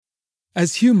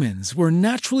As humans, we're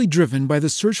naturally driven by the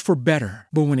search for better.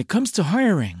 But when it comes to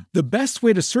hiring, the best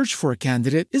way to search for a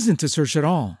candidate isn't to search at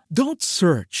all. Don't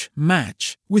search,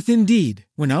 match with Indeed.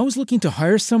 When I was looking to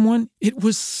hire someone, it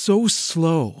was so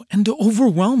slow and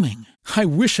overwhelming. I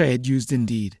wish I had used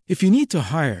Indeed. If you need to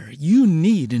hire, you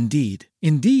need Indeed.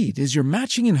 Indeed is your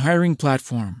matching and hiring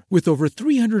platform with over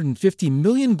 350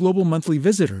 million global monthly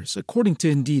visitors, according to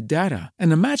Indeed data,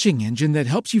 and a matching engine that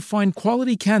helps you find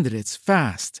quality candidates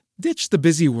fast. Ditch the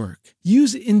busy work.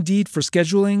 Use Indeed for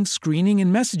scheduling, screening,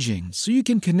 and messaging so you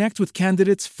can connect with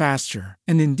candidates faster.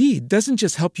 And Indeed doesn't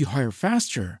just help you hire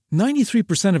faster.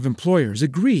 93% of employers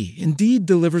agree Indeed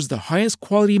delivers the highest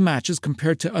quality matches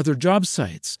compared to other job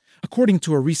sites, according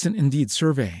to a recent Indeed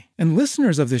survey. And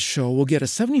listeners of this show will get a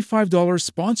 $75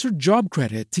 sponsored job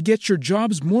credit to get your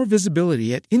jobs more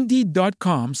visibility at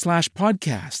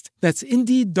Indeed.com/podcast. That's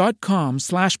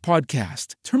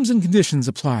Indeed.com/podcast. Terms and conditions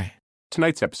apply.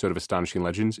 Tonight's episode of Astonishing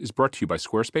Legends is brought to you by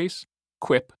Squarespace,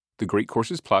 Quip, The Great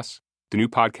Courses Plus, the new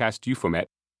podcast Euphomet,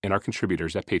 and our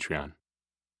contributors at Patreon.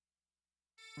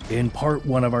 In part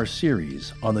one of our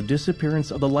series on the disappearance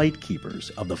of the Lightkeepers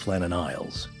of the Flannan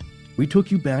Isles, we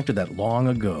took you back to that long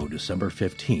ago December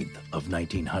 15th of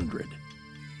 1900,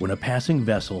 when a passing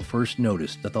vessel first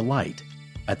noticed that the light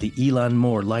at the Elan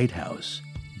Mor Lighthouse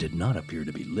did not appear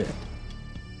to be lit.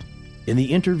 In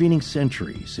the intervening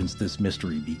century since this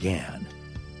mystery began,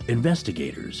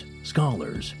 investigators,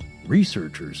 scholars,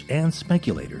 researchers, and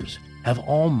speculators have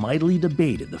all mightily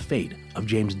debated the fate of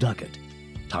James Ducat,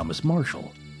 Thomas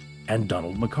Marshall, and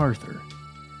Donald MacArthur.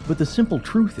 But the simple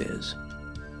truth is,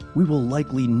 we will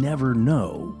likely never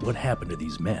know what happened to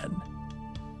these men.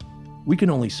 We can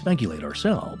only speculate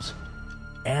ourselves,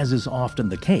 as is often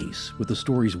the case with the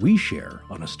stories we share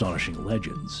on Astonishing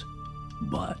Legends.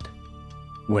 But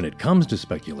when it comes to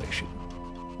speculation,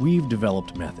 we've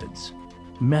developed methods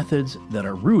that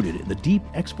are rooted in the deep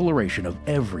exploration of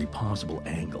every possible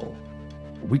angle.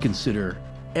 We consider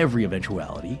every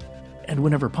eventuality, and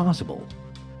whenever possible,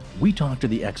 we talk to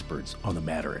the experts on the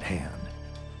matter at hand.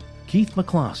 Keith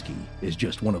McCloskey is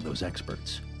just one of those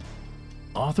experts.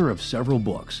 Author of several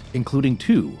books, including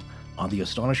 2 on the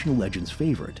Astonishing Legends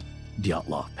favorite,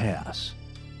 Dyatlov Pass.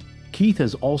 Keith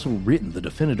has also written the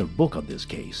definitive book on this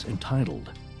case entitled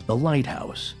The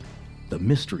Lighthouse, The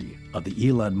Mystery of the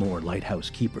Elan Mor Lighthouse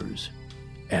Keepers.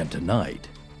 And tonight,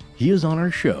 he is on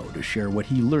our show to share what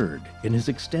he learned in his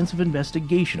extensive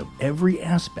investigation of every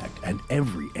aspect and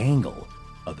every angle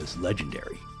of this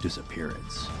legendary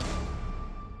disappearance.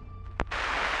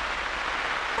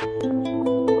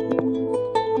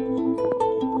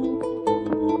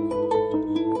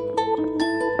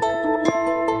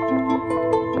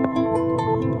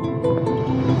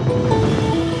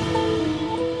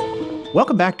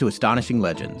 Welcome back to Astonishing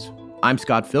Legends. I'm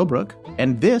Scott Philbrook,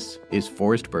 and this is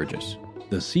Forrest Burgess.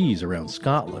 The seas around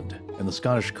Scotland and the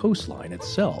Scottish coastline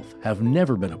itself have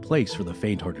never been a place for the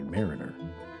faint-hearted mariner.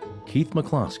 Keith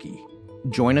McCloskey.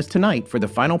 Join us tonight for the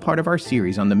final part of our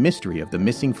series on the mystery of the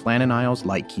missing Flannan Isles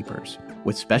Lightkeepers,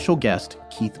 with special guest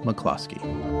Keith McCloskey.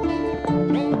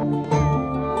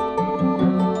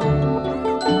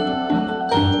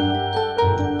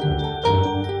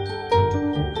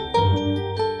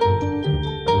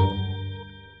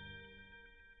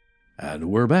 And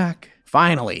we're back.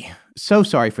 Finally. So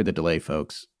sorry for the delay,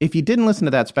 folks. If you didn't listen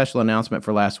to that special announcement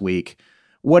for last week,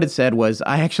 what it said was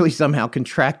I actually somehow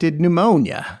contracted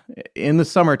pneumonia in the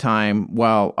summertime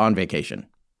while on vacation.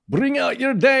 Bring out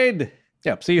your dead!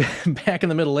 Yeah, see, back in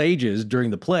the Middle Ages, during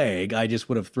the plague, I just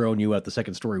would have thrown you out the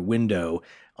second-story window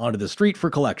onto the street for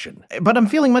collection. But I'm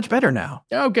feeling much better now.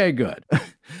 Okay, good.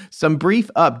 Some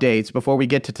brief updates before we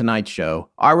get to tonight's show.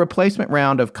 Our replacement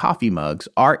round of coffee mugs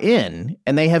are in,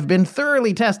 and they have been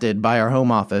thoroughly tested by our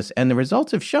home office, and the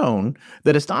results have shown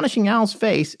that Astonishing Al's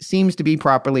face seems to be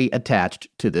properly attached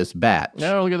to this batch.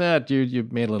 Oh, look at that. You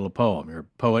made a little poem. You're a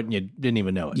poet, and you didn't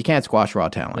even know it. You can't squash raw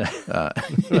talent.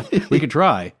 We could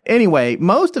try. Anyway,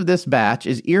 most of this batch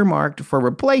is earmarked for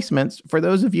replacements for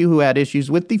those of you who had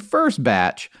issues with the first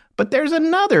batch, but there's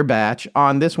another batch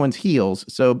on this one's heels,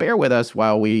 so bear with us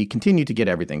while we continue to get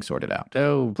everything sorted out.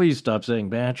 Oh, please stop saying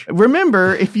batch.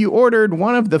 Remember, if you ordered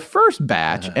one of the first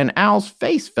batch and Al's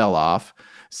face fell off,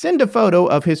 send a photo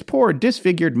of his poor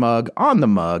disfigured mug on the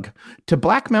mug to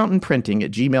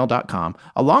blackmountainprinting@gmail.com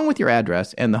along with your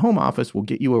address, and the home office will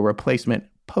get you a replacement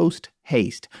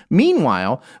post-haste.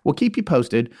 Meanwhile, we'll keep you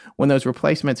posted when those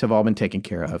replacements have all been taken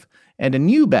care of, and a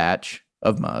new batch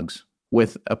of mugs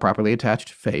with a properly attached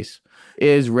face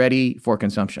is ready for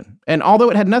consumption. And although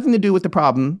it had nothing to do with the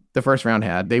problem the first round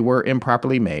had, they were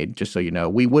improperly made, just so you know.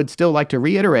 We would still like to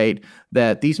reiterate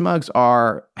that these mugs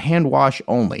are hand wash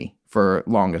only for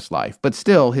longest life. But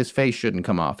still, his face shouldn't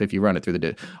come off if you run it through the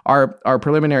dish. Our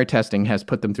preliminary testing has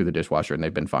put them through the dishwasher, and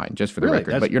they've been fine, just for the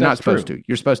record. But you're not supposed to.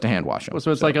 You're supposed to hand wash them. Well,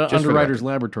 so it's like an underwriter's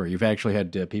laboratory. You've actually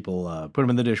had people put them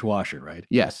in the dishwasher, right?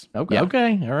 Yes. Okay. Yeah.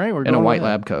 Okay. All right. We're in a white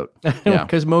lab coat. Yeah.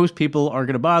 Because most people aren't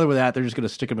going to bother with that. They're just going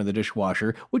to stick them in the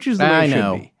dishwasher, which is the way it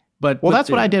should be. But that's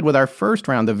what I did with our first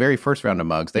round, the very first round of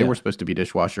mugs. They were supposed to be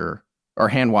dishwasher or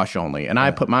hand wash only. And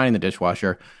I put mine in the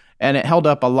dishwasher. And it held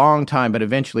up a long time, but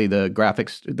eventually the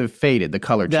graphics faded. The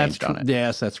color changed on it.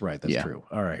 Yes, that's right. That's true.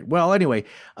 All right. Well, anyway,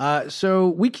 so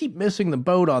we keep missing the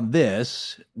boat on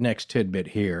this next tidbit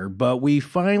here, but we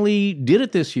finally did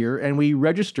it this year, and we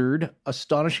registered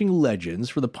Astonishing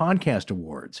Legends for the Podcast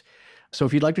Awards. So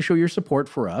if you'd like to show your support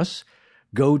for us,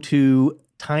 go to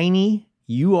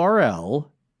tinyurl,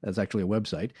 that's actually a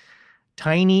website,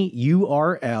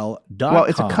 tinyurl.com. Well,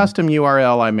 it's a custom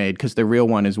URL I made because the real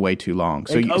one is way too long.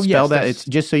 So you spell that. It's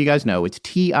just so you guys know, it's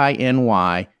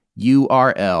tinyurl.com.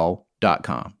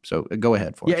 So go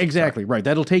ahead for it. Yeah, exactly. Right.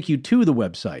 That'll take you to the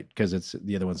website because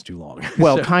the other one's too long.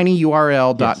 Well,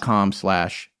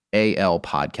 tinyurl.com/AL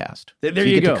podcast. There so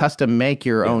you get go. to custom make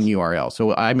your own URL.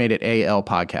 So I made it AL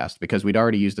podcast because we'd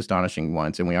already used Astonishing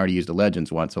once and we already used the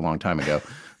Legends once a long time ago.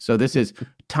 So this is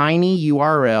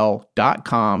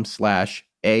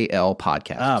tinyurl.com/AL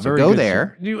podcast. So go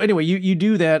there. Anyway, you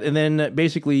do that, and then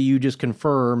basically you just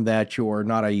confirm that you're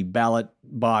not a ballot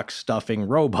box stuffing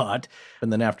robot.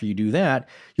 And then after you do that,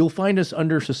 you'll find us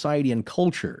under Society and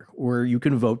Culture, where you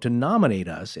can vote to nominate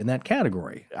us in that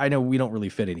category. I know we don't really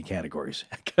fit any categories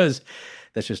because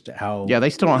that's just how. Yeah, they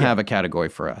still don't have a category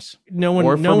for us. No one,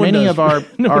 or for no one many does. of our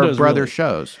brother really.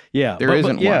 shows. Yeah, there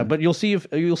isn't one. Yeah, but you'll see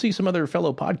some other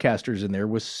fellow podcasters in there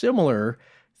with similar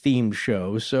themed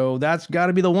shows, so that's got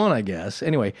to be the one, I guess.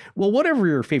 Anyway, well, whatever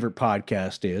your favorite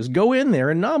podcast is, go in there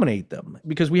and nominate them,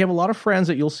 because we have a lot of friends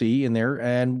that you'll see in there,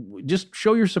 and just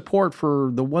show your support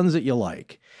for the ones that you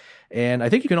like. And I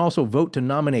think you can also vote to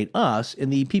nominate us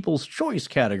in the People's Choice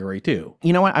category, too.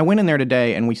 You know what? I went in there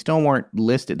today, and we still weren't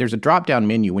listed. There's a drop-down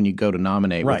menu when you go to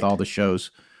nominate with all the shows.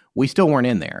 We still weren't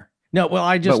in there. No, well,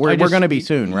 But we're going to be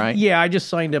soon, right? Yeah, I just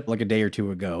signed up like a day or two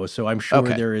ago, so I'm sure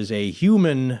there is a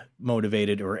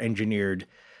human-motivated or engineered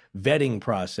vetting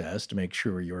process to make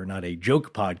sure you're not a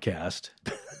joke podcast.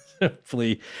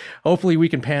 Hopefully we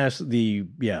can pass the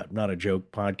not a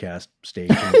joke podcast stage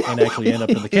and actually end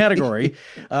up in the category.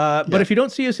 But if you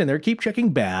don't see us in there, keep checking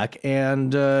back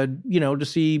and to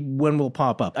see when we'll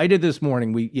pop up. I did this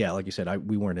morning. Like you said,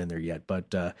 we weren't in there yet.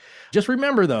 But just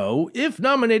remember, though, if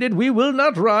nominated, we will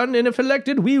not run, and if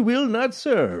elected, we will not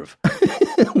serve.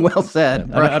 Well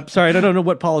said. I'm sorry, I don't know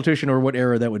what politician or what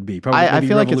era that would be. Probably I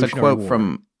feel like it's a quote War.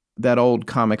 from that old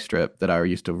comic strip that I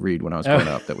used to read when I was growing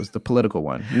up. That was the political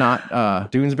one. Not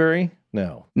Doonesbury?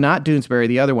 No. Not Doonesbury.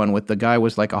 The other one with the guy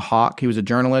was like a hawk. He was a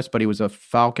journalist, but he was a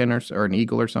falcon or an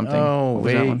eagle or something. Oh,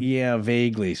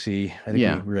 vaguely. See, I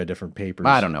think we read different papers.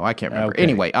 I don't know. I can't remember. Okay.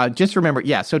 Anyway, just remember,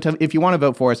 so if you want to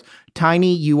vote for us,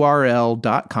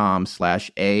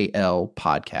 tinyurl.com/AL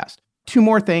podcast. Two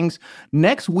more things.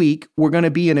 Next week, we're going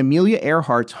to be in Amelia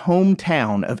Earhart's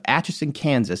hometown of Atchison,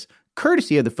 Kansas,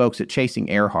 courtesy of the folks at Chasing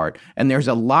Earhart, and there's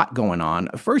a lot going on.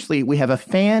 Firstly, we have a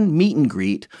fan meet and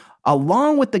greet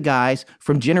along with the guys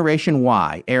from Generation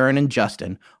Y, Aaron and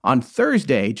Justin, on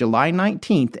Thursday, July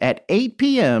 19th at 8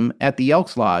 p.m. at the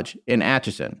Elks Lodge in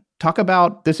Atchison. Talk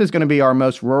about, this is going to be our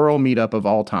most rural meetup of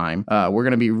all time. We're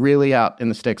going to be really out in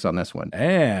the sticks on this one.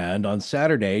 And on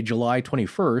Saturday, July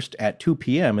 21st at 2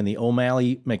 p.m. in the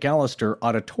O'Malley McAllister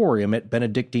Auditorium at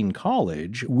Benedictine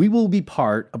College, we will be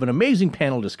part of an amazing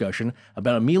panel discussion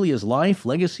about Amelia's life,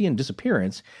 legacy, and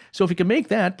disappearance. So if you can make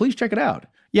that, please check it out.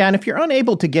 Yeah, and if you're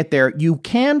unable to get there, you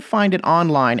can find it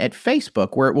online at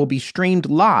Facebook, where it will be streamed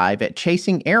live at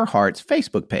Chasing Earhart's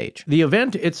Facebook page. The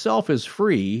event itself is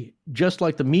free, just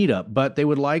like the meetup, but they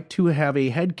would like to have a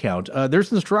head count.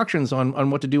 There's instructions on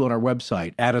what to do on our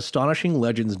website at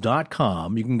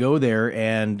astonishinglegends.com. You can go there,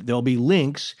 and there'll be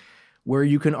links where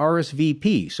you can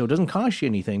RSVP. So it doesn't cost you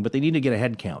anything, but they need to get a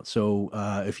head count. So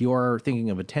if you are thinking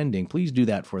of attending, please do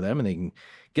that for them, and they can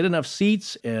get enough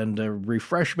seats and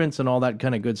refreshments and all that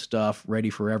kind of good stuff ready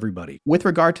for everybody. With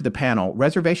regard to the panel,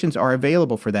 reservations are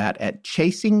available for that at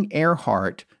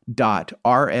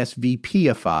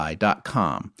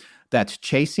chasingearhart.rsvpify.com. That's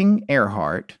Chasing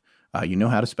Earhart. You know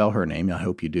how to spell her name. I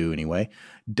hope you do anyway.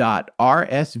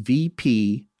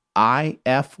 .rsvpify.com.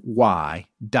 ify.com.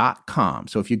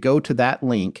 So if you go to that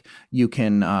link, you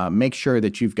can make sure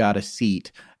that you've got a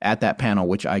seat at that panel,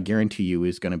 which I guarantee you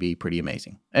is going to be pretty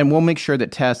amazing. And we'll make sure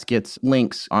that Tess gets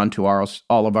links onto all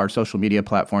of our social media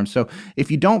platforms. So if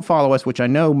you don't follow us, which I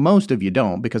know most of you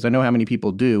don't, because I know how many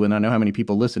people do, and I know how many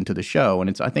people listen to the show, and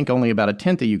it's I think only about a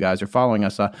tenth of you guys are following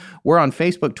us. We're on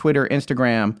Facebook, Twitter,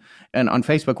 Instagram, and on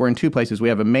Facebook we're in two places. We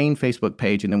have a main Facebook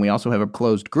page, and then we also have a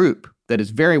closed group that is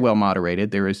very well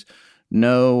moderated. There is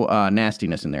no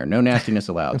nastiness in there, no nastiness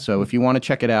allowed. So if you want to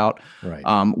check it out,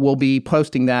 Right. We'll be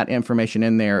posting that information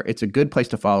in there. It's a good place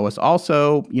to follow us.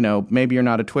 Also, maybe you're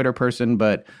not a Twitter person,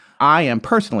 but I am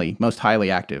personally most highly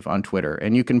active on Twitter,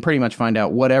 and you can pretty much find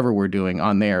out whatever we're doing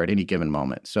on there at any given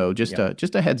moment. So just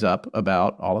a heads up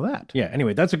about all of that. Yeah,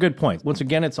 anyway, that's a good point. Once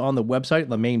again, it's on the website,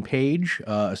 the main page,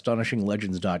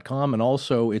 astonishinglegends.com, and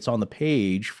also it's on the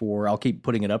page I'll keep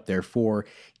putting it up there, for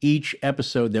each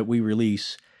episode that we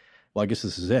release. Well, I guess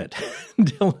this is it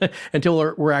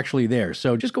until we're actually there.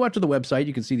 So just go out to the website.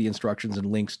 You can see the instructions and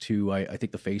links to, I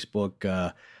think, the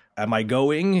Facebook, am I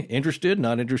going, interested,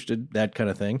 not interested, that kind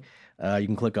of thing. You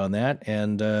can click on that,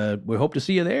 and we hope to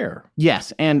see you there.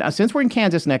 Yes, and since we're in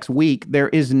Kansas next week, there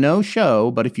is no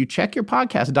show, but if you check your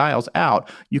podcast dials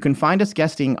out, you can find us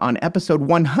guesting on episode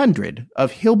 100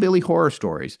 of Hillbilly Horror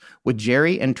Stories with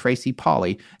Jerry and Tracy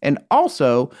Pauly, and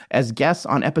also as guests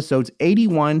on episodes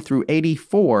 81 through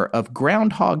 84 of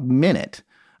Groundhog Minute.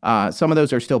 Some of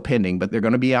those are still pending, but they're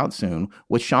going to be out soon,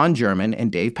 with Sean German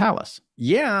and Dave Pallas.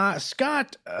 Yeah,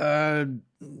 Scott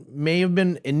may have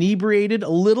been inebriated a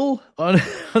little on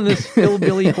this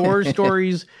Hillbilly Horror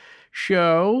Stories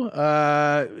show.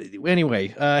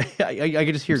 Anyway, I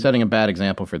could just hear... Setting a bad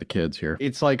example for the kids here.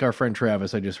 It's like our friend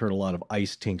Travis. I just heard a lot of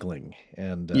ice tinkling.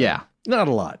 And yeah. Not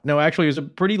a lot. No, actually, it was a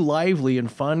pretty lively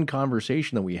and fun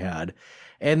conversation that we had.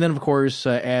 And then, of course,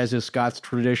 as is Scott's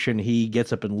tradition, he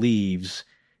gets up and leaves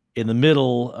in the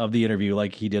middle of the interview,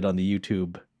 like he did on the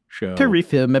YouTube show. To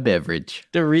refill my beverage.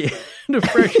 To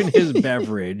freshen his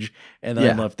beverage, and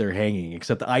then I'm left there hanging.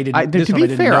 Except I didn't. To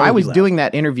be fair, I was doing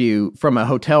that interview from a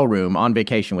hotel room on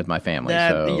vacation with my family.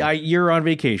 You're on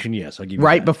vacation, yes. I'll give you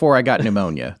right that. Before I got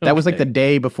pneumonia. That was like the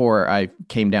day before I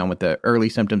came down with the early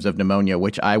symptoms of pneumonia,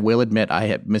 which I will admit I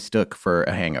had mistook for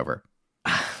a hangover.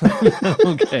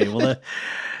 Okay, well,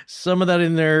 some of that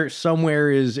in there somewhere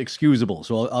is excusable,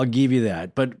 so I'll give you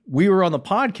that. But we were on the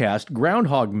podcast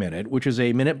Groundhog Minute, which is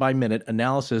a minute-by-minute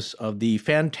analysis of the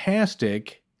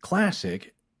fantastic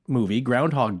classic movie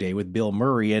Groundhog Day with Bill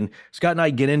Murray. And Scott and I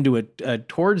get into it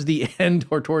towards the end,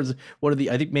 or towards I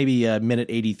think maybe minute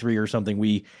 83 or something.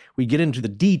 We get into the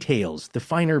details, the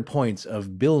finer points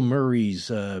of Bill Murray's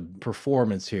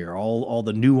performance here, all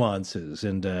the nuances,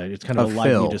 and it's kind of a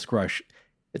lively discussion.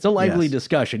 It's a lively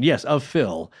discussion, yes, of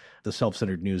Phil, the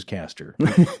self-centered newscaster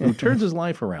who turns his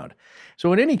life around.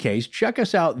 So in any case, check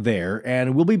us out there,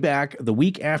 and we'll be back the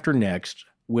week after next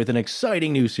with an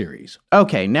exciting new series.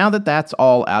 Okay, now that that's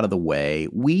all out of the way,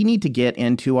 we need to get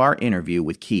into our interview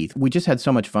with Keith. We just had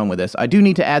so much fun with this. I do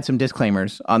need to add some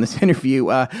disclaimers on this interview.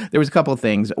 There was a couple of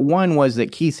things. One was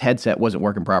that Keith's headset wasn't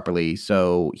working properly,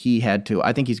 so he had to,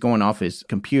 I think he's going off his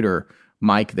computer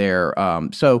mic there.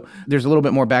 So there's a little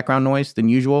bit more background noise than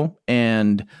usual.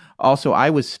 And also,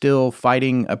 I was still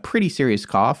fighting a pretty serious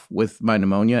cough with my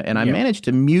pneumonia, and I managed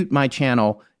to mute my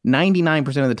channel 99%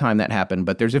 of the time that happened,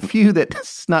 but there's a few that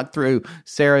snuck through.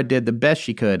 Sarah did the best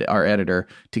she could, our editor,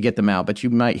 to get them out, but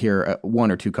you might hear one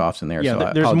or two coughs in there. Yeah,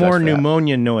 so there's more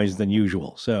pneumonia noise than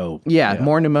usual. So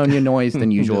more pneumonia noise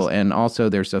than usual, and also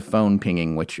there's a phone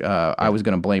pinging, which I was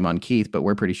going to blame on Keith, but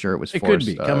we're pretty sure it was. It could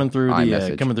be coming through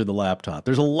the laptop.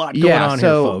 There's a lot going on here,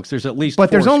 folks. There's at least, but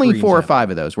there's only 4 or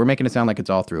 5 of those. We're making it sound like it's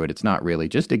all through it. It's not really.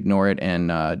 Just ignore it, and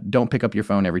don't pick up your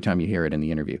phone every time you hear it in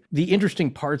the interview. The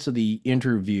interesting parts of the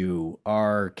interview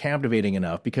are captivating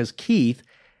enough because Keith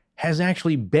has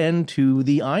actually been to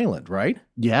the island, right?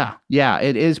 Yeah,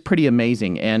 it is pretty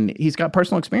amazing, and he's got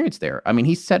personal experience there. I mean,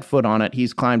 he's set foot on it,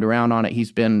 he's climbed around on it,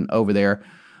 he's been over there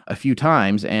a few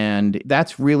times, and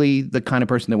that's really the kind of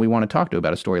person that we want to talk to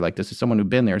about a story like this, is someone who's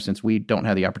been there, since we don't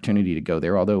have the opportunity to go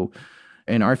there, although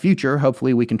in our future,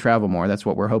 hopefully we can travel more. That's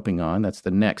what we're hoping on. That's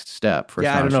the next step for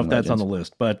I don't know if that's on the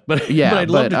list, but I'd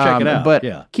love to check it out.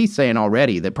 But Keith's saying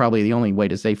already that probably the only way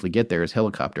to safely get there is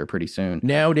helicopter pretty soon.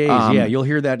 Nowadays, you'll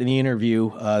hear that in the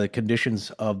interview, the conditions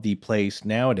of the place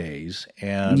nowadays,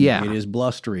 and it is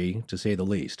blustery, to say the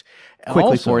least.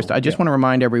 Quickly, Forrest, I just want to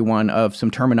remind everyone of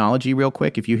some terminology real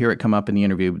quick. If you hear it come up in the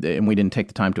interview and we didn't take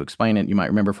the time to explain it, you might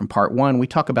remember from part 1, we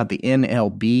talk about the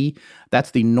NLB. That's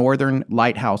the Northern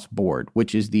Lighthouse Board,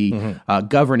 which is the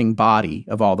governing body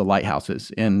of all the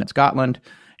lighthouses in Scotland.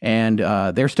 And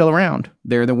they're still around.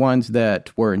 They're the ones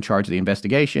that were in charge of the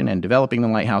investigation and developing the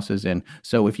lighthouses. And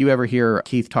so if you ever hear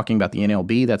Keith talking about the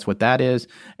NLB, that's what that is.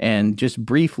 And just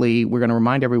briefly, we're going to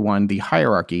remind everyone the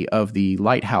hierarchy of the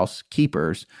lighthouse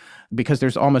keepers, because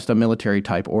there's almost a military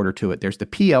type order to it. There's the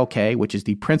PLK, which is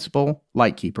the principal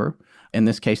lightkeeper. In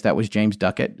this case, that was James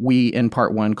Duckett. We, in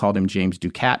part one, called him James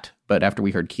Ducat, but after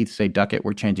we heard Keith say Duckett,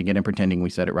 we're changing it and pretending we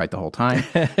said it right the whole time.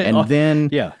 And then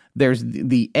there's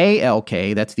the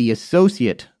ALK, that's the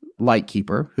associate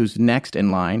lightkeeper, who's next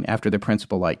in line after the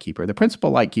principal lightkeeper. The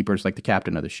principal lightkeeper is like the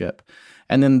captain of the ship.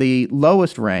 And then the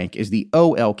lowest rank is the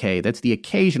OLK, that's the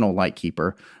occasional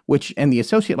lightkeeper, and the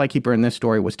associate lightkeeper in this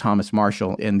story was Thomas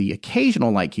Marshall, and the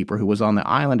occasional lightkeeper who was on the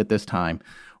island at this time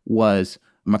was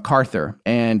MacArthur.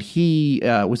 And he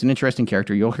was an interesting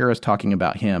character. You'll hear us talking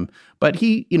about him. But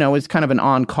he, is kind of an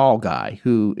on-call guy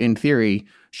who, in theory,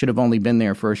 should have only been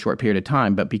there for a short period of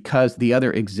time. But because the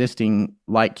other existing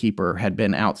lightkeeper had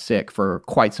been out sick for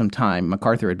quite some time,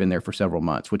 MacArthur had been there for several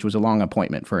months, which was a long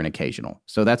appointment for an occasional.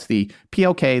 So that's the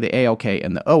PLK, the ALK,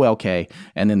 and the OLK.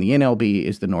 And then the NLB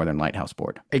is the Northern Lighthouse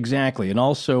Board. Exactly. And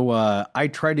also, I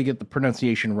tried to get the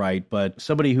pronunciation right, but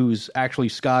somebody who's actually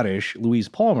Scottish, Louise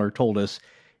Palmer, told us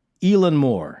Elon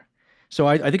Moore. So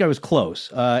I think I was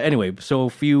close. Anyway, so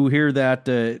if you hear that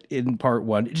in part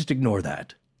one, just ignore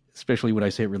that, especially when I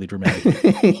say it really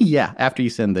dramatically. Yeah, after you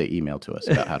send the email to us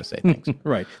about how to say things.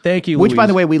 Right. Thank you, Which, Louise. by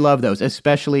the way, we love those,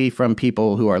 especially from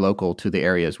people who are local to the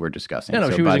areas we're discussing.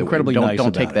 No, she was incredibly nice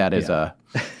Don't about take that it. as a...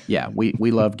 Yeah,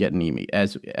 we love getting email.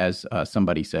 As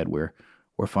somebody said, we're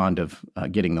fond of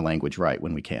getting the language right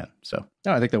when we can. So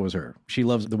No, I think that was her. She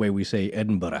loves the way we say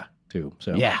Edinburgh, too.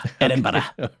 So yeah, Edinburgh.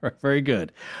 Very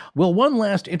good. Well, one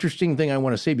last interesting thing I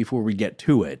want to say before we get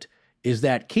to it is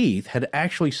that Keith had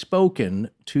actually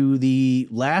spoken to the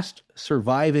last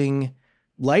surviving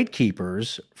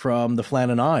lightkeepers from the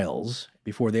Flannan Isles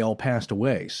before they all passed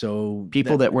away. So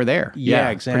people that were there. Yeah,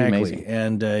 It's pretty exactly. amazing.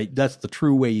 And that's the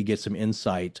true way you get some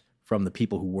insight from the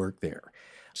people who work there.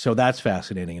 So that's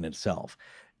fascinating in itself.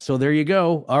 So there you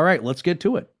go. All right, let's get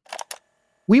to it.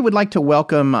 We would like to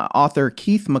welcome author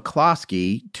Keith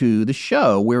McCloskey to the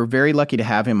show. We're very lucky to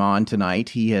have him on tonight.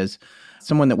 He is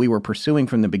someone that we were pursuing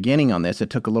from the beginning on this. It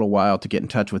took a little while to get in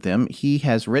touch with him. He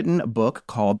has written a book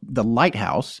called The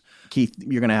Lighthouse. Keith,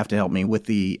 you're going to have to help me with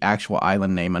the actual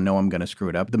island name. I know I'm going to screw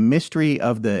it up. The Mystery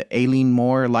of the Eilean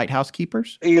Mor Lighthouse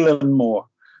Keepers? Eilean Mor.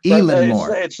 Eilean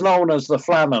Mor. It's known as the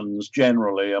Flannans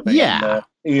generally. I mean, Yeah.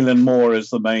 Eilean Mor is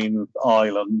the main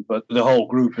island, but the whole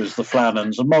group is the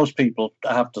Flannans. And most people,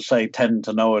 I have to say, tend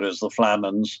to know it as the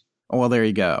Flannans. Well, there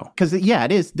you go. Because, yeah,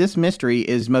 it is. This mystery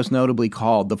is most notably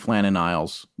called the Flannan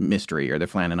Isles mystery, or the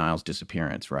Flannan Isles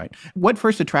disappearance, right? What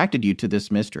first attracted you to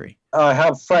this mystery? I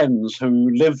have friends who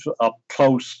live up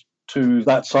close to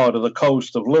that side of the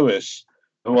coast of Lewis,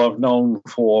 who I've known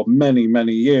for many,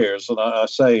 many years. And I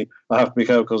say I have to be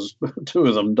careful because two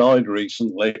of them died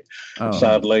recently,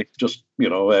 sadly, just,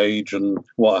 age and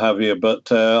what have you.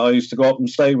 But I used to go up and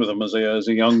stay with them as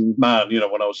a young man,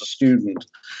 when I was a student.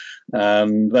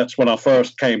 And that's when I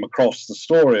first came across the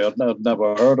story. I'd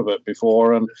never heard of it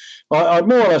before. And I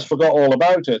more or less forgot all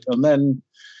about it. And then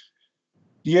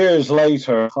years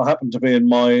later, I happened to be in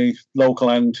my local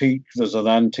antique. There's an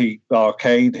antique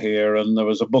arcade here, and there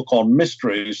was a book on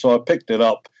mysteries. So I picked it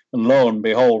up, and lo and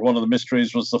behold, one of the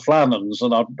mysteries was the Flannans,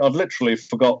 and I'd literally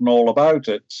forgotten all about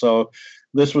it. So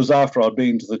this was after I'd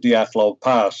been to the Dyatlov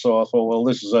Pass. So I thought, well,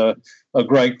 this is a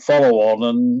great follow-on.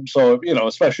 And so,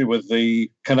 especially with the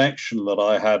connection that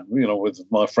I had, with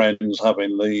my friends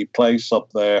having the place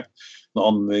up there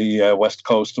on the west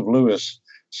coast of Lewis.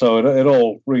 So it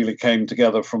all really came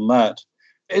together from that.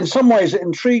 In some ways, it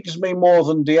intrigues me more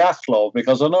than Dyatlov,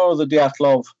 because I know the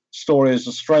Dyatlov story is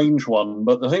a strange one,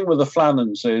 but the thing with the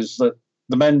Flannans is that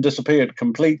the men disappeared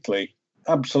completely,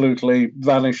 absolutely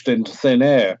vanished into thin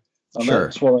air. And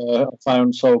that's what I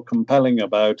found so compelling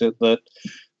about it, that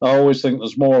I always think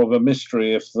there's more of a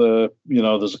mystery if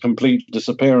there's a complete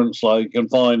disappearance. Like, you can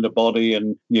find a body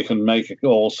and you can make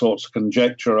all sorts of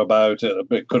conjecture about it.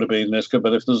 It could have been this,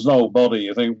 but if there's no body,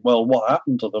 you think, well, what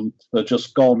happened to them? They're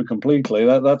just gone completely.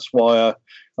 That's why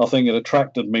I think it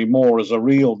attracted me more as a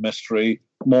real mystery,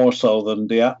 more so than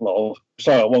Dyatlov.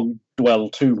 So I won't dwell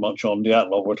too much on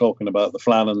Dyatlov. We're talking about the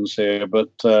Flannans here, but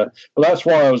that's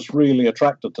why I was really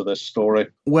attracted to this story.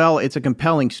 Well, it's a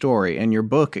compelling story, and your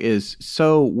book is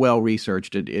so well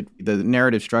researched. The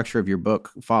narrative structure of your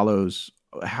book follows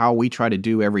how we try to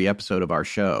do every episode of our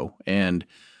show, and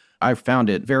I found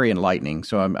it very enlightening.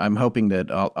 So I'm hoping that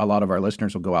a lot of our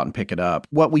listeners will go out and pick it up.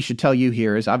 What we should tell you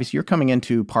here is obviously you're coming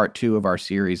into part 2 of our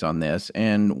series on this.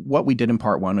 And what we did in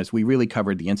part 1 is we really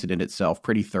covered the incident itself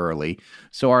pretty thoroughly.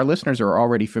 So our listeners are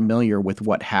already familiar with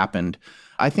what happened.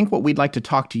 I think what we'd like to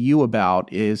talk to you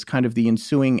about is kind of the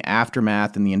ensuing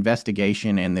aftermath and the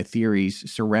investigation and the theories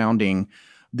surrounding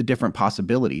the different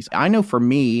possibilities. I know for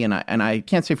me, and I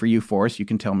can't say for you, Forrest, you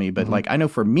can tell me, but I know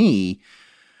for me,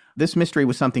 this mystery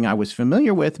was something I was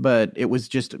familiar with, but it was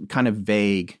just kind of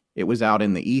vague. It was out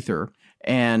in the ether.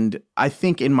 And I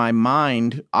think in my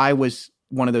mind, I was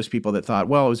one of those people that thought,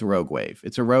 well, it was a rogue wave.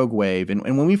 It's a rogue wave. And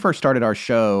when we first started our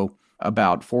show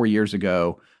about 4 years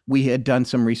ago, we had done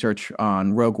some research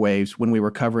on rogue waves when we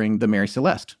were covering the Mary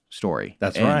Celeste story.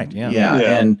 That's right. Yeah.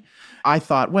 And I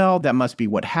thought, well, that must be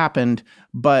what happened.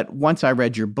 But once I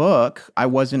read your book, I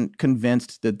wasn't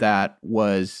convinced that that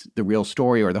was the real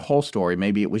story or the whole story.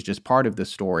 Maybe it was just part of the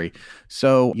story.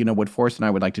 So, what Forrest and I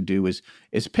would like to do is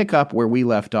pick up where we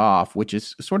left off, which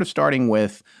is sort of starting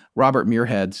with Robert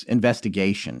Muirhead's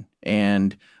investigation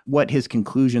and what his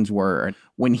conclusions were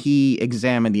when he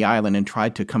examined the island and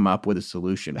tried to come up with a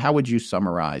solution. How would you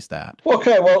summarize that?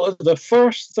 Okay, well, the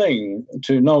first thing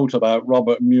to note about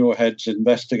Robert Muirhead's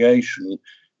investigation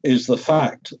is the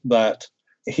fact that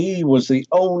he was the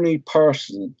only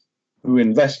person who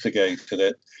investigated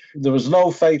it. There was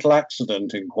no fatal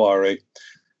accident inquiry.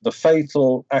 The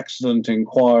fatal accident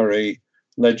inquiry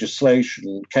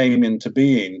legislation came into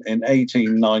being in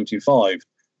 1895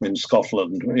 in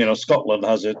Scotland. Scotland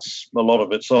has a lot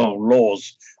of its own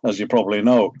laws, as you probably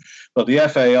know. But the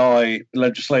FAI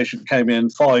legislation came in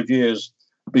 5 years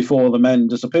before the men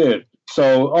disappeared.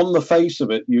 So on the face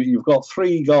of it, you've got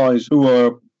 3 guys who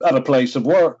are at a place of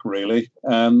work, really,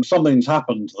 and something's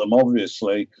happened to them,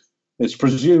 obviously. It's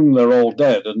presumed they're all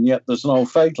dead, and yet there's no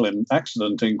fatal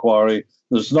accident inquiry.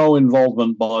 There's no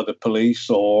involvement by the police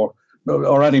or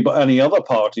any other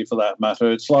party for that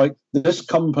matter. It's like this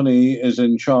company is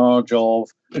in charge of,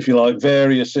 if you like,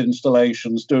 various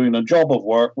installations doing a job of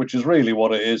work, which is really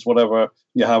what it is, whatever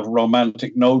you have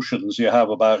romantic notions you have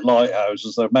about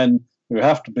lighthouses. They're men who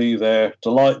have to be there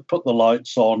to put the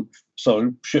lights on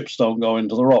so ships don't go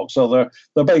into the rock. So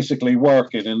they're basically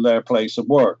working in their place of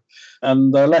work.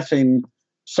 And they're letting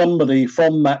somebody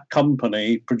from that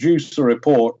company produce a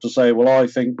report to say, well, I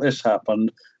think this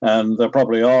happened, and they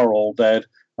probably are all dead.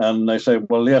 And they say,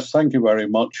 well, yes, thank you very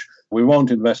much. We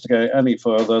won't investigate any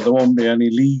further. There won't be any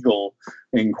legal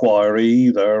inquiry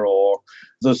either, or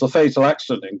there's a fatal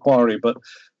accident inquiry, but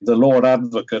the Lord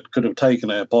Advocate could have taken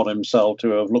it upon himself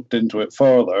to have looked into it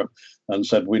further and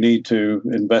said, we need to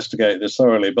investigate this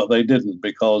thoroughly. But they didn't,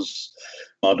 because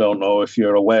I don't know if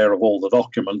you're aware of all the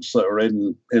documents that are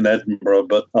in Edinburgh,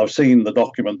 but I've seen the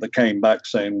document that came back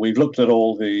saying, we've looked at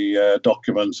all the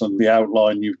documents and the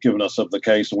outline you've given us of the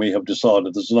case, and we have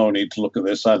decided there's no need to look at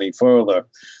this any further.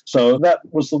 So that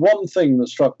was the one thing that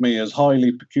struck me as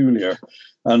highly peculiar.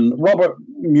 And Robert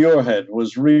Muirhead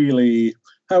was really,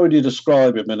 how would you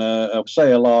describe him, in a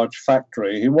large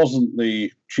factory? He wasn't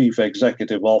the chief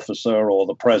executive officer or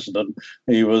the president.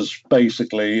 He was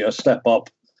basically a step up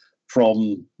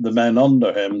from the men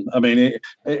under him. I mean,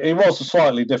 it was a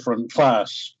slightly different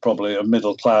class, probably a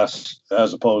middle class,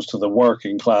 as opposed to the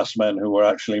working class men who were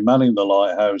actually manning the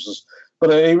lighthouses.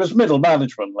 But he was middle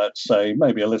management, let's say,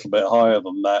 maybe a little bit higher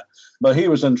than that. But he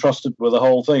was entrusted with the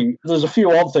whole thing. There's a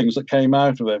few odd things that came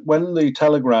out of it. When the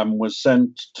telegram was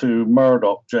sent to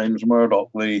Murdoch, James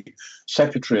Murdoch, the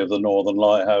secretary of the Northern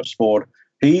Lighthouse Board,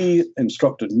 he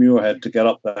instructed Muirhead to get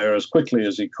up there as quickly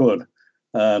as he could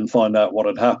and find out what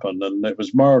had happened. And it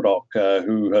was Murdoch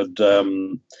who had,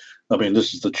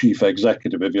 this is the chief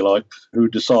executive, if you like, who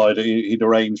decided he'd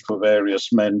arranged for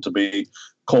various men to be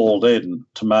called in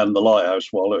to man the lighthouse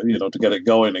to get it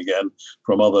going again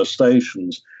from other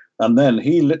stations. And then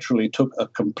he literally took a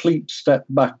complete step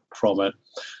back from it.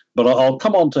 But I'll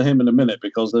come on to him in a minute,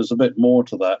 because there's a bit more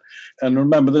to that. And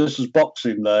remember, this is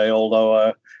Boxing Day,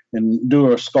 although in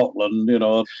Dour, Scotland,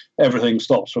 everything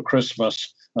stops for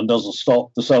Christmas and doesn't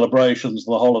stop. The celebrations,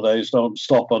 the holidays don't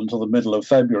stop until the middle of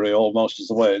February, almost is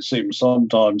the way it seems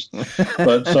sometimes.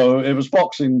 But so it was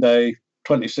Boxing Day,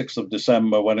 26th of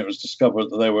December, when it was discovered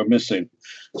that they were missing.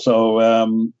 So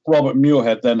Robert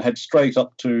Muirhead then head straight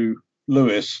up to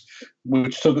Lewis,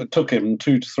 which took him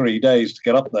 2 to 3 days to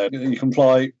get up there. You can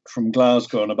fly from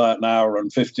Glasgow in about an hour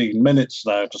and 15 minutes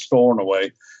now to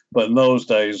Stornoway, but in those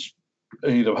days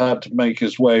he'd have had to make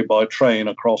his way by train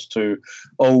across to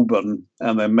Oban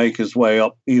and then make his way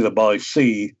up either by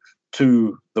sea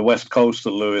to the west coast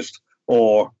of Lewis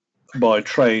or by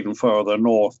train further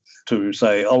north to,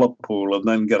 say, Ullapool, and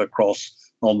then get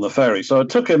across on the ferry. So it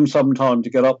took him some time to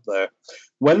get up there.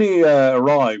 When he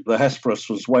arrived, the Hesperus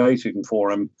was waiting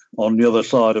for him on the other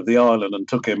side of the island and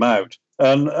took him out.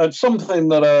 And it's something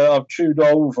that I've chewed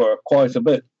over quite a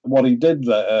bit. What he did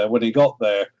when he got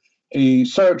there, he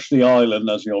searched the island,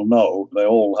 as you'll know. They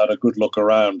all had a good look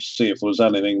around to see if there was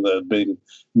anything that had been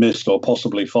missed or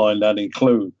possibly find any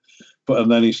clue.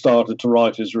 And then he started to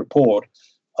write his report.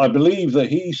 I believe that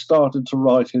he started to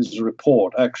write his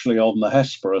report actually on the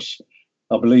Hesperus.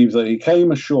 I believe that he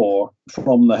came ashore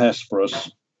from the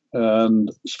Hesperus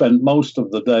and spent most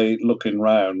of the day looking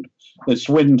round. It's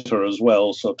winter as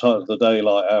well, so the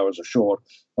daylight hours are short.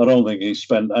 I don't think he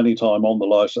spent any time on the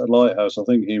lighthouse. I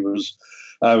think he was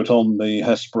out on the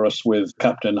Hesperus with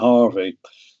Captain Harvey.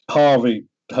 Harvey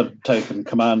had taken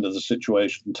command of the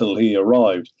situation until he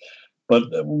arrived. But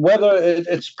whether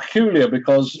it's peculiar,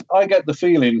 because I get the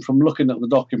feeling from looking at the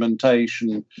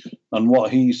documentation and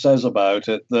what he says about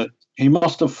it, that he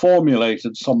must have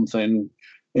formulated something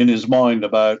in his mind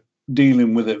about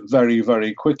dealing with it very,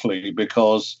 very quickly,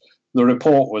 because the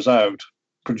report was out,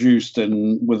 produced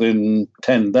within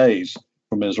 10 days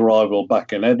from his arrival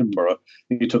back in Edinburgh.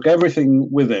 He took everything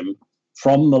with him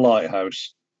from the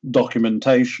lighthouse,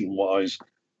 documentation-wise,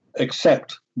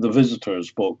 except the visitor's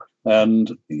book.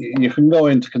 And you can go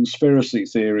into conspiracy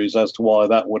theories as to why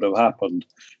that would have happened.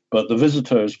 But the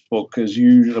visitor's book is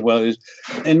usually,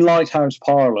 in lighthouse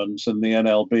parlance in the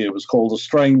NLB, it was called the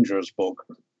stranger's book.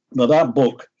 Now, that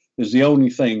book is the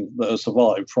only thing that has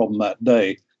survived from that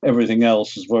day. Everything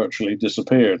else has virtually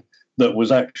disappeared that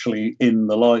was actually in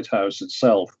the lighthouse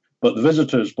itself. But the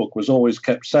visitor's book was always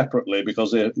kept separately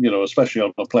because, especially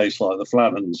on a place like the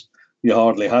Flannans, you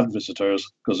hardly had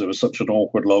visitors because it was such an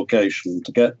awkward location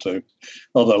to get to.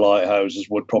 Other lighthouses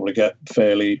would probably get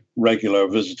fairly regular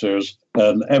visitors,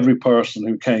 and every person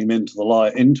who came into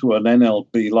an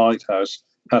NLB lighthouse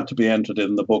had to be entered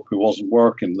in the book who wasn't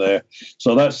working there.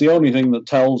 So that's the only thing that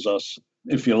tells us,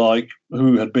 if you like,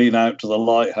 who had been out to the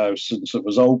lighthouse since it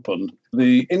was opened.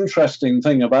 The interesting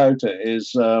thing about it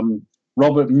is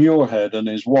Robert Muirhead and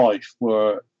his wife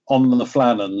were on the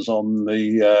Flannans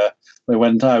they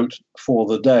went out for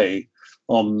the day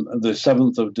on the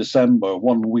 7th of December,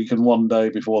 1 week and 1 day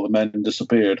before the men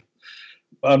disappeared.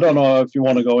 I don't know if you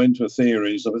want to go into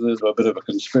theories. There's a bit of a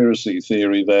conspiracy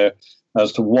theory there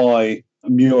as to why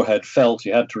Muirhead felt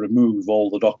he had to remove all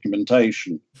the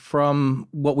documentation. From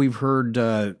what we've heard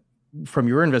from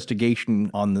your investigation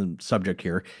on the subject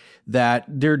here, that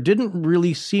there didn't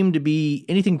really seem to be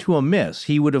anything too amiss.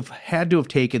 He would have had to have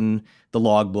taken the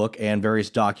logbook and various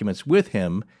documents with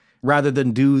him rather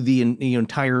than do the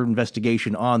entire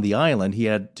investigation on the island. He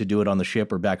had to do it on the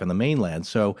ship or back on the mainland.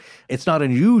 So it's not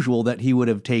unusual that he would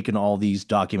have taken all these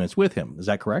documents with him. Is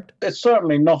that correct? It's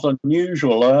certainly not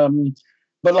unusual.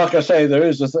 But like I say, there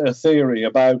is a theory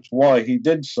about why he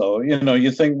did so.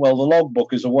 You think, well, the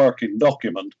logbook is a working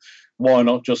document. Why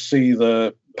not just see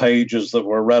the pages that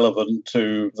were relevant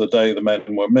to the day the men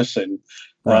were missing,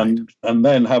 right, and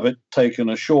then have it taken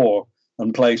ashore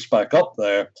and placed back up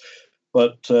there?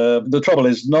 But the trouble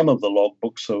is, none of the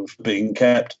logbooks have been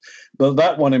kept. But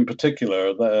that one in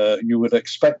particular, you would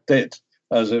expect it,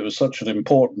 as it was such an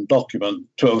important document,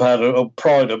 to have had a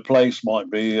pride of place might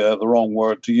be the wrong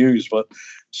word to use, but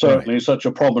certainly right, such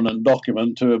a prominent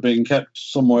document to have been kept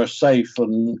somewhere safe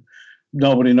and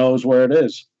nobody knows where it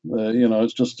is.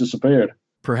 It's just disappeared.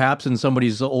 Perhaps in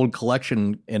somebody's old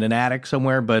collection in an attic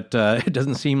somewhere, but it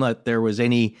doesn't seem like there was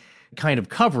any kind of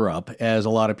cover-up, as a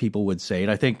lot of people would say.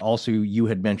 And I think also you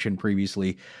had mentioned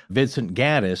previously, Vincent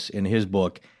Gaddis in his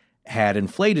book had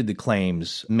inflated the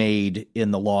claims made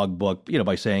in the logbook,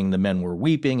 by saying the men were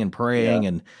weeping and praying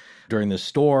and during the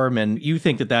storm. And you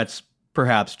think that that's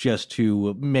perhaps just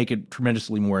to make it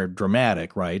tremendously more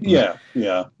dramatic, right? Yeah.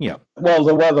 Well,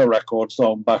 the weather records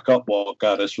don't back up what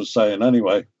Gaddis was saying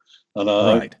anyway. And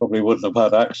I probably wouldn't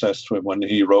have had access to him when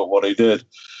he wrote what he did.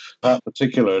 That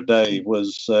particular day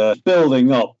was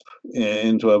building up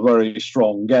into a very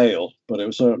strong gale, but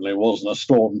it certainly wasn't a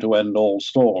storm to end all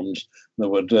storms that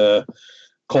would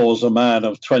cause a man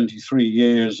of 23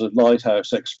 years of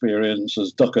lighthouse experience,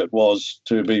 as Duckett was,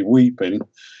 to be weeping,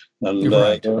 and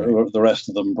the rest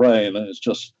of them praying. It's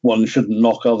just, one shouldn't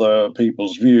knock other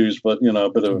people's views, but, a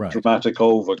bit of dramatic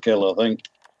overkill, I think.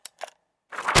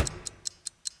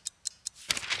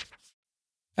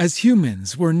 As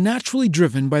humans, we're naturally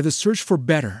driven by the search for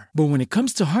better. But when it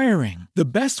comes to hiring, the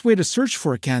best way to search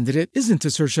for a candidate isn't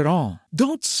to search at all.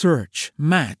 Don't search,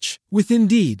 match with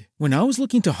Indeed. When I was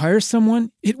looking to hire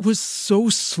someone, it was so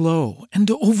slow and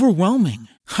overwhelming.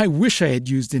 I wish I had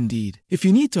used Indeed. If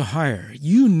you need to hire,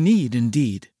 you need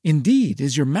Indeed. Indeed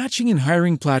is your matching and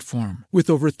hiring platform with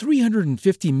over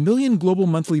 350 million global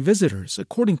monthly visitors,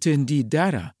 according to Indeed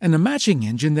data, and a matching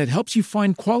engine that helps you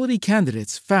find quality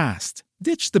candidates fast.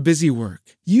 Ditch the busy work.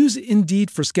 Use Indeed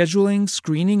for scheduling,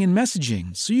 screening, and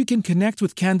messaging so you can connect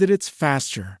with candidates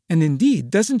faster. And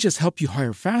Indeed doesn't just help you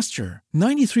hire faster.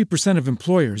 93% of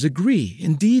employers agree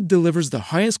Indeed delivers the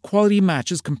highest quality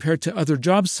matches compared to other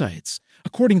job sites,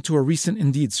 according to a recent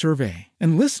Indeed survey.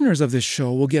 And listeners of this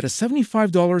show will get a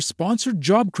 $75 sponsored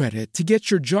job credit to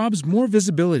get your jobs more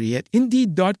visibility at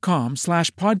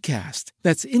Indeed.com/podcast.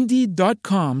 That's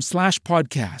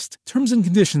Indeed.com/podcast. Terms and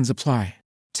conditions apply.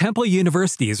 Temple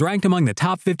University is ranked among the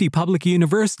top 50 public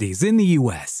universities in the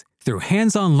U.S. Through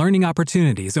hands-on learning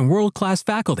opportunities and world-class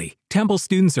faculty, Temple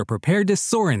students are prepared to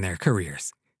soar in their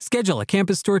careers. Schedule a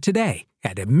campus tour today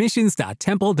at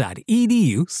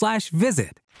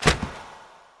admissions.temple.edu/visit.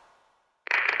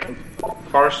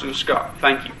 Forrest and Scott,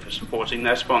 thank you for supporting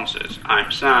their sponsors.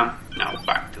 I'm Sam. Now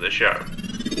back to the show.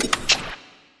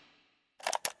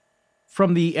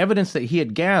 From the evidence that he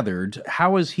had gathered,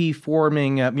 how is he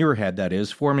forming, Muirhead that is,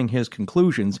 forming his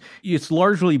conclusions? It's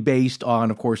largely based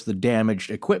on, of course, the damaged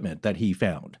equipment that he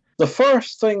found. The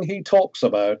first thing he talks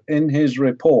about in his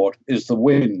report is the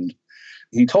wind.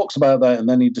 He talks about that and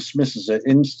then he dismisses it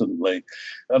instantly.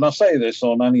 And I say this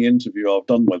on any interview I've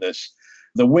done with this.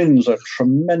 The winds are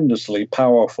tremendously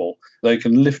powerful. They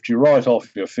can lift you right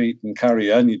off your feet and carry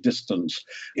you any distance.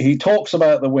 He talks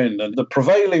about the wind, and the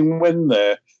prevailing wind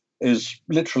there is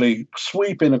literally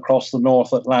sweeping across the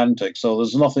North Atlantic, so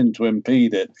there's nothing to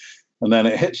impede it. And then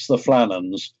it hits the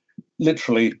Flannans,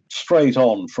 literally straight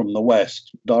on from the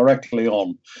west, directly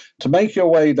on. To make your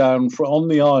way down on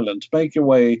the island, to make your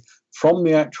way from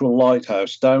the actual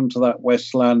lighthouse down to that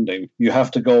west landing, you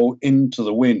have to go into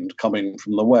the wind coming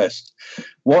from the west.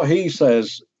 What he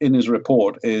says in his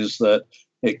report is that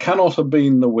it cannot have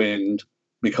been the wind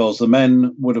because the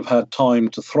men would have had time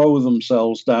to throw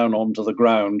themselves down onto the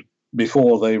ground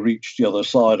before they reached the other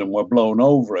side and were blown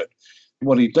over it.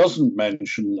 What he doesn't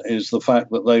mention is the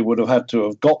fact that they would have had to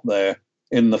have got there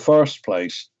in the first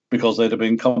place because they'd have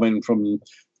been coming from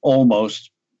almost,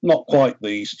 not quite the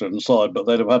eastern side, but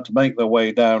they'd have had to make their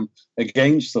way down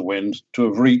against the wind to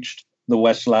have reached the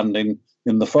west landing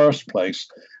in the first place.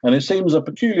 And it seems a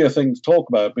peculiar thing to talk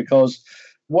about because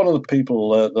one of the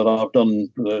people that I've done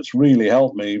that's really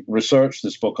helped me research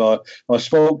this book, I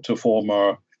spoke to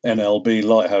former NLB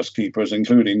lighthouse keepers,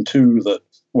 including two that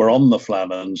were on the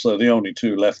Flannans. They're the only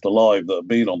two left alive that have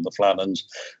been on the Flannans.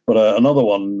 But another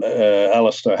one,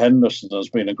 Alistair Henderson, has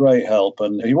been a great help.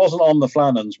 And he wasn't on the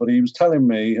Flannans, but he was telling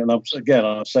me, and I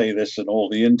say this in all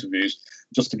the interviews,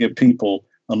 just to give people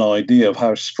an idea of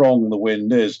how strong the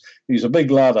wind is. He's a big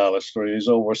lad, Alistair. He's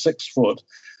over 6 foot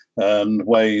and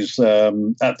weighs,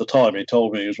 at the time he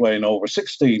told me he was weighing over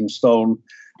 16 stone,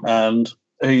 and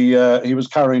he was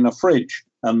carrying a fridge,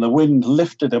 and the wind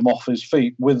lifted him off his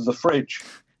feet with the fridge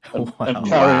and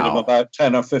carried him about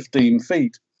 10 or 15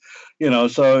 feet.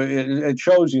 So it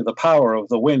shows you the power of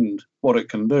the wind, what it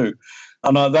can do.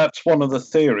 And that's one of the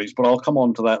theories, but I'll come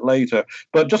on to that later.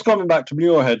 But just coming back to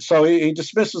Muirhead, so he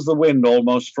dismisses the wind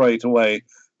almost straight away,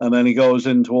 and then he goes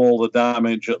into all the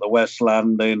damage at the West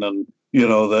Landing and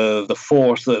the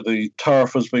force that the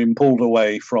turf has been pulled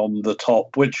away from the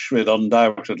top, which it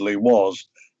undoubtedly was,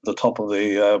 the top of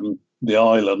the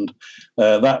island.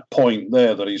 That point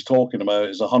there that he's talking about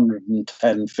is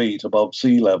 110 feet above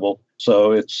sea level.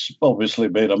 So it's obviously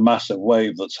been a massive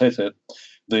wave that's hit it.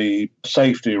 The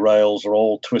safety rails are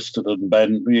all twisted and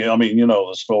bent. I mean, you know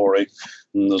the story.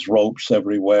 And there's ropes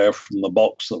everywhere from the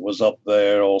box that was up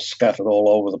there, all scattered all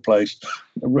over the place.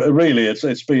 Really,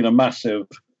 it's been a massive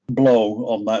blow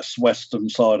on that western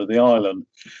side of the island.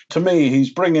 To me,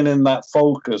 he's bringing in that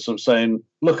focus of saying,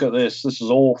 look at this is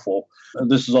awful. And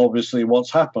this is obviously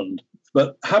what's happened.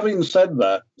 But having said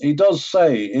that, he does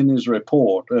say in his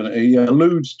report, and he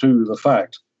alludes to the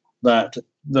fact that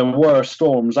there were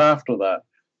storms after that.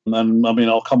 And I mean,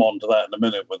 I'll come on to that in a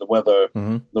minute with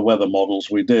the weather models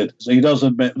we did. So he does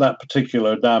admit that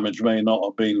particular damage may not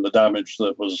have been the damage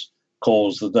that was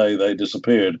caused the day they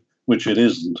disappeared, which it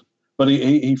isn't. But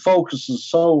he focuses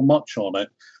so much on it.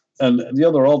 And the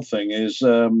other odd thing is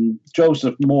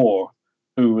Joseph Moore,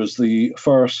 who was the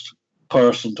first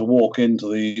person to walk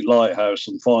into the lighthouse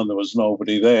and find there was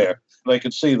nobody there. They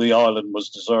could see the island was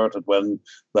deserted when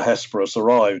the Hesperus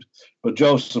arrived. But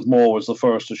Joseph Moore was the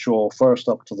first ashore, first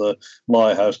up to the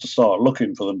lighthouse to start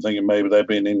looking for them, thinking maybe they'd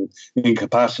been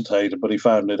incapacitated, but he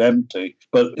found it empty.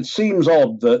 But it seems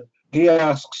odd that he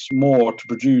asks Moore to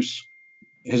produce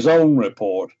his own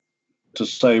report to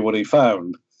say what he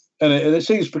found. And it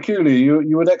seems peculiar.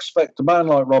 You would expect a man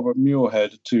like Robert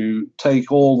Muirhead to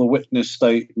take all the witness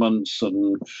statements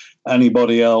and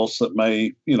anybody else that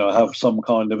may, have some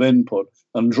kind of input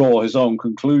and draw his own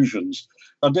conclusions.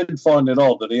 I did find it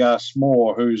odd that he asked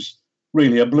Moore, who's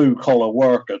really a blue-collar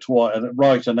worker, to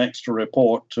write an extra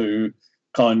report to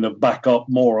kind of back up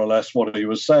more or less what he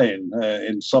was saying.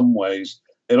 In some ways,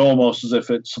 it almost as if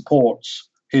it supports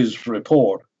his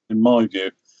report, in my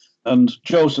view. And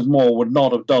Joseph Moore would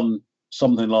not have done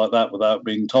something like that without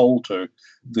being told to.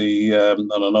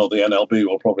 And I know the NLB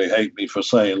will probably hate me for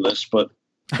saying this, but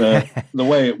the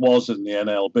way it was in the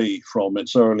NLB from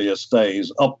its earliest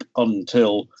days up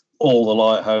until all the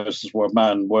lighthouses were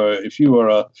manned, where if you were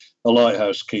a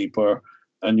lighthouse keeper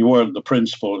and you weren't the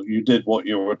principal, you did what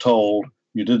you were told.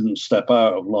 You didn't step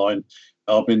out of line.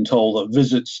 I've been told that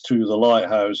visits to the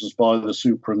lighthouses by the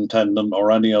superintendent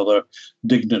or any other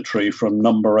dignitary from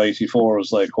number 84,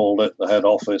 as they called it, the head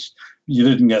office, you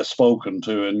didn't get spoken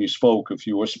to, and you spoke if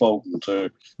you were spoken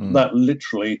to. That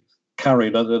literally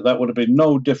carried, that would have been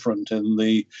no different in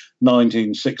the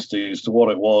 1960s to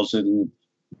what it was in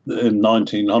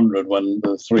 1900 when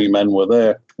the three men were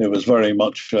there. It was very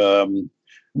much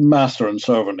master and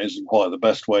servant isn't quite the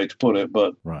best way to put it,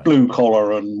 but right. Blue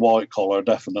collar and white collar,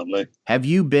 definitely. Have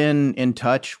you been in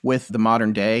touch with the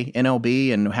modern day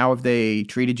NLB, and how have they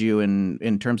treated you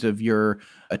in terms of your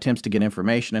attempts to get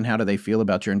information, and how do they feel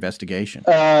about your investigation?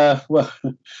 Well,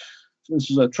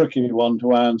 this is a tricky one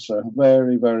to answer.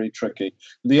 Very, very tricky.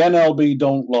 The NLB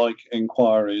don't like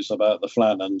inquiries about the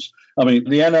Flannans. I mean,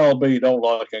 the NLB don't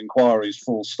like inquiries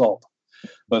full stop,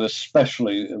 but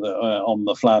especially on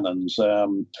the Flannans.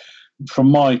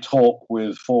 From my talk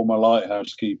with former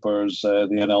lighthouse keepers, the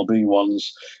NLB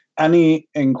ones, any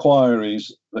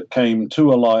inquiries that came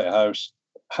to a lighthouse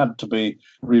had to be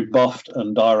rebuffed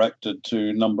and directed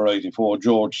to number 84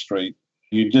 George Street.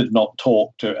 You did not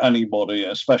talk to anybody,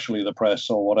 especially the press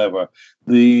or whatever.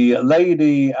 The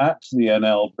lady at the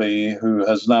NLB, who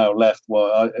has now left,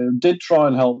 did try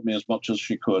and help me as much as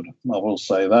she could, I will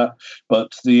say that.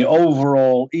 But the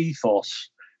overall ethos,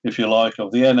 if you like,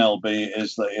 of the NLB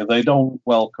is that they don't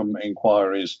welcome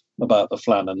inquiries about the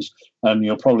Flannans, and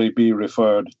you'll probably be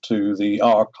referred to the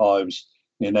archives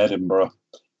in Edinburgh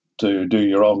to do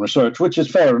your own research, which is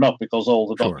fair enough because all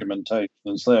the documentation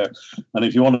is there. And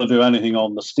if you want to do anything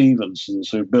on the Stevensons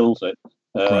who built it,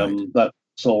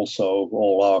 that's also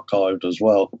all archived as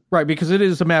well. Right, because it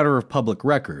is a matter of public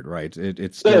record, right?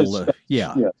 It's still,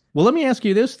 yeah. Well, let me ask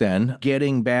you this then,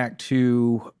 getting back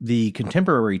to the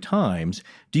contemporary times,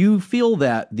 do you feel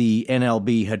that the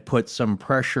NLB had put some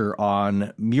pressure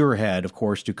on Muirhead, of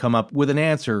course, to come up with an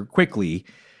answer quickly,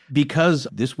 because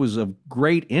this was of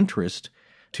great interest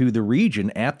to the region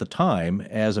at the time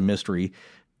as a mystery?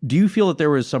 Do you feel that there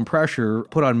was some pressure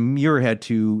put on Muirhead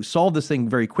to solve this thing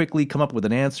very quickly, come up with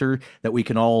an answer that we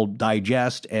can all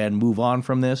digest and move on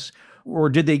from this? Or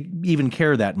did they even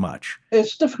care that much?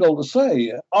 It's difficult to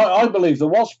say. I believe there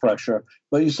was pressure,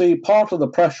 but you see, part of the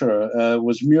pressure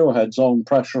was Muirhead's own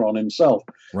pressure on himself.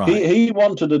 Right. He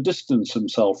wanted to distance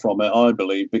himself from it, I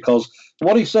believe, because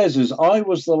what he says is, I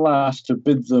was the last to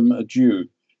bid them adieu.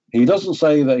 He doesn't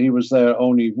say that he was there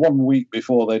only 1 week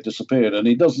before they disappeared, and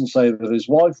he doesn't say that his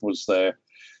wife was there,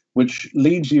 which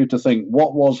leads you to think,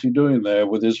 what was he doing there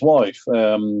with his wife?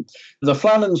 The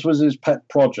Flannans was his pet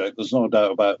project, there's no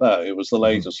doubt about that. It was the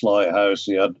latest lighthouse.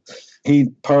 He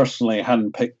personally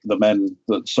handpicked the men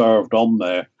that served on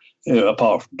there,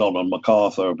 apart from Donald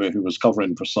MacArthur, who was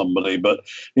covering for somebody, but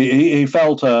he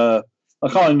felt a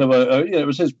kind of it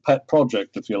was his pet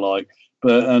project, if you like.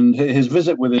 And his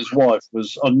visit with his wife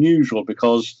was unusual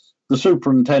because the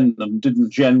superintendent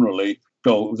didn't generally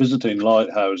go visiting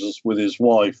lighthouses with his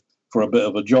wife for a bit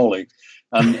of a jolly.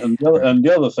 And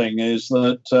the other thing is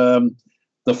that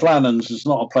the Flannans is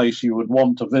not a place you would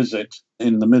want to visit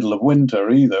in the middle of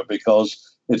winter either, because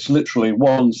it's literally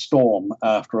one storm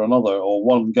after another or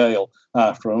one gale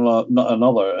after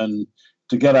another. And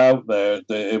to get out there,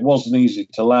 it wasn't easy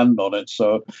to land on it.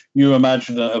 So you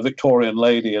imagine a Victorian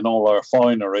lady in all her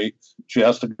finery. She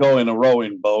has to go in a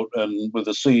rowing boat and with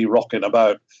the sea rocking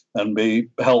about and be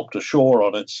helped ashore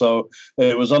on it. So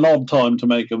it was an odd time to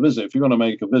make a visit. If you're going to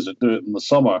make a visit, do it in the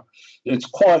summer. It's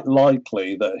quite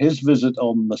likely that his visit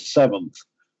on the 7th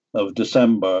of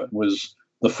December was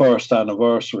the first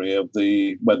anniversary of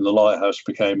when the lighthouse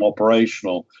became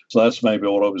operational. So that's maybe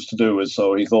all it was to do with.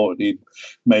 So he thought he'd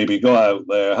maybe go out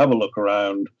there, have a look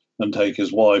around and take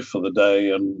his wife for the day.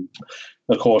 And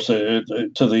of course, to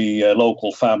the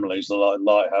local families, the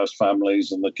lighthouse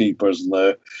families and the keepers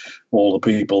and all the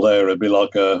people there, it'd be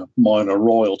like a minor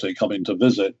royalty coming to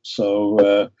visit.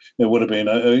 So it would have been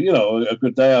a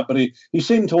good day out. But he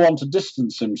seemed to want to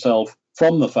distance himself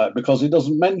from the fact because he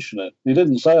doesn't mention it. He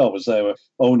didn't say I was there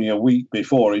only a week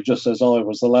before. He just says I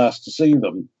was the last to see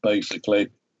them, basically.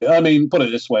 I mean, put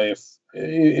it this way,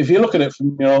 if you look at it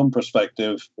from your own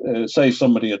perspective, say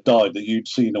somebody had died that you'd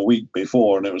seen a week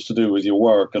before and it was to do with your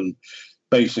work, and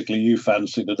basically you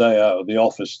fancied a day out of the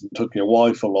office and took your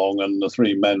wife along, and the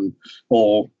three men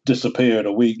all disappeared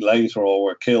a week later or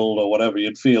were killed or whatever,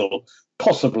 you'd feel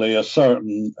possibly a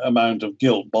certain amount of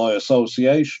guilt by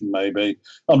association, maybe.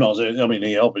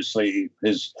 He obviously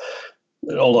is...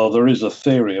 Although there is a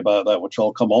theory about that, which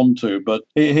I'll come on to, but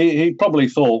he probably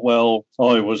thought, well,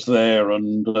 I was there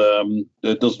and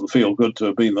it doesn't feel good to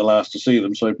have been the last to see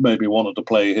them, so he maybe wanted to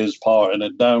play his part in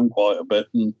it down quite a bit,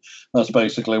 and that's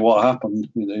basically what happened.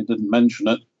 He didn't mention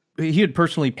it. He had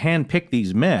personally handpicked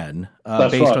these men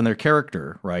based on their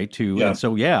character, right? And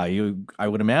so, I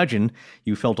would imagine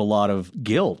you felt a lot of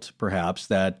guilt, perhaps,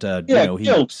 that, guilt,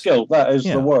 that is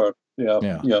the word.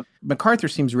 Yeah. MacArthur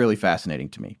seems really fascinating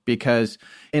to me because,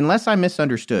 unless I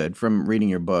misunderstood from reading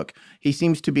your book, he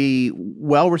seems to be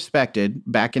well respected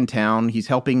back in town. He's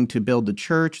helping to build the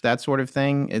church, that sort of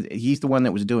thing. He's the one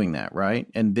that was doing that, right?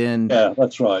 And then, yeah,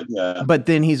 that's right. Yeah. But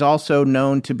then he's also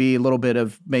known to be a little bit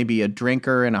of maybe a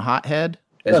drinker and a hothead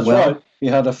as that's well. Right. He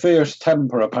had a fierce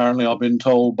temper, apparently, I've been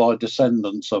told by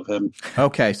descendants of him.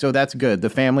 Okay, so that's good.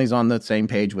 The family's on the same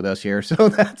page with us here.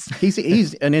 So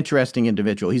he's an interesting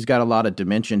individual. He's got a lot of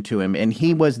dimension to him. And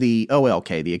he was the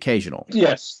OLK, the occasional.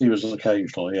 Yes, he was an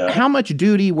occasional, yeah. How much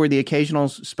duty were the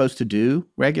occasionals supposed to do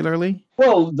regularly?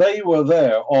 Well, they were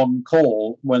there on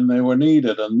call when they were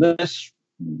needed. And this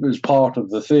is part of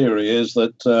the theory, is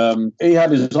that he had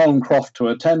his own croft to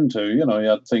attend to. You know, he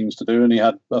had things to do and he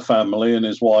had a family and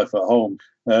his wife at home.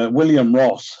 William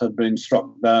Ross had been struck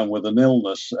down with an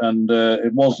illness, and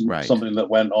it wasn't something that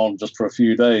went on just for a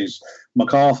few days.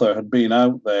 MacArthur had been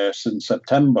out there since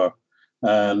September,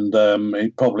 and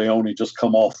he'd probably only just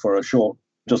come off for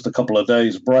just a couple of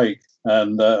days break.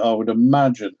 And I would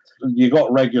imagine you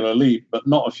got regular leave, but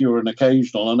not if you were an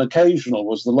occasional. An occasional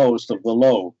was the lowest of the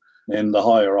low in the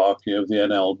hierarchy of the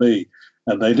NLB,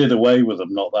 and they did away with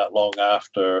them not that long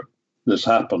after this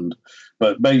happened.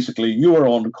 But basically, you were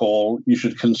on call. You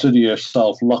should consider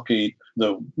yourself lucky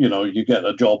that, you know, you get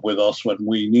a job with us when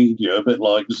we need you, a bit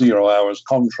like 0 hours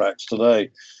contracts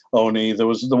today. Only there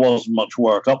wasn't much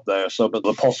work up there, but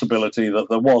the possibility that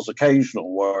there was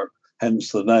occasional work,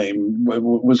 hence the name,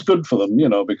 was good for them, you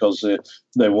know, because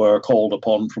they were called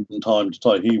upon from time to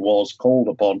time. He was called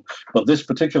upon. But this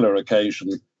particular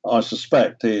occasion, I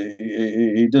suspect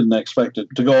he didn't expect it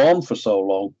to go on for so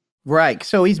long. Right.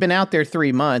 So he's been out there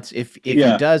 3 months. If he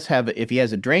has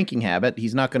a drinking habit,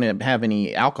 he's not going to have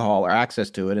any alcohol or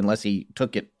access to it unless he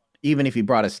took it. Even if he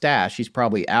brought a stash, he's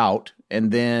probably out.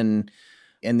 And then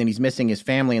he's missing his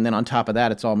family. And then on top of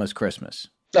that, it's almost Christmas.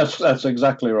 That's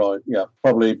exactly right. Yeah.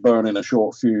 Probably burning a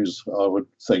short fuse, I would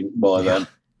think, by then.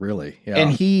 Really? Yeah.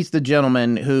 And he's the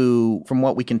gentleman who, from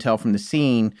what we can tell from the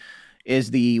scene,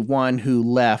 is the one who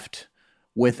left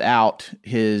without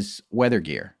his weather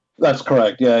gear. That's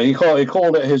correct. Yeah, he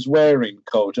called it his wearing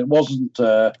coat. It wasn't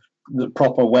the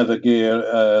proper weather gear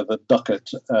that Duckett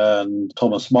and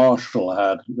Thomas Marshall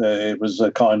had. It was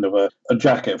a kind of a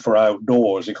jacket for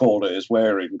outdoors. He called it his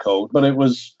wearing coat, but it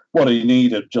was what he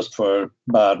needed just for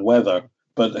bad weather.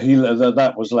 But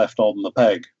that was left on the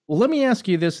peg. Well, let me ask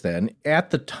you this then. At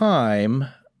the time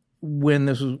when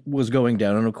this was going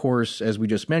down, and of course, as we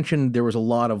just mentioned, there was a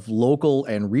lot of local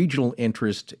and regional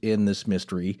interest in this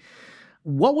mystery.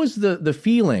 What was the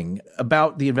feeling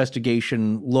about the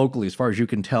investigation locally, as far as you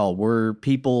can tell? Were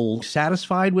people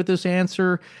satisfied with this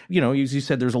answer? You know, as you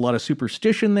said, there's a lot of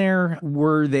superstition there.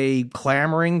 Were they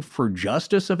clamoring for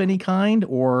justice of any kind,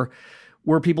 or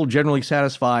were people generally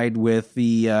satisfied with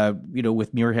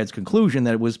with Muirhead's conclusion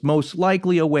that it was most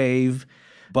likely a wave?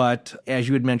 But as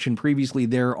you had mentioned previously,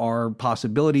 there are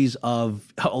possibilities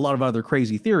of a lot of other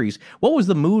crazy theories. What was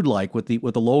the mood like with the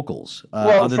locals,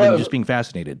 other than just being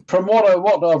fascinated? From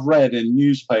what I've read in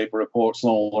newspaper reports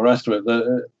and all the rest of it,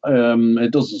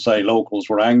 it doesn't say locals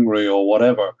were angry or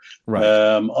whatever.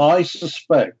 Right. I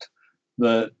suspect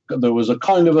that there was a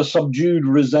kind of a subdued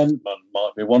resentment,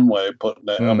 might be one way of putting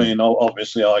it. I mean,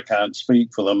 obviously I can't speak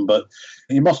for them, but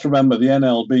you must remember the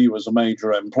NLB was a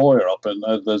major employer up and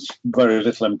there's very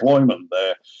little employment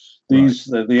there.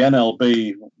 The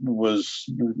NLB was,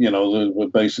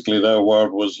 basically their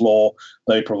word was law.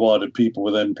 They provided people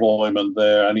with employment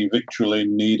there, any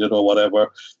victualling needed or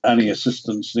whatever, any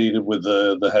assistance needed with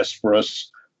the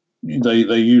Hesperus. They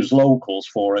used locals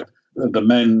for it. The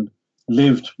men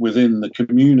lived within the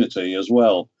community as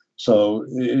well. So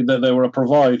they were a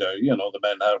provider. The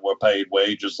men were paid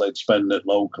wages, they'd spend it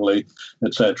locally,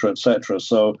 etc., etc.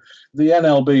 So the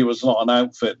NLB was not an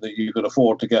outfit that you could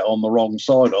afford to get on the wrong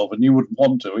side of, and you wouldn't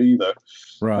want to either.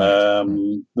 Right.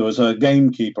 There was a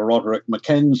gamekeeper, Roderick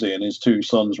Mackenzie, and his two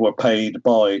sons were paid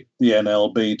by the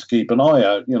NLB to keep an eye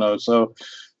out, so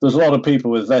there's a lot of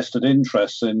people with vested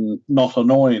interests in not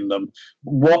annoying them.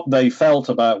 What they felt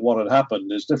about what had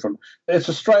happened is different. It's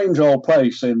a strange old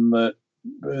place in that,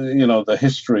 the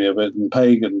history of it in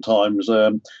pagan times. I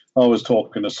was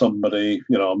talking to somebody,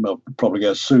 I'll probably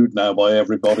get sued now by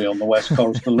everybody on the west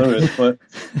coast of Lewis, but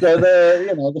they're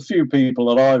the few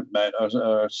people that I've met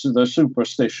they're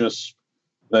superstitious.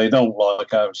 They don't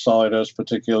like outsiders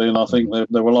particularly, and I think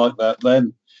they were like that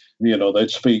then. They'd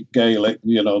speak Gaelic,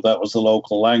 that was the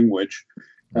local language.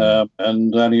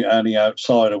 And any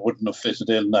outsider wouldn't have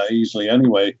fitted in that easily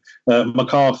anyway.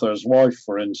 MacArthur's wife,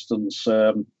 for instance,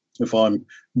 if I'm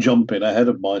jumping ahead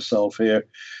of myself here,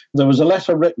 there was a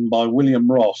letter written by William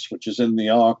Ross, which is in the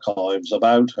archives,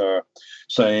 about her,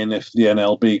 saying if the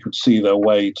NLB could see their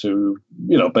way to,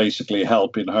 basically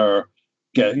helping her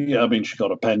get, she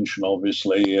got a pension,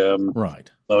 obviously.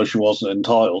 Right. Though she wasn't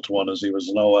entitled to one as he was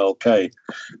an OLK.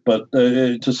 But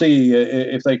to see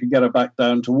if they could get her back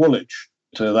down to Woolwich,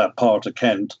 to that part of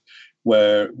Kent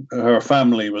where her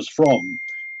family was from,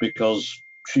 because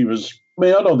she was, I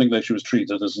don't think that she was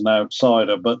treated as an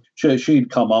outsider, but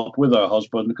she'd come up with her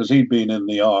husband because he'd been in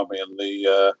the army and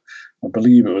I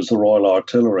believe it was the Royal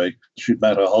Artillery. She'd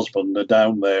met her husband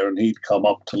down there and he'd come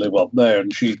up to live up there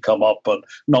and she'd come up but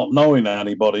not knowing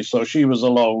anybody. So she was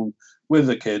alone with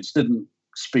the kids, didn't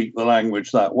speak the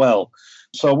language that well.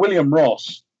 So William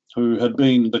Ross, who had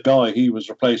been the guy he was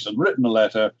replacing, written a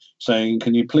letter saying,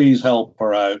 can you please help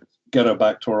her out, get her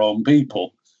back to her own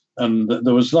people? And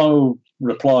there was no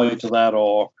reply to that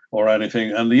or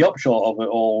anything. And the upshot of it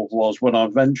all was, when I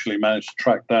eventually managed to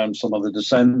track down some of the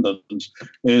descendants,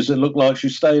 is it looked like she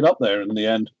stayed up there in the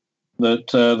end,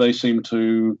 that they seemed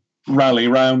to rally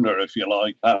round her, if you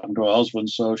like, happened to her husband.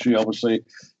 So she obviously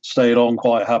stayed on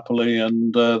quite happily,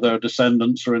 and their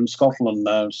descendants are in Scotland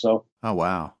now. So, oh,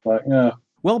 wow. But, yeah.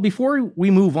 Well, before we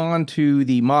move on to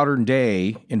the modern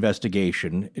day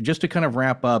investigation, just to kind of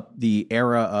wrap up the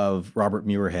era of Robert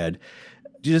Muirhead,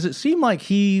 does it seem like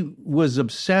he was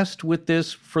obsessed with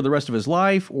this for the rest of his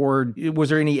life, or was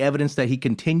there any evidence that he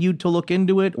continued to look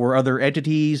into it, or other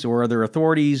entities or other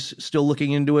authorities still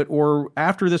looking into it, or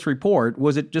after this report,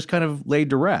 was it just kind of laid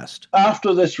to rest?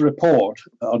 After this report,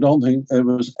 I don't think it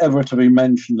was ever to be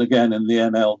mentioned again in the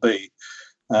NLB.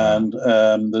 And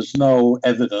there's no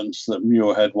evidence that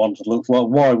Muirhead wanted to look for.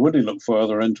 Why would he look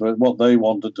further into it? What they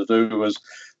wanted to do was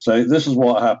say, this is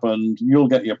what happened, you'll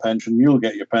get your pension,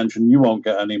 you won't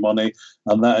get any money,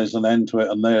 and that is an end to it,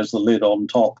 and there's the lid on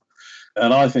top.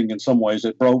 And I think in some ways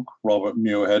it broke Robert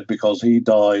Muirhead, because he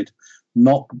died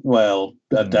not,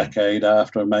 a decade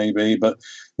after maybe, but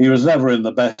he was never in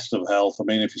the best of health. I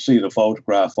mean, if you see the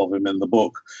photograph of him in the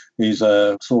book, he's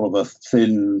a sort of a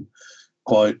thin,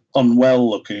 quite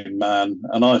unwell-looking man,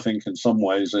 and I think in some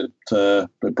ways it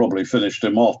probably finished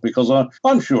him off, because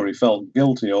I'm sure he felt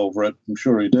guilty over it. I'm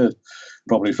sure he did.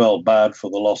 Probably felt bad for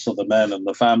the loss of the men and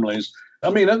the families. I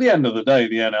mean, at the end of the day,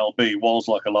 the NLB was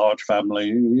like a large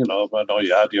family. I know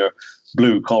you had your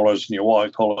blue collars and your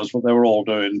white collars, but they were all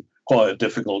doing quite a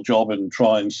difficult job in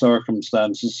trying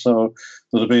circumstances. So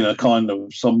there'd have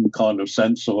been some kind of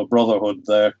sense of a brotherhood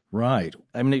there. Right.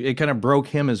 I mean, it kind of broke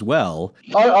him as well.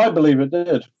 I believe it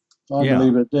did. I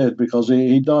believe it did, because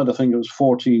he died, I think it was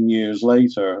 14 years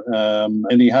later,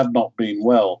 and he had not been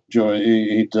well.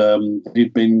 He'd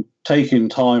been taking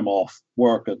time off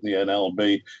work at the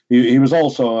NLB. He was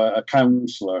also a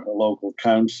councillor, a local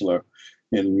councillor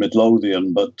in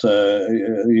Midlothian, but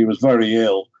he was very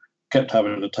ill, kept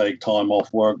having to take time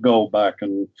off work, go back,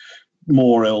 and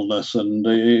more illness, and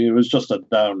it was just a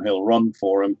downhill run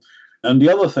for him. And the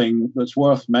other thing that's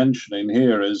worth mentioning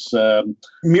here is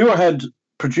Muirhead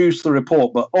produced the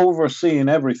report, but overseeing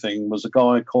everything was a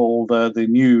guy called the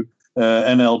new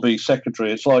NLB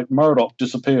secretary. It's like Murdoch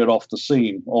disappeared off the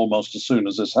scene almost as soon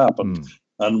as this happened.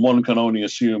 And one can only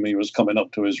assume he was coming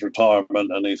up to his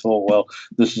retirement, and he thought, well,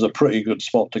 this is a pretty good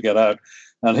spot to get out.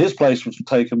 And his place was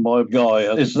taken by a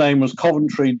guy. His name was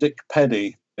Coventry Dick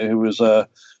Peddy, who was a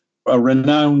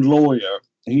renowned lawyer.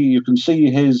 You can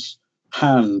see his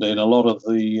hand in a lot of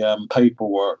the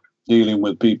paperwork dealing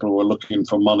with people who were looking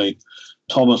for money.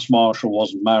 Thomas Marshall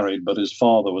wasn't married, but his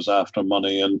father was after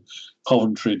money, and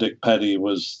Coventry Dick Petty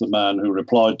was the man who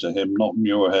replied to him, not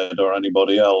Muirhead or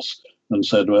anybody else, and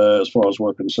said, well, as far as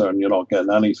we're concerned, you're not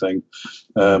getting anything,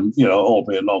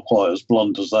 albeit not quite as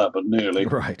blunt as that, but nearly.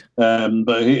 Right.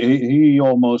 But he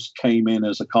almost came in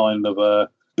as a kind of a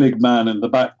big man in the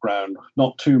background,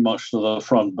 not too much to the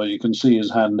front, but you can see his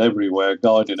hand everywhere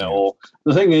guiding it all.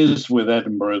 The thing is, with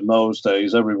Edinburgh in those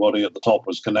days, everybody at the top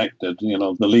was connected,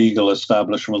 the legal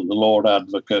establishment, the Lord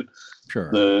Advocate,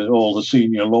 sure, all the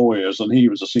senior lawyers, and he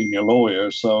was a senior lawyer.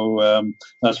 So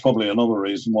that's probably another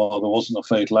reason why there wasn't a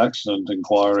fatal accident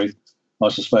inquiry. I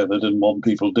suspect they didn't want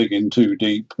people digging too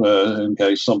deep in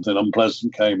case something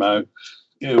unpleasant came out.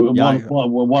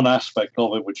 One aspect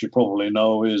of it, which you probably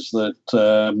know, is that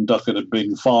Duckett had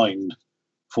been fined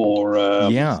for.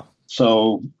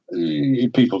 So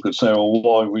people could say, well,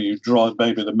 why were you drunk?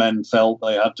 Maybe the men felt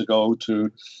they had to go to.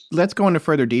 Let's go into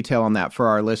further detail on that for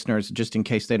our listeners, just in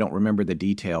case they don't remember the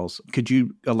details. Could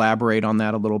you elaborate on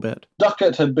that a little bit?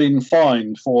 Duckett had been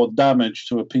fined for damage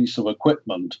to a piece of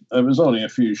equipment. It was only a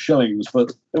few shillings,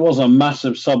 but it wasn't a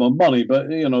massive sum of money. But,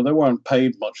 they weren't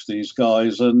paid much, these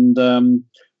guys. And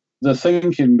the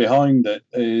thinking behind it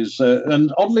is,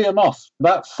 and oddly enough,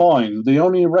 that fine, the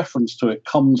only reference to it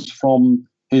comes from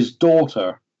his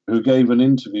daughter, who gave an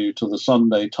interview to the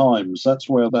Sunday Times. That's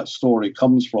where that story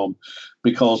comes from,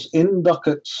 because in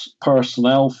Duckett's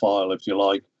personnel file, if you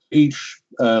like, each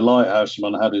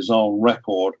lighthouseman had his own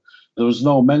record. There was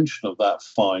no mention of that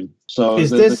fine. So is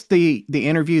this the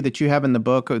interview that you have in the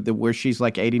book where she's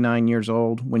like 89 years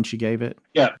old when she gave it?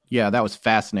 Yeah. Yeah, that was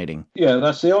fascinating. Yeah,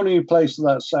 that's the only place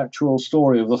that's actual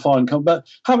story of the fine comes. But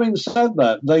having said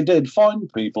that, they did fine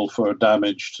people for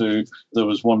damage to. There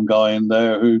was one guy in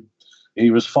there who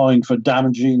he was fined for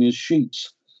damaging his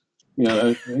sheets.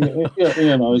 His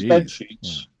bed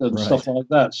sheets and stuff like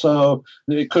that. So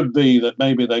it could be that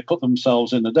maybe they put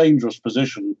themselves in a dangerous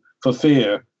position for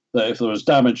fear that if there was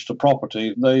damage to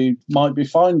property, they might be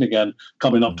fined again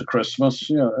coming up to Christmas.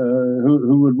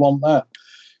 Who would want that?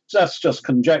 So that's just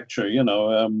conjecture,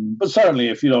 But certainly,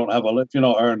 if you're not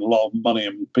earning a lot of money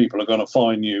and people are going to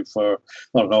fine you for,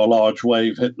 a large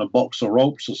wave hitting a box of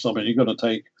ropes or something, you've got to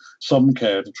take some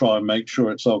care to try and make sure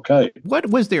it's okay. What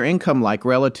was their income like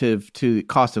relative to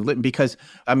cost of living? Because,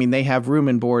 they have room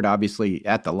and board, obviously,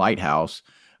 at the lighthouse.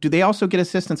 Do they also get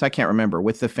assistance? I can't remember,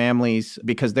 with the families,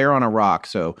 because they're on a rock,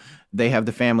 so they have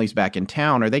the families back in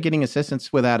town. Are they getting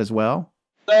assistance with that as well?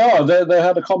 They are. They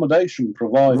had accommodation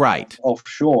provided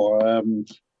offshore.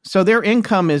 So their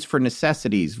income is for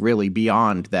necessities, really,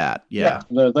 beyond that. Yeah.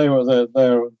 They're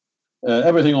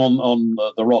everything on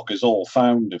the rock is all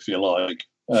found, if you like.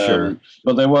 Sure.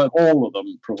 But they weren't all of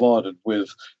them provided with.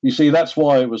 You see, that's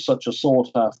why it was such a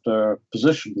sought-after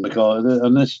position,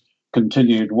 and this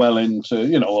continued well into,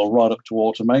 right up to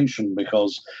automation,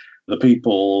 because the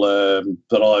people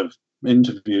that I've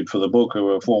interviewed for the book who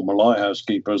were former lighthouse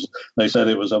keepers, they said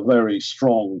it was a very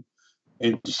strong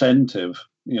incentive,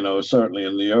 certainly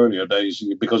in the earlier days,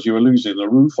 because you were losing the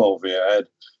roof over your head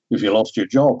if you lost your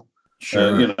job.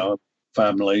 Sure.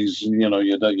 Families, you'd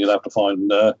have to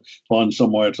find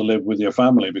somewhere to live with your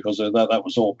family, because that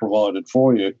was all provided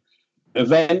for you.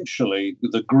 Eventually,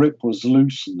 the grip was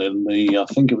loosened in I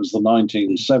think it was the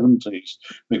 1970s,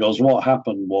 because what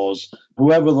happened was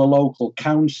whoever the local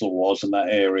council was in that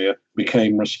area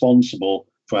became responsible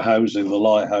for housing the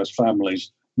lighthouse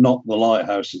families, not the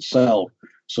lighthouse itself.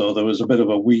 So there was a bit of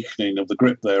a weakening of the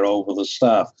grip there over the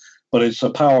staff. But it's a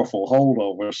powerful hold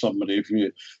over somebody. If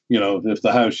if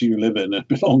the house you live in, it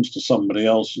belongs to somebody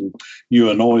else and you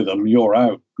annoy them, you're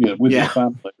out with your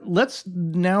family. Let's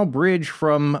now bridge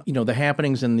from, the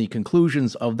happenings and the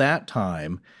conclusions of that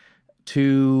time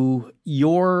to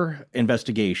your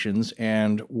investigations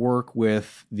and work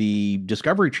with the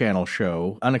Discovery Channel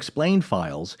show, Unexplained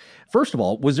Files. First of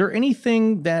all, was there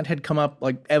anything that had come up,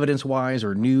 like evidence-wise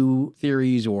or new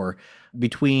theories, or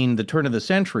between the turn of the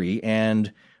century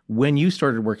and when you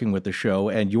started working with the show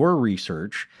and your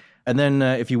research? And then,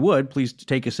 if you would, please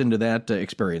take us into that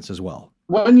experience as well.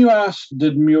 When you asked,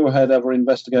 did Muirhead ever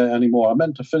investigate anymore? I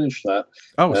meant to finish that.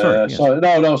 Oh, sorry. Yes. Sorry.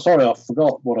 No, sorry, I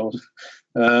forgot what I was.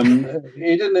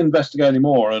 He didn't investigate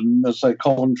anymore. And as I say,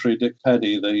 Coventry Dick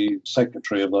Petty, the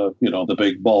secretary of the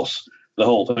big boss, the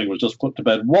whole thing was just put to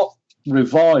bed. What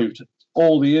revived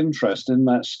all the interest in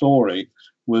that story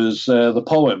was the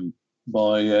poem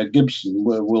by Gibson.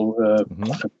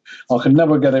 I can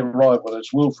never get it right whether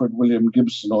it's Wilfred William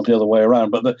Gibson or the other way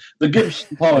around, but the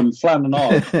Gibson poem,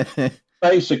 Flannan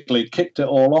basically kicked it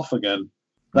all off again.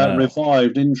 That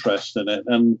revived interest in it.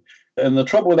 And And the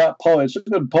trouble with that poem, it's a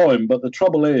good poem, but the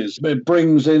trouble is it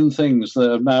brings in things that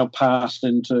have now passed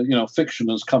into, fiction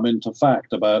has come into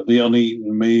fact about the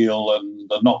uneaten meal and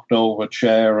the knocked over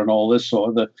chair and all this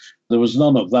sort of. There was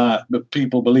none of that, but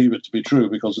people believe it to be true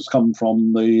because it's come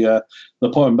from the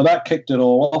poem. But that kicked it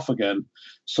all off again.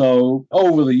 So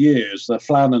over the years, the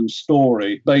Flannan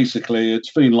story, basically,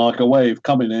 it's been like a wave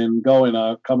coming in, going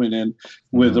out, coming in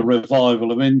with a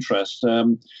revival of interest.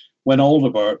 When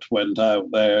Aldebert went out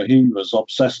there, he was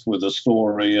obsessed with the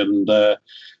story. And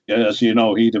as you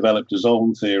know, he developed his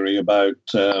own theory about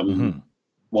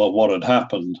what had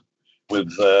happened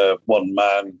with one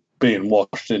man being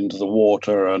washed into the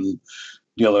water and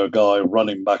the other guy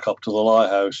running back up to the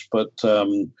lighthouse. But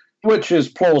which is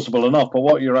plausible enough. But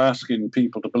what you're asking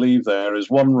people to believe there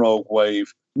is one rogue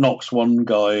wave knocks one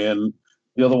guy in,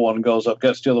 the other one goes up,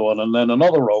 gets the other one, and then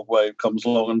another rogue wave comes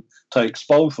along and takes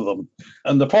both of them.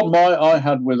 And the problem I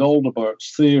had with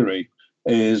Alderbert's theory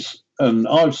is, and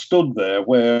I've stood there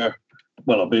where,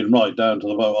 well, I've been right down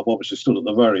to I've obviously stood at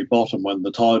the very bottom when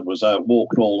the tide was out,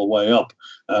 walked all the way up,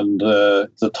 and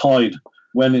the tide,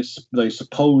 when they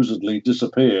supposedly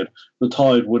disappeared, the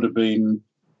tide would have been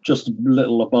just a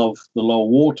little above the low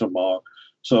water mark.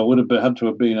 So it would have had to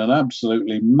have been an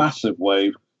absolutely massive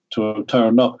wave to have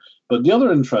turned up. But the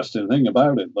other interesting thing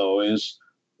about it, though, is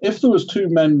if there was two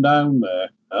men down there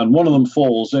and one of them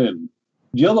falls in,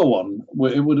 the other one,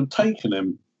 it would have taken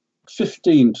him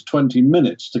 15 to 20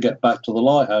 minutes to get back to the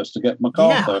lighthouse to get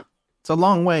MacArthur. Yeah, it's a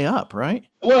long way up, right?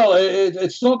 Well,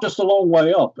 it's not just a long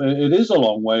way up. It is a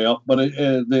long way up, but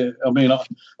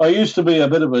I used to be a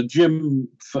bit of a gym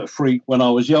freak when I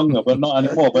was younger, but not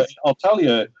anymore. But I'll tell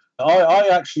you, I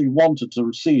actually wanted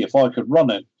to see if I could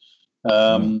run it.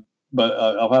 But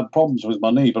I've had problems with my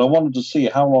knee, but I wanted to see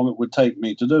how long it would take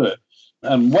me to do it.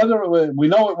 And whether we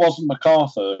know it wasn't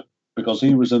MacArthur because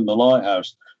he was in the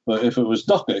lighthouse, but if it was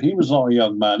Duckett, he was not a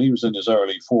young man. He was in his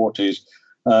early 40s.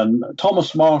 And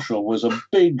Thomas Marshall was a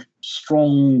big,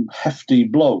 strong, hefty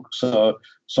bloke. So,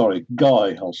 sorry,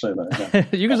 guy, I'll say that again.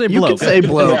 You can say bloke. You can say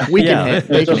bloke. Yeah. We can hit.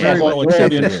 It just sounds like the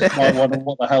audience might wonder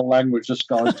what the hell language this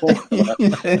guy's talking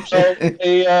about.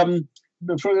 So,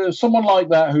 for someone like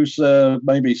that who's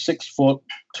maybe 6 foot,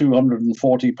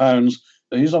 240 pounds,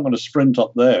 he's not going to sprint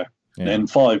up there in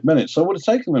 5 minutes. So it would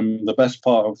have taken him the best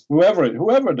part of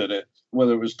whoever did it,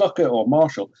 whether it was Duckett or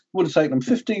Marshall, it would have taken him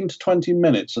 15 to 20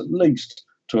 minutes at least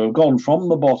to have gone from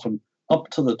the bottom up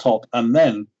to the top, and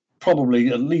then probably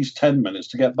at least 10 minutes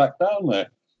to get back down there.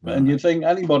 Right. And you think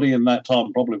anybody in that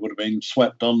time probably would have been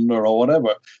swept under or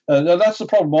whatever. That's the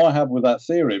problem I have with that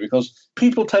theory, because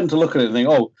people tend to look at it and think,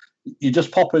 oh, you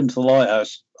just pop into the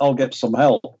lighthouse, I'll get some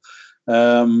help.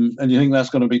 And you think that's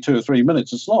going to be 2 or 3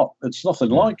 minutes. It's not. It's nothing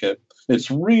like it. It's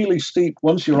really steep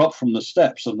once you're up from the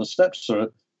steps, and the steps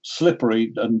are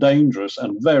slippery and dangerous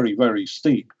and very, very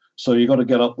steep. So you've got to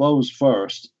get up those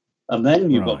first, and then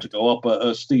you've got to go up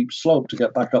a steep slope to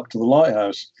get back up to the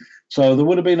lighthouse. So there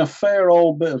would have been a fair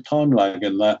old bit of time lag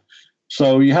in that.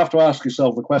 So you have to ask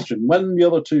yourself the question, when the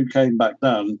other two came back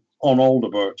down, on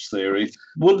Alderbert's theory,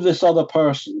 would this other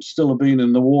person still have been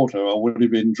in the water, or would he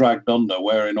have been dragged under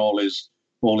wearing all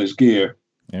his gear?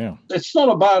 Yeah. It's not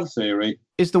a bad theory.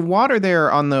 Is the water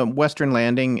there on the Western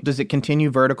Landing, does it continue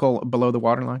vertical below the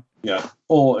waterline? Yeah.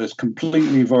 Or it's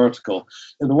completely vertical.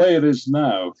 In the way it is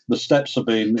now, the steps have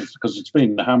been, because it's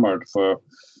been hammered for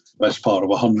the best part of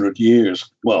 100 years,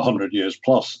 well, 100 years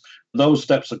plus. Those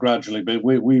steps are gradually been,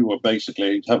 we were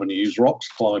basically having to use rocks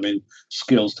climbing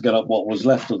skills to get up what was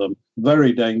left of them.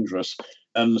 Very dangerous.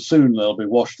 And soon they'll be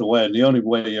washed away. And the only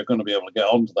way you're going to be able to get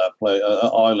onto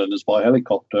that island is by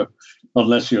helicopter,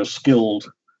 unless you're a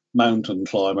skilled mountain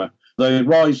climber. They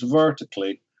rise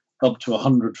vertically up to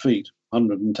 100 feet,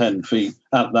 110 feet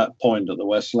at that point at the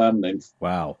West Landing.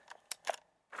 Wow.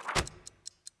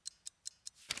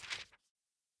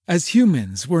 As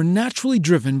humans, we're naturally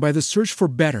driven by the search for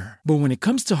better. But when it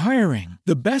comes to hiring,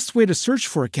 the best way to search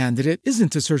for a candidate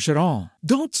isn't to search at all.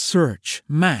 Don't search,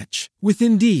 match with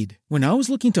Indeed. When I was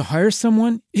looking to hire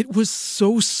someone, it was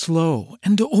so slow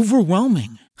and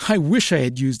overwhelming. I wish I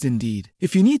had used Indeed.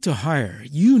 If you need to hire,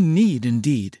 you need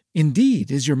Indeed.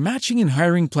 Indeed is your matching and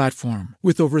hiring platform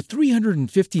with over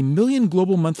 350 million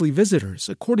global monthly visitors,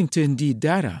 according to Indeed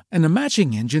data, and a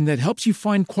matching engine that helps you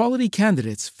find quality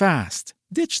candidates fast.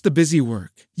 Ditch the busy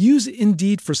work. Use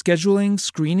Indeed for scheduling,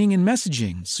 screening, and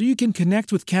messaging so you can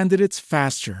connect with candidates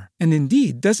faster. And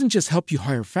Indeed doesn't just help you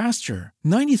hire faster.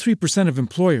 93% of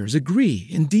employers agree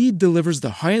Indeed delivers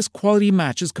the highest quality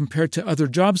matches compared to other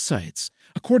job sites.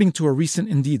 according to a recent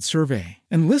Indeed survey.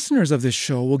 And listeners of this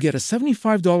show will get a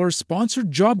 $75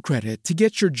 sponsored job credit to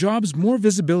get your jobs more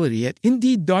visibility at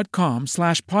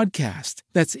Indeed.com/podcast.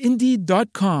 That's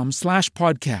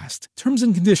Indeed.com/podcast. Terms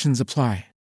and conditions apply.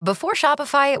 Before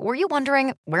Shopify, were you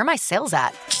wondering, where are my sales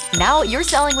at? Now you're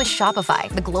selling with Shopify,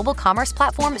 the global commerce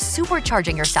platform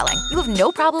supercharging your selling. You have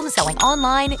no problem selling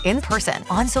online, in person,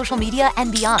 on social media,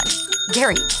 and beyond.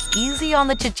 Gary, easy on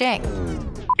the cha-ching.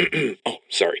 Oh,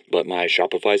 sorry, but my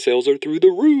Shopify sales are through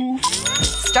the roof.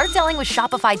 Start selling with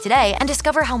Shopify today and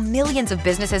discover how millions of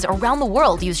businesses around the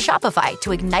world use Shopify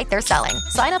to ignite their selling.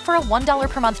 Sign up for a $1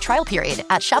 per month trial period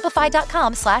at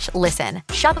shopify.com/listen.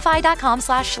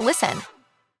 Shopify.com/listen.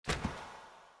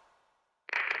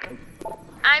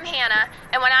 I'm Hannah,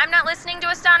 and when I'm not listening to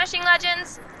Astonishing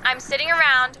Legends, I'm sitting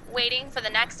around waiting for the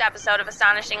next episode of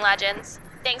Astonishing Legends.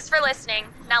 Thanks for listening.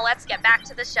 Now let's get back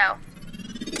to the show.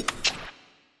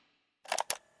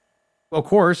 Of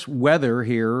course, weather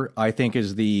here, I think,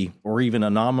 or even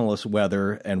anomalous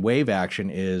weather and wave action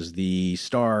is the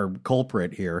star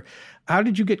culprit here. How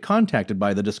did you get contacted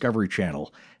by the Discovery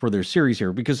Channel for their series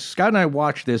here? Because Scott and I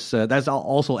watched this. That's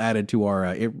also added to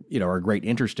our great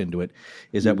interest into it.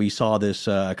 Is that we saw this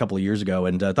a couple of years ago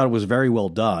and thought it was very well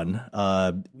done.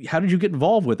 How did you get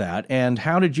involved with that, and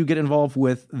how did you get involved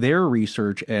with their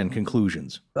research and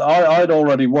conclusions? I'd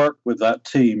already worked with that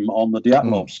team on the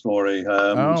Dyatlov story,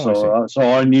 so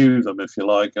I knew them, if you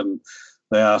like, and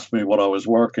they asked me what I was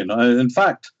working. In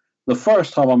fact, the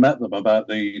first time I met them about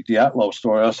the Dyatlov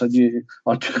story, I said,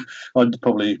 I'd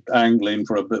probably angling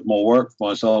for a bit more work for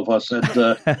myself. I said,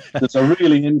 it's a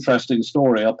really interesting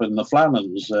story up in the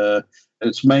Flannans.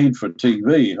 It's made for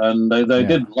TV, and they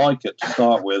didn't like it to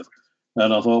start with.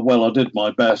 And I thought, well, I did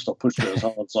my best. I pushed it as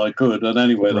hard as I could. And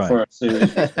anyway, the first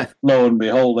series, lo and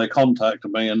behold, they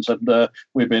contacted me and said,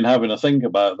 we've been having a think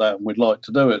about that and we'd like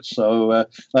to do it. So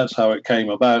that's how it came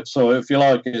about. So if you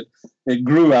like, it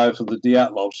grew out of the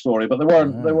Dyatlov story, but they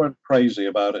weren't crazy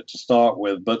about it to start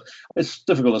with. But it's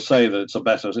difficult to say that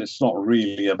it's not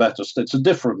really a better, it's a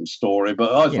different story,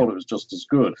 but I thought it was just as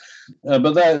good.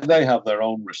 But they have their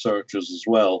own researchers as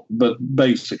well. But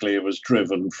basically it was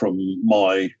driven from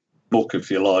my book, if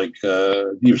you like.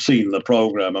 You've seen the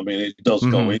program. I mean, it does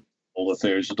go into all the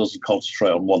theories. It doesn't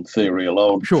concentrate on one theory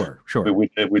alone. Sure.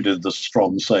 We did the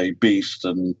Stronsay beast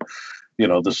and,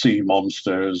 the sea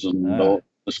monsters and all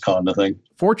this kind of thing.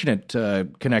 Fortunate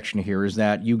connection here is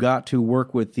that you got to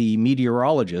work with the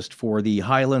meteorologist for the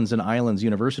Highlands and Islands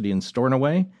University in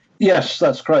Stornoway. Yes,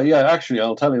 that's correct. Yeah, actually,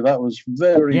 I'll tell you, that was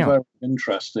very, very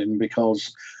interesting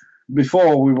because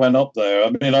before we went up there,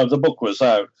 I mean, the book was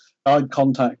out. I'd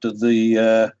contacted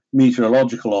the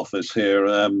meteorological office here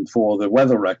for the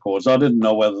weather records. I didn't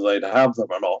know whether they'd have them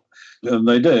or not, and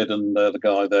they did. And the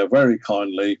guy there very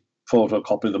kindly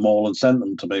photocopied them all and sent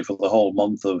them to me for the whole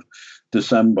month of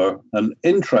December. And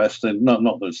interesting, not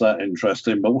that it's that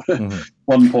interesting, but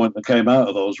one point that came out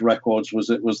of those records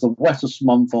was it was the wettest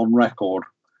month on record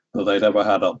that they'd ever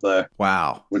had up there.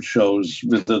 Wow. Which shows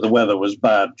the weather was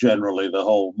bad generally the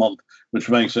whole month, which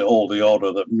makes it all the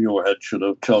odder that Muirhead should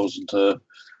have chosen to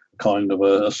kind of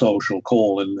a social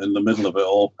call in the middle of it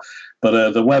all.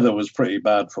 But the weather was pretty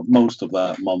bad for most of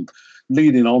that month.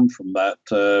 Leading on from that,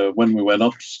 when we went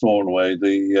up to Stornoway,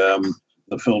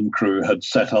 the film crew had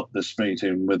set up this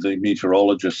meeting with the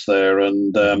meteorologist there,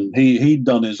 and he'd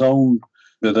done his own.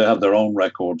 They had their own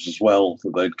records as well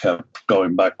that they'd kept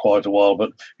going back quite a while,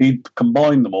 but he'd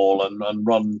combined them all and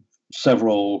run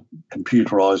several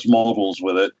computerized models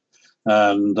with it.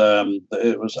 And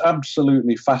it was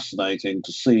absolutely fascinating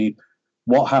to see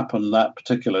what happened that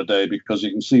particular day, because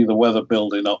you can see the weather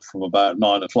building up from about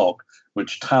 9 o'clock,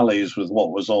 which tallies with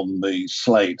what was on the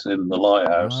slate in the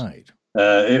lighthouse. Right.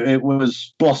 It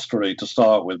was blustery to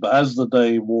start with, but as the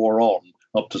day wore on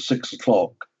up to 6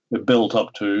 o'clock, it built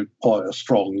up to quite a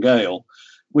strong gale,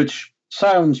 which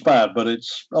sounds bad, but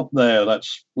it's up there.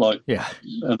 That's like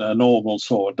a normal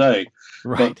sort of day.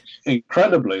 Right. But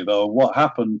incredibly, though, what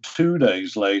happened 2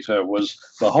 days later was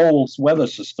the whole weather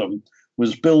system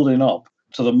was building up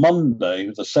to the Monday,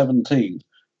 the 17th,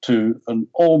 to an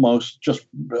almost just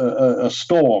a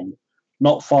storm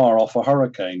not far off a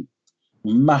hurricane.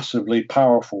 Massively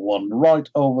powerful one right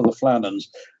over the Flannans.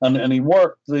 And he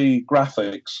worked the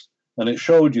graphics, and it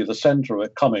showed you the center of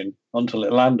it coming until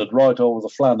it landed right over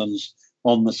the Flannans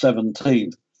on the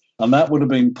 17th. And that would have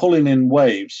been pulling in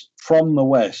waves from the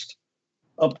west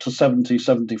up to 70,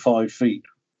 75 feet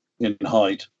in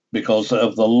height because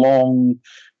of the long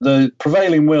The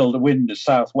prevailing wind is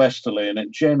southwesterly, and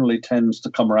it generally tends to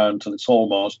come around till it's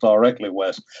almost directly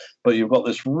west. But you've got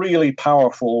this really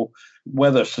powerful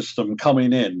weather system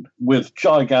coming in with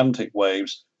gigantic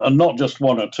waves, and not just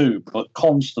one or two, but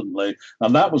constantly.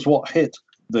 And that was what hit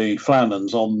the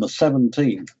Flannans on the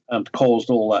 17th and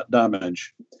caused all that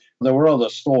damage. There were other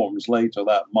storms later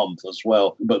that month as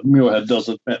well, but Muirhead does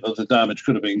admit that the damage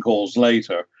could have been caused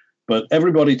later. But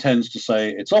everybody tends to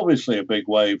say it's obviously a big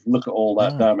wave. Look at all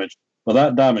that damage. But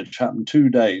that damage happened 2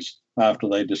 days after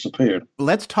they disappeared.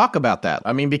 Let's talk about that.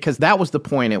 I mean, because that was the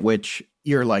point at which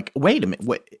you're like, wait a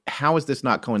minute, how is this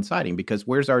not coinciding? Because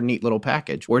where's our neat little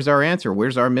package? Where's our answer?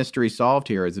 Where's our mystery solved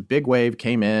here? As a big wave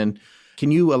came in. Can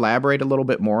you elaborate a little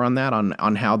bit more on that,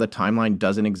 on how the timeline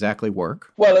doesn't exactly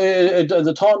work? Well,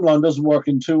 the timeline doesn't work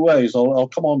in two ways. I'll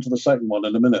come on to the second one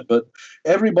in a minute. But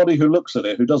everybody who looks at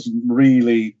it, who doesn't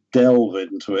really delve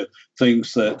into it,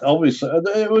 thinks that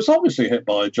it was obviously hit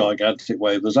by a gigantic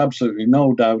wave. There's absolutely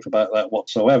no doubt about that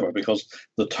whatsoever, because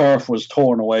the turf was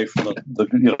torn away from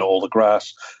all the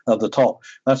grass at the top.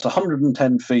 That's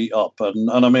 110 feet up.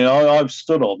 And I mean, I've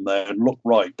stood on there and looked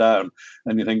right down,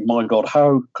 and you think, my God,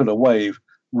 how could a wave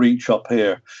reach up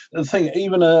here? The thing,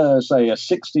 even say a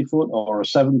 60-foot or a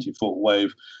 70-foot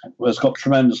wave has got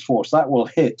tremendous force. That will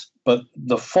hit, but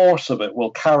the force of it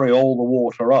will carry all the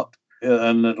water up,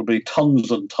 and it'll be tons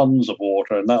and tons of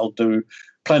water, and that'll do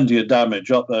plenty of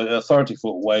damage. Up a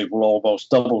 30-foot wave will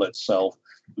almost double itself.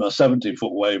 A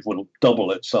 70-foot wave will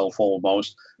double itself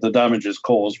almost. The damage is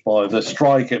caused by the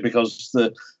strike, because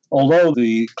although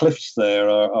the cliffs there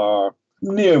are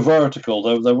near vertical,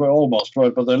 they were almost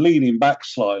right, but they're leaning back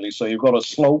slightly, so you've got a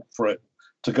slope for it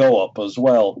to go up as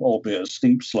well, albeit a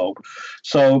steep slope.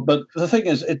 So, but the thing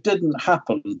is, it didn't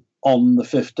happen on the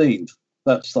 15th.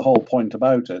 That's the whole point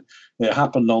about it. It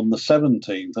happened on the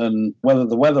 17th, and whether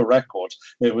the weather records,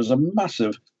 it was a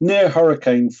massive, near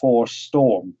hurricane force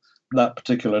storm that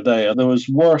particular day. And there was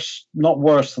not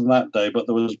worse than that day, but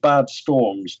there was bad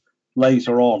storms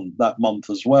later on that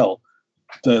month as well.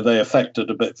 They affected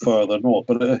a bit further north,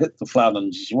 but it hit the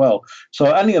Flannans as well.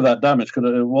 So any of that damage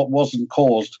wasn't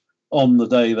caused on the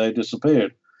day they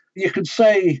disappeared. You could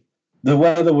say the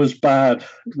weather was bad.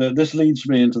 This leads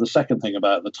me into the second thing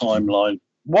about the timeline.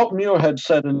 What Muirhead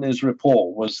said in his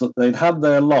report was that they'd had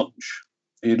their lunch.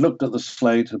 He'd looked at the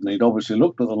slate, and he'd obviously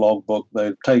looked at the logbook.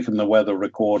 They'd taken the weather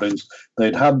recordings.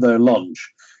 They'd had their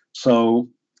lunch. So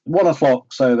 1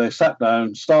 o'clock, say they sat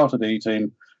down, started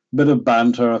eating, bit of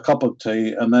banter, a cup of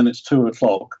tea, and then it's 2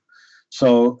 o'clock.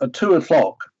 So at 2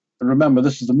 o'clock, remember,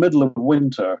 this is the middle of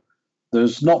winter,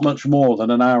 there's not much more than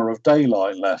an hour of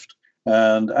daylight left.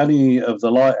 And any of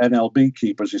the light NLB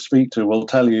keepers you speak to will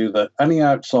tell you that any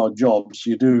outside jobs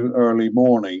you do early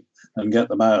morning and get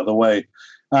them out of the way.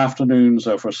 Afternoons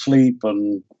are for sleep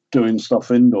and doing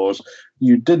stuff indoors.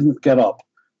 You didn't get up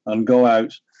and go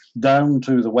out down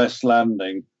to the West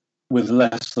Landing with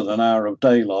less than an hour of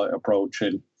daylight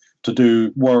approaching to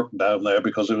do work down there,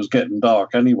 because it was getting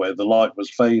dark anyway. The light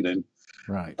was fading.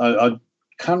 Right. I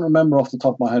can't remember off the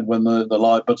top of my head when the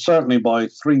light, but certainly by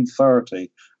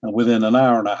 3:30 and within an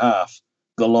hour and a half,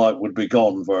 the light would be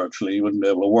gone virtually. You wouldn't be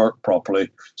able to work properly.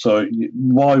 So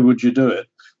why would you do it?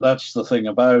 That's the thing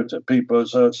about it. People,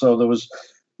 so there was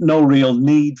no real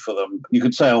need for them. You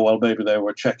could say, oh, well, maybe they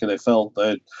were checking, they felt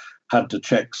they had to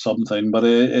check something, but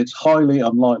it's highly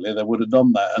unlikely they would have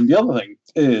done that. And the other thing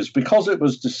is, because it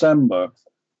was December,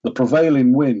 the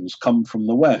prevailing winds come from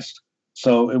the west.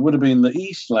 So it would have been the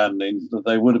East Landing that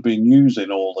they would have been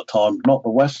using all the time, not the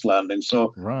West Landing.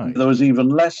 So there was even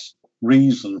less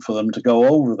reason for them to go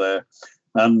over there.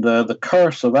 And the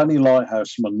curse of any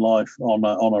lighthouseman life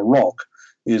on a rock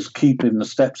is keeping the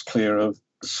steps clear of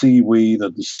seaweed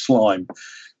and slime.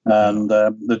 And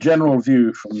the general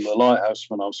view from the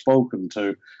lighthousemen I've spoken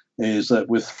to is that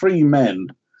with 3 men,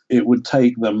 it would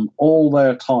take them all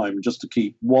their time just to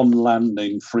keep one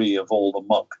landing free of all the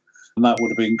muck. And that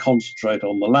would have been concentrated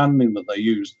on the landing that they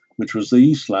used, which was the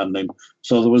East Landing.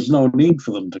 So there was no need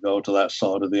for them to go to that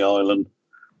side of the island.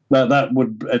 That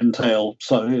would entail,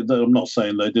 so I'm not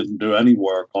saying they didn't do any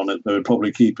work on it, they would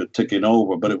probably keep it ticking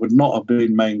over, but it would not have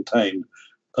been maintained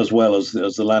as well as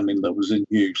the landing that was in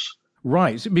use.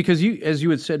 Right, because as you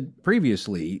had said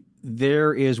previously,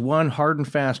 there is one hard and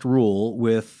fast rule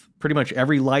with pretty much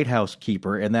every lighthouse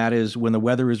keeper, and that is when the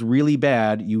weather is really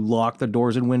bad, you lock the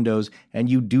doors and windows and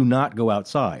you do not go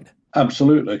outside.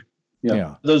 Absolutely.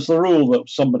 Yeah. There's the rule that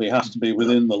somebody has to be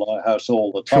within the lighthouse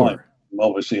all the time. Sure.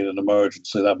 Obviously, in an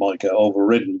emergency, that might get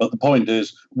overridden. But the point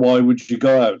is, why would you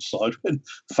go outside in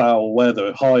foul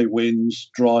weather, high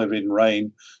winds, driving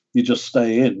rain? you just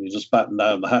stay in, you just batten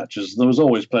down the hatches. There was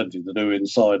always plenty to do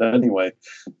inside anyway.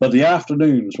 But the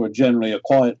afternoons were generally a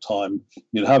quiet time.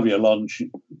 You'd have your lunch.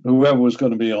 Whoever was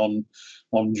going to be on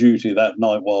duty that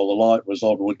night while the light was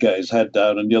on would get his head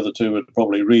down, and the other two would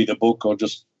probably read a book or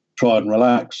just try and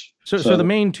relax. So the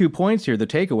main 2 points here, the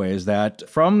takeaway is that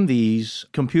from these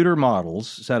computer models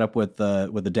set up with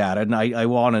the data, and I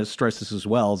want to stress this as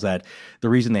well, is that the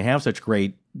reason they have such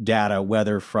great data,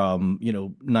 whether from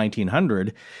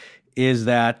 1900, is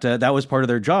that that was part of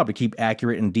their job, to keep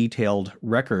accurate and detailed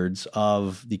records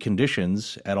of the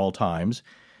conditions at all times.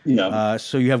 Yeah.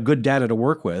 So you have good data to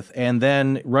work with, and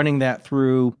then running that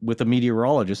through with the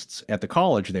meteorologists at the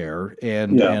college there,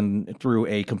 and through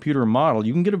a computer model,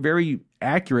 you can get a very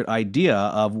accurate idea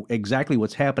of exactly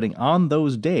what's happening on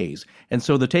those days. And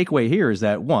so the takeaway here is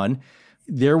that, one,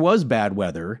 there was bad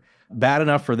weather, bad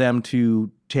enough for them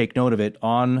to take note of it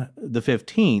on the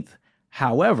 15th.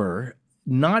 However,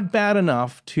 not bad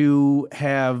enough to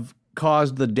have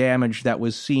caused the damage that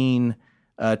was seen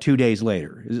 2 days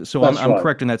later. So I'm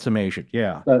correct in that summation.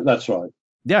 Yeah. That's right.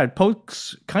 Yeah, it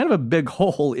pokes kind of a big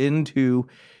hole into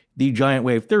the giant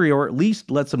wave theory, or at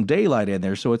least let some daylight in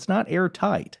there, so it's not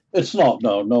airtight. It's not,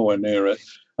 no, nowhere near it.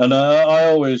 And I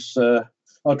always,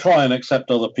 I try and accept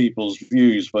other people's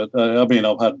views, but I've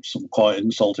had some quite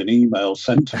insulting emails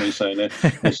sent to me saying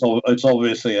it's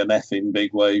obviously an effing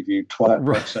big wave, you twat,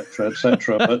 etc.,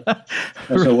 etc. But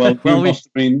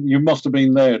you must have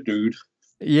been there, dude.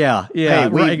 Yeah. Hey,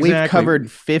 exactly. We've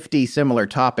covered 50 similar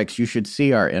topics. You should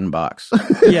see our inbox.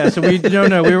 Yeah, so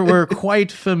we're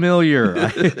quite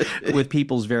familiar with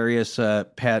people's various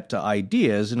pet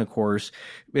ideas, and of course,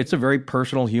 it's a very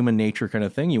personal human nature kind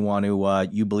of thing. You want to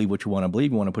you believe what you want to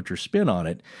believe. You want to put your spin on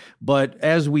it. But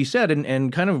as we said,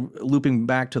 and kind of looping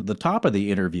back to the top of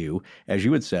the interview, as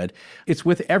you had said, it's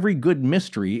with every good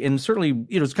mystery, and certainly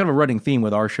it's kind of a running theme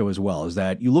with our show as well, is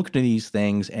that you look into these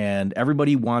things and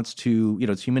everybody wants to,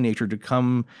 it's human nature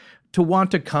to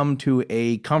want to come to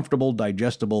a comfortable,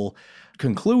 digestible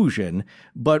conclusion.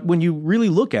 But when you really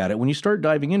look at it, when you start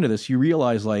diving into this, you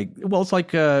realize it's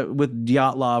like with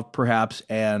Dyatlov perhaps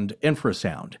and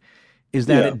infrasound, is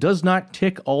that it does not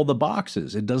tick all the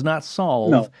boxes. It does not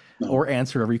solve or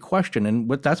answer every question. And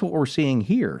that's what we're seeing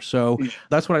here. So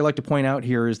that's what I like to point out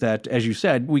here, is that, as you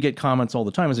said, we get comments all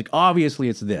the time. It's like, obviously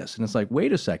it's this. And it's like,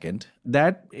 wait a second,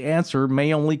 that answer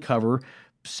may only cover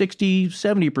 60,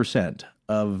 70%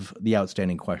 of the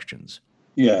outstanding questions.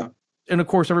 Yeah. And of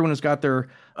course, everyone has got their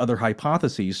other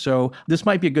hypotheses. So this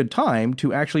might be a good time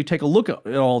to actually take a look at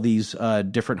all these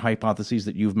different hypotheses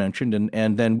that you've mentioned,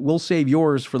 and then we'll save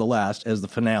yours for the last as the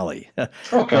finale.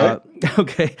 Okay.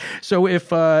 Okay. So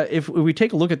if we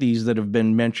take a look at these that have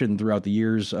been mentioned throughout the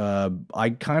years,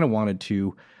 I kind of wanted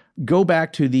to go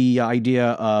back to the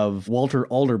idea of Walter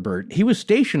Adalbert. He was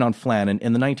stationed on Flannan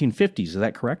in the 1950s. Is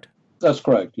that correct? That's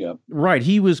correct, yeah. Right.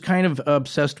 He was kind of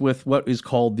obsessed with what is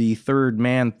called the third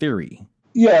man theory.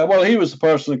 Yeah, well, he was the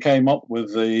person who came up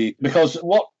with because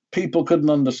what people couldn't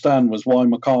understand was why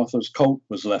MacArthur's coat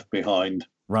was left behind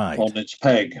on its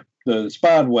peg. It's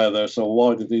bad weather, so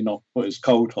why did he not put his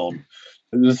coat on?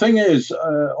 The thing is,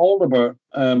 Adalbert,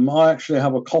 I actually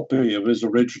have a copy of his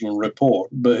original report,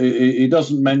 but he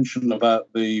doesn't mention about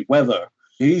the weather.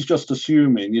 He's just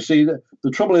assuming. You see,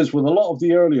 the trouble is with a lot of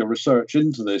the earlier research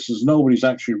into this is nobody's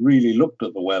actually really looked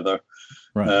at the weather.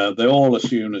 Right. They all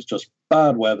assume it's just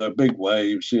bad weather, big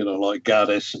waves, like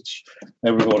Gaddis.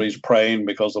 Everybody's praying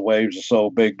because the waves are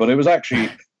so big. But it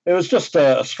was just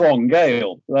a strong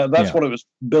gale. That's what it was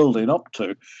building up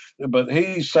to. But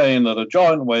he's saying that a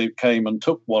giant wave came and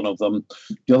took one of them.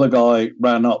 The other guy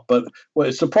ran up. But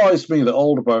it surprised me that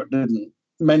Adalbert didn't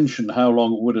mention how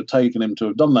long it would have taken him to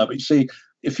have done that. But you see,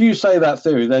 if you say that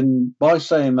theory, then by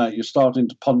saying that, you're starting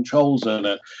to punch holes in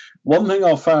it. One thing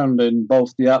I've found in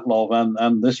both Dyatlov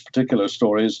and this particular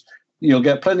story is you'll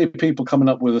get plenty of people coming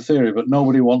up with a theory, but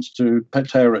nobody wants to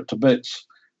tear it to bits.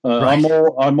 Right.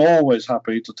 I'm always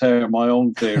happy to tear my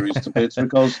own theories to bits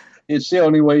because it's the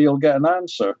only way you'll get an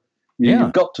answer.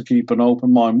 You've got to keep an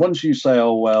open mind. Once you say,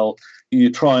 oh, well, you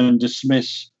try and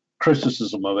dismiss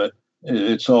criticism of it.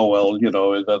 It's, oh, well,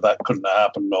 that couldn't have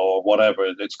happened or whatever.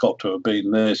 It's got to have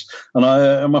been this. And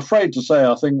I'm afraid to say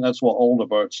I think that's what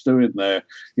Adalbert's doing there.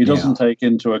 He doesn't take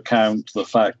into account the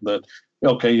fact that,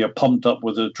 okay, you're pumped up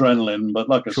with adrenaline, but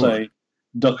like I say,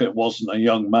 Duckett wasn't a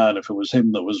young man. If it was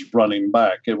him that was running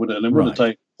back, it would have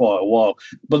taken quite a while.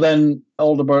 But then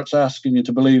Adalbert's asking you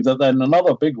to believe that then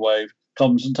another big wave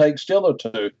comes and takes the other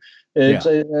two.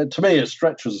 To me, it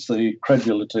stretches the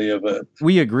credulity of it.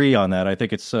 We agree on that. I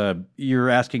think it's you're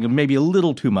asking maybe a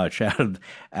little too much out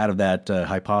of that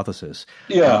hypothesis.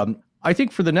 Yeah. I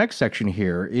think for the next section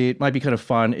here, it might be kind of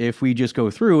fun if we just go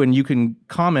through and you can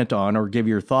comment on or give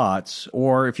your thoughts,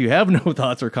 or if you have no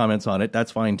thoughts or comments on it,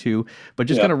 that's fine too. But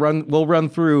just kind of we'll run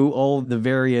through all the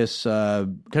various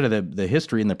kind of the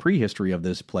history and the prehistory of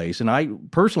this place. And I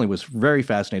personally was very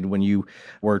fascinated when you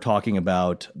were talking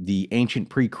about the ancient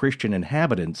pre-Christian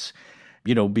inhabitants,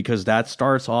 because that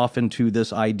starts off into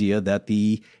this idea that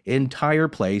the entire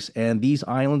place, and these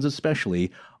islands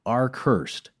especially, are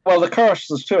cursed. Well,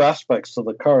 there's two aspects to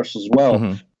the curse as well.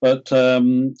 Mm-hmm. But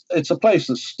it's a place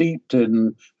that's steeped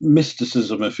in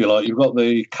mysticism, if you like. You've got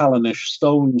the Callanish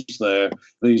stones there.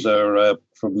 These are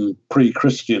from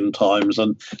pre-Christian times,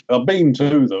 and I've been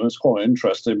to them. It's quite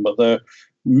interesting, but they're,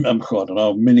 I don't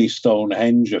know, mini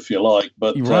Stonehenge, if you like.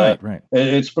 But right.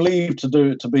 It's believed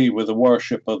to be with the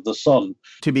worship of the sun.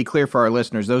 To be clear for our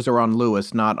listeners, those are on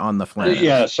Lewis, not on the Flannan.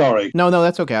 Yeah, sorry. No,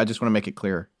 that's okay. I just want to make it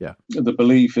clear. Yeah. The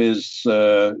belief is,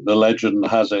 the legend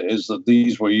has it, is that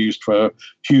these were used for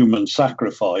human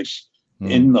sacrifice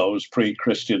in those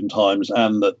pre-Christian times,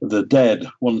 and that the dead,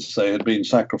 once they had been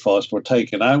sacrificed, were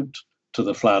taken out to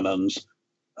the Flannans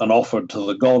and offered to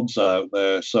the gods out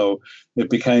there. So it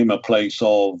became a place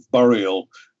of burial,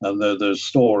 and there's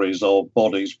stories of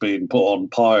bodies being put on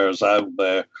pyres out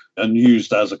there and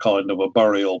used as a kind of a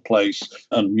burial place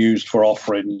and used for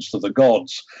offerings to the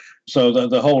gods. So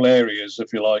the whole area is,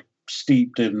 if you like,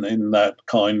 steeped in that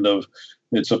kind of,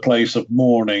 it's a place of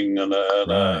mourning and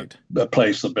a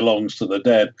place that belongs to the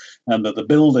dead, and that the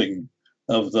building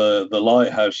of the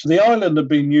lighthouse. The island had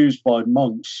been used by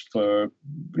monks for,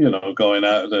 going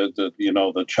out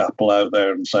the chapel out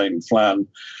there in St. Flannan.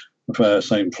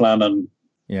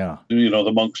 Yeah.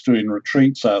 The monks doing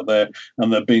retreats out there,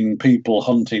 and there'd been people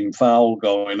hunting fowl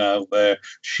going out there.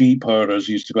 Sheep herders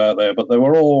used to go out there, but they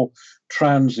were all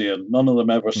transient. None of them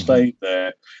ever stayed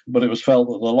there. But it was felt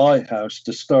that the lighthouse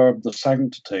disturbed the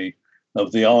sanctity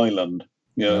of the island.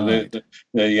 You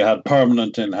had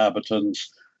permanent inhabitants.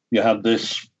 You had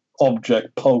this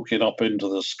object poking up into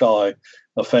the sky,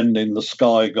 offending the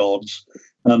sky gods.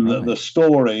 And the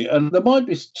story, and there might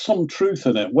be some truth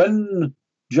in it, when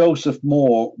Joseph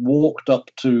Moore walked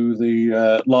up to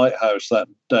the lighthouse that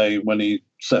day when he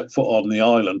set foot on the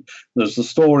island, there's the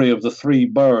story of the three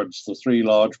birds, the three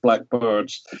large black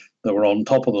birds that were on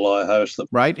top of the lighthouse.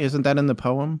 Right? Isn't that in the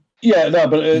poem? Yeah, no,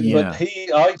 but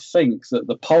I think that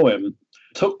the poem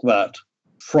took that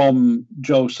from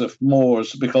Joseph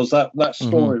Moore's, because that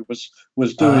story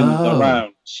was doing the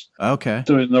rounds. Okay.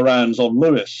 Doing the rounds on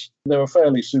Lewis. They were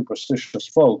fairly superstitious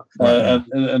folk.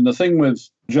 And the thing with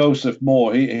Joseph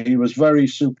Moore, he was very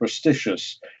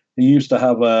superstitious. He used to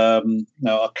have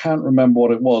now I can't remember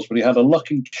what it was, but he had a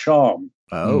lucky charm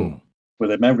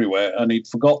with him everywhere, and he'd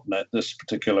forgotten it this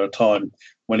particular time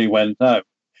when he went out.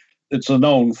 It's a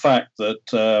known fact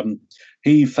that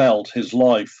he felt his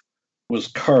life was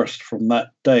cursed from that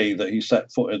day that he set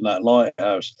foot in that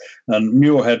lighthouse. And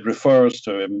Muirhead refers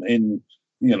to him in,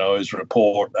 his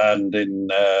report and in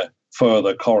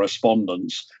further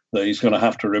correspondence that he's going to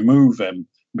have to remove him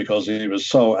because he was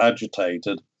so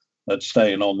agitated at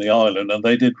staying on the island. And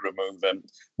they did remove him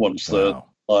once the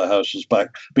lighthouse was back,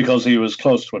 because he was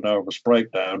close to a nervous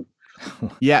breakdown.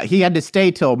 Yeah, he had to stay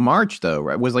till March, though,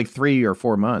 right? It was like 3 or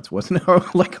 4 months, wasn't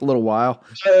it? Like a little while.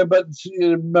 But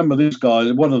you remember these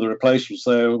guys, one of the replacements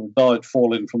there died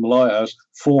falling from the lighthouse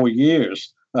 4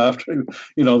 years after.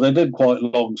 They did quite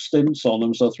long stints on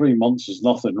him, so 3 months is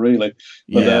nothing really.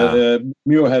 But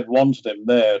Muirhead wanted him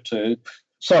there to...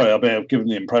 Sorry, I may have given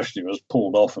the impression he was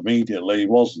pulled off immediately. He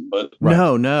wasn't, but...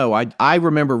 No. I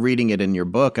remember reading it in your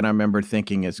book, and I remember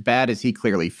thinking, as bad as he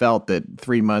clearly felt, that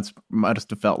 3 months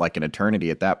must have felt like an eternity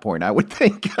at that point, I would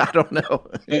think. I don't know.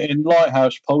 In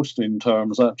lighthouse posting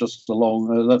terms, that's just a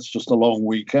long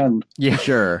weekend. Yeah,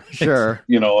 sure.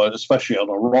 Especially on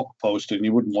a rock posting,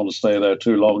 you wouldn't want to stay there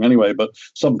too long anyway, but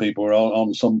some people are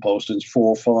on some postings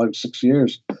 4, 5, 6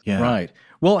 years. Yeah. Right.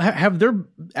 Well, have there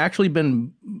actually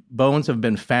been bones have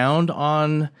been found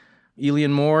on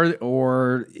Elian Moor,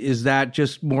 or is that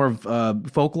just more of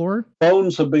folklore?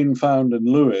 Bones have been found in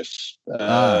Lewis.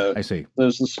 I see.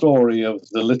 There's the story of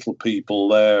the little people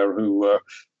there who were,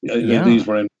 these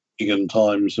were in pagan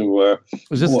times, who were...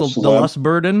 Was this the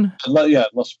Lustburden? Yeah,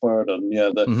 Lustburden, yeah.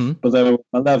 But they were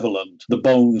malevolent. The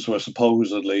bones were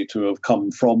supposedly to have come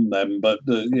from them, but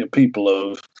people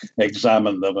have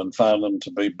examined them and found them to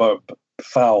be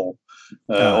foul,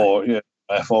 or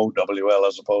FOWL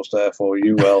as opposed to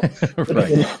FOUL.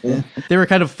 Right. They were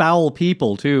kind of foul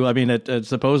people too. I mean,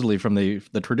 supposedly from the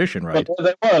tradition, right?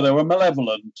 But they were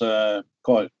malevolent,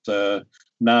 quite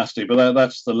nasty. But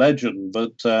that's the legend.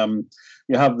 But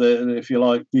you have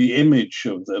the image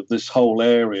of this whole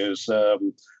area is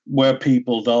where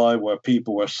people die, where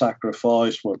people were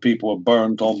sacrificed, where people were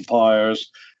burnt on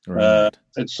pyres. Right.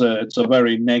 It's a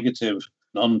very negative,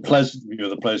 unpleasant view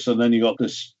of the place. And then you got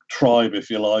this tribe, if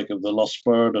you like, of the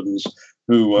Losburdens,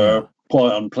 who were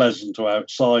quite unpleasant to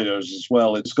outsiders as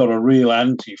well. It's got a real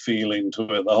anti-feeling to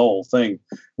it, the whole thing.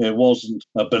 It wasn't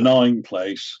a benign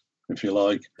place, if you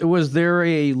like. Was there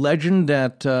a legend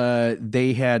that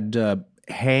they had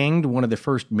hanged one of the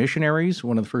first missionaries,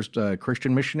 one of the first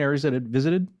Christian missionaries that had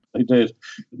visited? They did.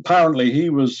 Apparently, he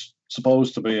was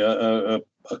supposed to be a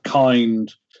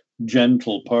kind,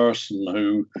 gentle person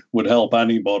who would help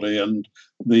anybody, and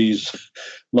these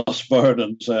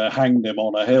Losburdens hanged him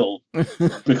on a hill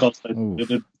because they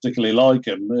didn't particularly like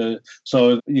him.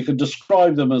 So you could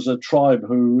describe them as a tribe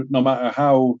who, no matter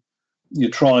how you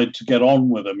tried to get on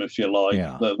with them, if you like,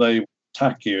 that they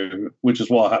attack you, which is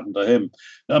what happened to him.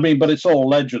 I mean, but it's all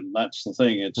legend. That's the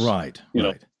thing. It's you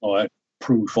know, no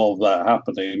proof of that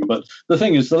happening. But the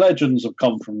thing is, the legends have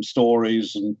come from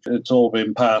stories, and it's all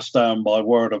been passed down by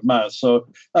word of mouth. So,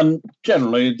 and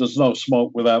generally, there's no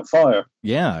smoke without fire.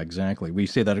 Yeah, exactly. We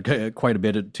say that quite a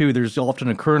bit too. There's often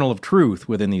a kernel of truth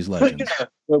within these legends. Yeah,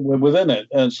 within it,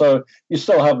 and so you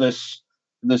still have this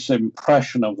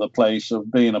impression of the place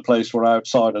of being a place where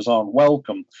outsiders aren't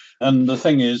welcome. And the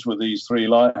thing is, with these three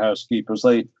lighthouse keepers,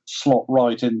 they slot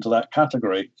right into that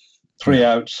category. Three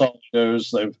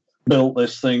outsiders, they've built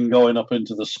this thing going up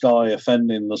into the sky,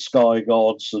 offending the sky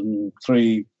gods, and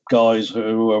three guys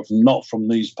who are not from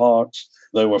these parts.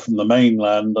 They were from the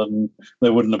mainland, and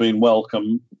they wouldn't have been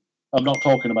welcome. I'm not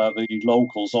talking about the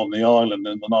locals on the island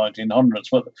in the 1900s,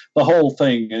 but the whole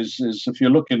thing is if you're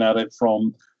looking at it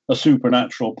from a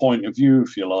supernatural point of view,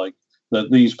 if you like, that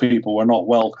these people were not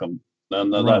welcome,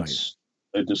 and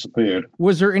they disappeared.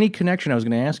 Was there any connection, I was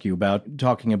going to ask you about,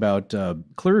 talking about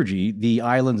clergy, the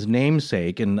island's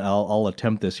namesake, and I'll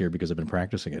attempt this here because I've been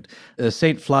practicing it,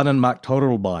 St. Flannan Mac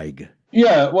Torelbaig?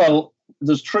 Yeah, well,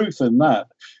 there's truth in that,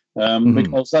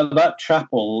 because that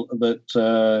chapel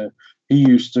that he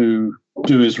used to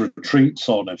do his retreats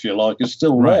on, if you like, is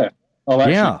still there.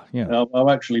 I've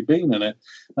actually been in it,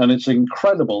 and it's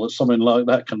incredible that something like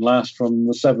that can last from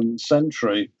the 7th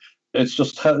century. It's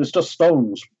just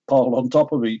stones piled on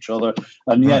top of each other,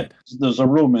 and yet there's a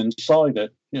room inside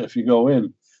it. If you go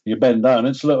in, you bend down.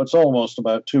 It's almost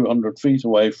about 200 feet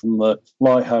away from the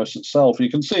lighthouse itself. You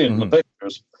can see it in the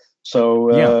pictures.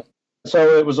 So,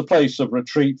 so it was a place of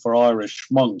retreat for Irish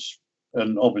monks.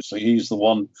 And obviously he's the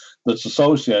one that's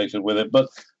associated with it. But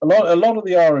a lot of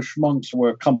the Irish monks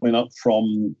were coming up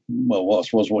from, well,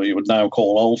 what you would now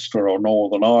call Ulster or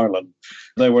Northern Ireland.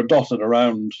 They were dotted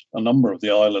around a number of the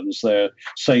islands there.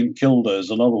 St. Kilda is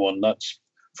another one that's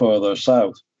further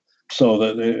south. So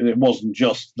that it wasn't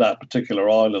just that particular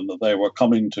island that they were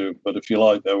coming to, but if you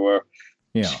like, they were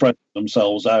spreading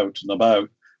themselves out and about.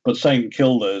 But St.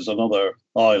 Kilda is another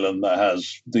island that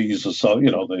has these,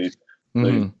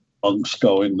 the monks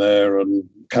going there and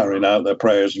carrying out their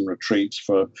prayers and retreats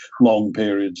for long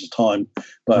periods of time.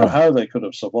 But how they could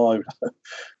have survived,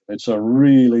 it's a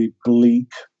really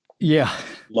bleak,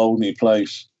 lonely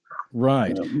place.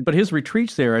 Right. But his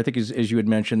retreats there, I think, as you had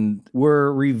mentioned,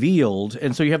 were revealed.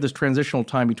 And so you have this transitional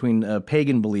time between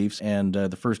pagan beliefs and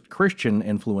the first Christian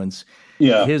influence.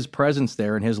 Yeah. His presence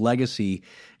there and his legacy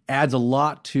adds a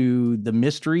lot to the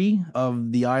mystery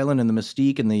of the island and the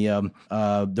mystique and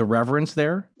the reverence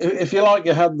there. If you like,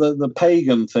 you had the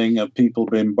pagan thing of people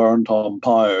being burnt on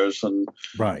pyres and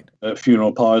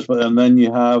funeral pyres, and then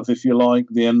you have, if you like,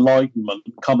 the Enlightenment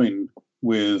coming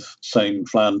with St.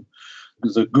 Flann,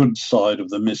 the good side of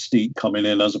the mystique coming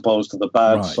in as opposed to the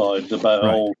bad side,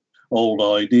 about old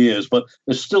ideas. But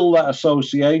there's still that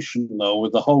association, though,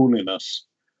 with the holiness.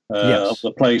 Of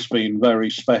the place being very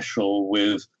special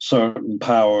with certain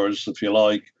powers, if you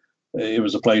like. It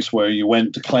was a place where you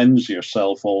went to cleanse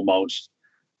yourself almost.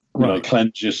 You know,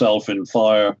 cleanse yourself in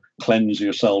fire, cleanse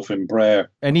yourself in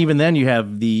prayer. And even then you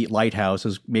have the lighthouse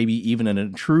as maybe even an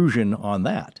intrusion on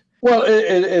that. Well,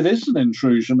 it is an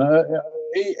intrusion.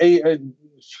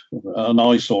 An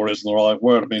eyesore isn't the right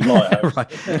word. I mean,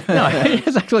 lighthouse. No,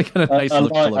 it's actually kind of nice. A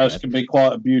lighthouse can be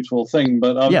quite a beautiful thing,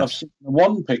 but I've seen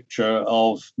one picture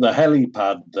of the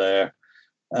helipad there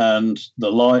and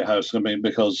the lighthouse. I mean,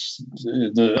 because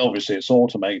obviously it's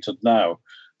automated now,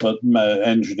 but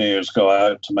engineers go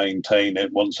out to maintain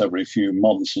it once every few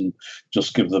months and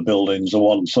just give the buildings a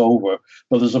once over.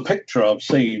 But there's a picture I've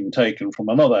seen taken from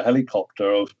another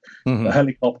helicopter of the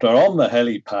helicopter on the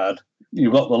helipad.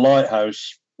 You've got the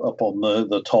lighthouse up on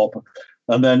the top,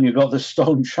 And then you've got this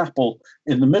stone chapel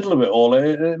in the middle of it all.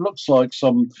 It looks like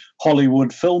some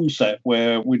Hollywood film set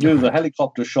where we do the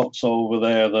helicopter shots over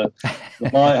there, the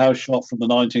lighthouse shot from the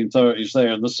 1930s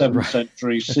there, and the 7th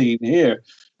century scene here.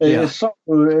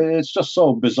 It's just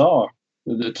so bizarre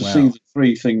to see the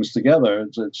three things together.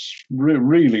 It's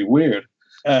really weird.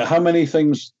 How many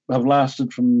things have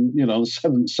lasted from, the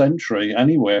 7th century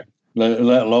anywhere? Let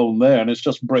alone there, and it's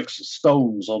just bricks and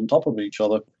stones on top of each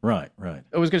other. Right.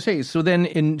 I was going to say, so then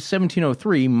in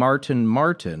 1703,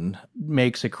 Martin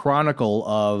makes a chronicle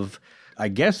of, I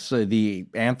guess, the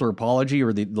anthropology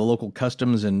or the local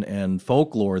customs and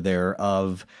folklore there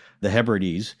of the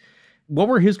Hebrides. What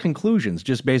were his conclusions?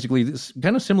 Just basically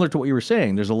kind of similar to what you were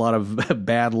saying. There's a lot of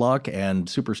bad luck and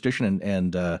superstition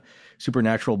and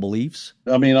supernatural beliefs.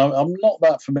 I mean, I'm not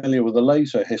that familiar with the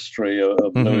later history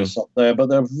of Lewis up there, but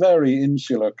they're very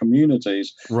insular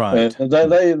communities. Right.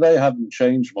 They hadn't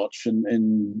changed much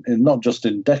in not just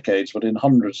in decades, but in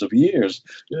hundreds of years.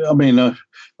 I mean, I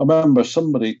remember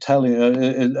somebody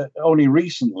telling only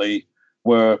recently,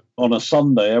 where on a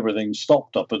Sunday everything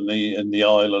stopped up in the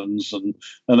islands, and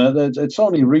it's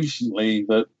only recently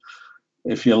that,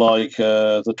 if you like,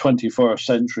 the 21st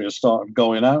century has started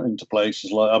going out into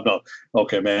places like,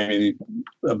 maybe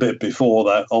a bit before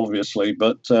that, obviously,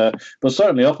 but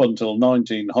certainly up until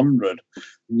 1900,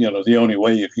 the only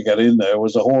way you could get in there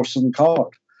was a horse and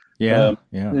cart. They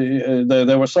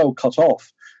were so cut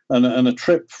off. And a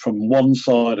trip from one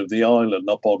side of the island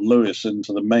up on Lewis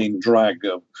into the main drag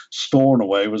of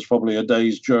Stornoway was probably a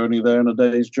day's journey there and a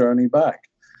day's journey back.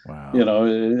 Wow.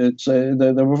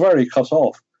 They were very cut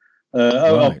off.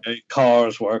 Okay,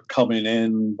 cars were coming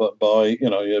in, but by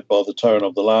the turn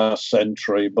of the last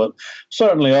century. But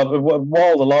certainly,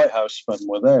 while the lighthouse men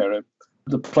were there,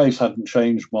 the place hadn't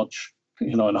changed much.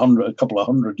 In a couple of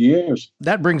hundred years.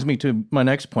 That brings me to my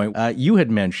next point. You had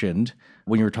mentioned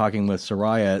when you were talking with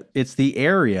Soraya, it's the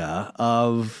area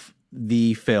of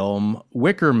the film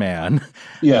Wicker Man,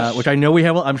 which I know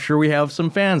I'm sure we have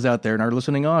some fans out there in our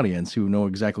listening audience who know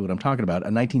exactly what I'm talking about. A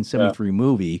 1973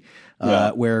 movie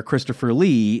where Christopher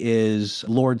Lee is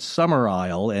Lord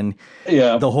Summerisle, and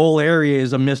the whole area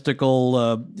is a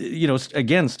mystical,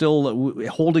 again, still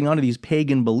holding on to these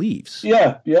pagan beliefs.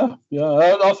 I thought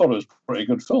it was a pretty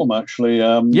good film, actually.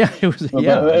 It was.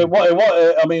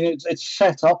 I mean, it's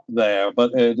set up there,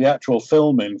 but the actual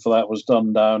filming for that was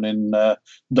done down in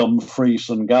Dumfries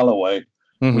and Galloway,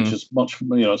 which is much,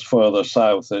 it's further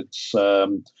south.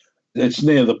 It's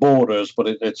near the borders, but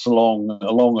it's along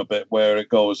a bit where it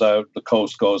goes out. The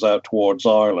coast goes out towards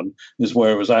Ireland is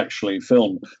where it was actually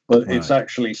filmed, but it's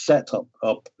actually set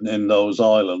up in those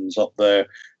islands up there.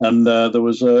 And there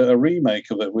was a remake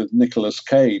of it with Nicolas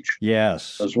Cage.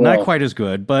 Yes, as well. Not quite as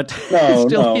good, but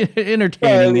still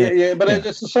entertaining. But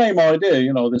it's the same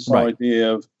idea, this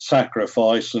idea of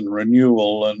sacrifice and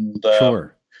renewal. And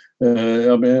sure. I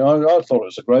thought it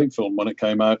was a great film when it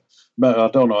came out. But I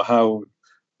don't know how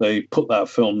they put that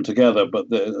film together, but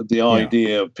the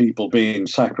idea of people being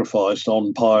sacrificed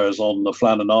on pyres on the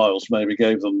Flannan Isles maybe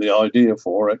gave them the idea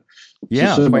for it.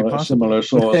 Yeah, quite similar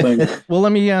sort of thing. Well,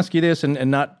 let me ask you this, and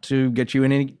not to get you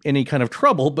in any kind of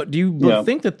trouble, but do you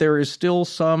think that there is still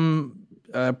some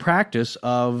practice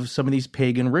of some of these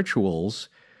pagan rituals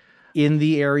in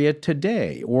the area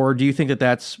today? Or do you think that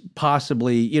that's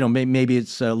possibly, maybe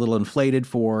it's a little inflated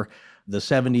for the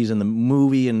 70s and the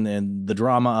movie and the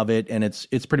drama of it, and it's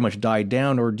pretty much died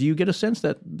down? Or do you get a sense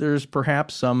that there's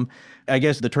perhaps some, I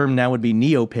guess the term now would be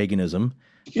neo-paganism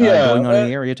going on in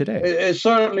the area today? It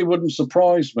certainly wouldn't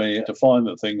surprise me to find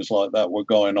that things like that were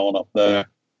going on up there.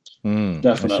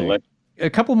 Definitely. A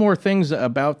couple more things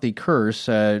about the curse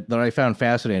that I found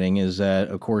fascinating is that,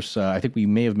 of course, I think we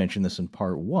may have mentioned this in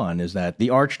part one, is that the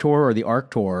Archtor or the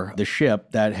Arctur, the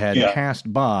ship that had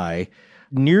passed by,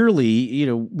 nearly,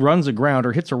 runs aground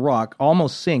or hits a rock,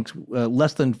 almost sinks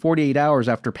less than 48 hours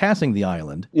after passing the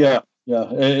island. I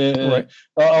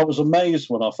was amazed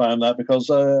when I found that, because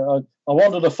I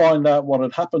wanted to find out what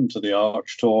had happened to the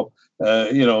Archtor.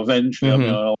 Eventually,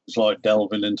 I always like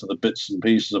delving into the bits and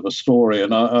pieces of a story,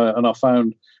 and I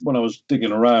found when I was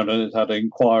digging around, and it had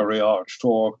Inquiry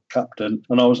Archtor Captain,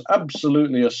 and I was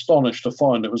absolutely astonished to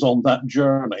find it was on that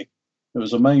journey. It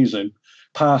was amazing.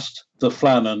 Past the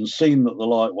Flannan, seen that the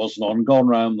light wasn't on, gone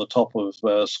round the top of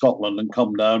Scotland and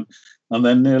come down, and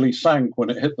then nearly sank when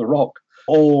it hit the rock.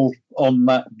 All on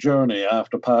that journey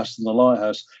after passing the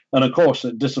lighthouse. And of course,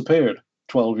 it disappeared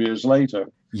 12 years later.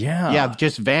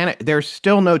 Just vanished. There's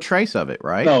still no trace of it,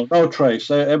 right? No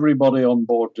trace. Everybody on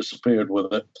board disappeared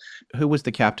with it. Who was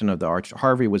the captain of the Arch?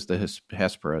 Harvey was the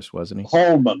Hesperus, wasn't he?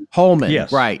 Holman.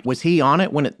 Yes. Right. Was he on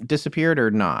it when it disappeared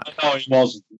or not? No, he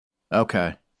wasn't.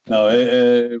 Okay. No,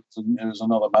 it was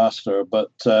another master,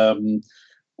 but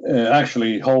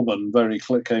actually Holman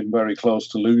came very close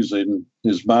to losing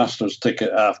his master's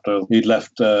ticket after he'd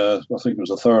left. I think it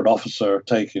was a third officer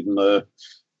taking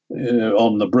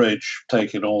on the bridge,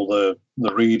 taking all the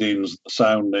readings, the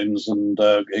soundings, and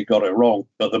he got it wrong.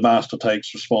 But the master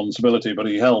takes responsibility, but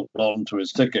he held on to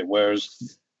his ticket,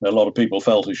 whereas a lot of people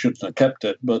felt he shouldn't have kept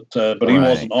it, but he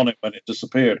wasn't on it when it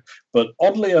disappeared. But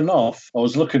oddly enough, I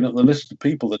was looking at the list of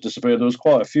people that disappeared. There was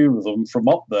quite a few of them from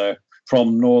up there,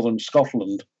 from northern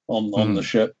Scotland on the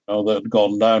ship, that had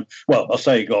gone down. Well, I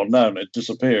say gone down, it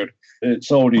disappeared.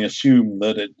 It's only assumed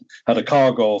that it had a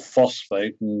cargo of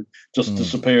phosphate and just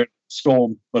disappeared.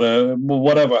 Storm, but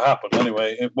whatever happened,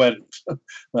 anyway, it went.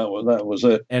 that was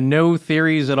it. And no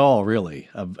theories at all, really,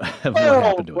 of what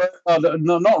happened to it.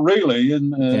 No, not really,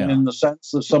 in the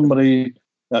sense that somebody,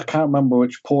 I can't remember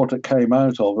which port it came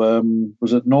out of.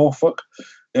 Was it Norfolk?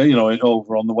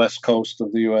 Over on the west coast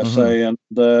of the USA and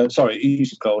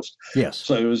east coast. Yes.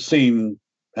 So it was seen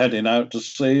heading out to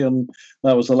sea, and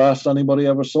that was the last anybody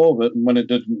ever saw of it. And when it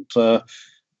didn't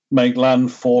make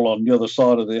landfall on the other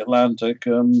side of the Atlantic,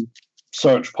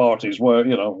 search parties were,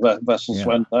 vessels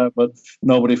went out, but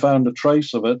nobody found a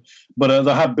trace of it. But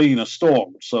there had been a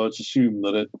storm, so it's assumed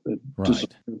that it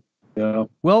disappeared. Yeah.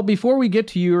 Well, before we get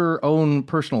to your own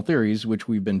personal theories, which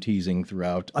we've been teasing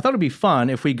throughout, I thought it'd be fun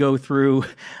if we go through,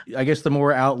 I guess, the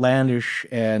more outlandish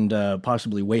and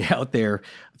possibly way out there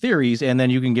theories, and then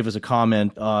you can give us a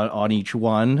comment on each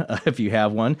one if you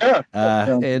have one.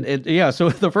 Yeah. So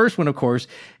the first one, of course,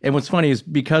 and what's funny is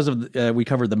because of we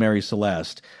covered the Mary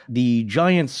Celeste, the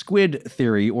giant squid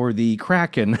theory, or the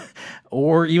Kraken,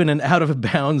 or even an out of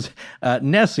bounds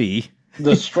Nessie.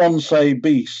 The Stronsay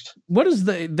beast. What is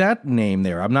that name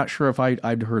there? I'm not sure if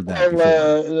I'd heard that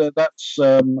before. That's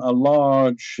a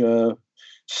large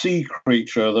sea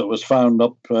creature that was found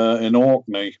up in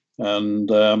Orkney, and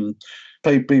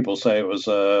people say it was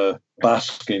a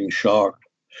basking shark,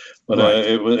 but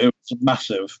it was a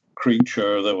massive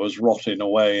creature that was rotting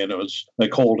away, and they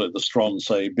called it the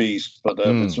Stronsay beast, but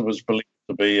it was believed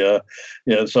to be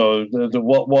So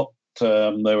what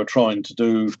they were trying to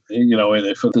do, for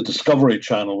the Discovery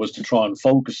Channel, was to try and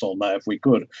focus on that if we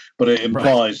could. But it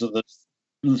implies that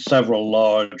there's several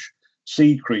large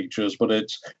sea creatures,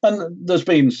 and there's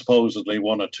been supposedly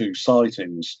one or two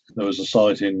sightings. There was a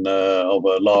sighting of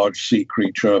a large sea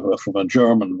creature from a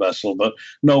German vessel, but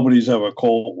nobody's ever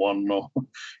caught one or,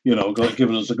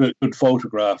 given us a good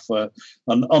photograph, an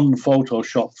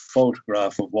unphotoshopped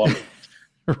photograph of one.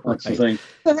 That's the thing.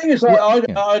 The thing is, I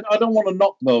don't want to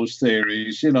knock those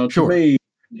theories. To me,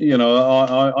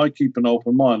 I keep an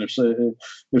open mind.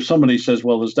 If somebody says,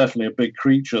 well, there's definitely a big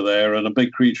creature there, and a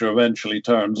big creature eventually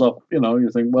turns up, you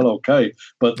think, well, okay.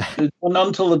 But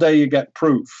until the day you get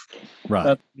proof,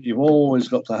 that you've always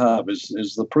got to have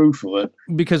is the proof of it.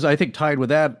 Because I think tied with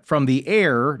that, from the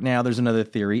air, now there's another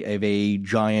theory of a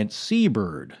giant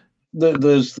seabird.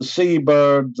 There's the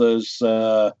seabird. There's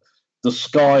the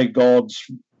sky gods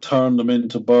turned them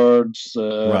into birds.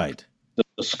 The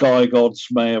sky gods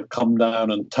may have come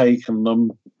down and taken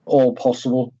them. All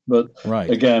possible, but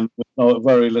again, with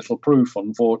very little proof,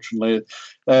 unfortunately.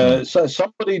 So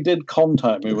somebody did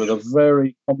contact me with a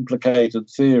very complicated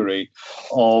theory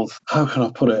of, how can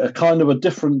I put it, a kind of a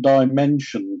different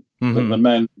dimension that the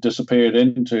men disappeared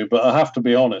into. But I have to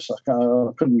be honest,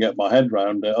 I couldn't get my head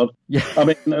around it. I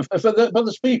mean, but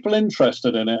there's people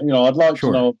interested in it. I'd like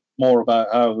to know more about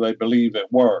how they believe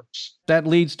it works. That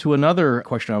leads to another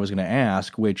question I was going to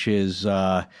ask, which is,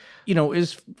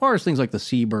 as far as things like the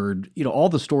seabird, all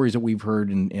the stories that we've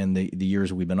heard in the years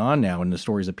that we've been on now, and the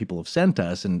stories that people have sent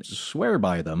us and swear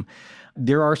by them,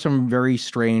 there are some very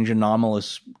strange,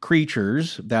 anomalous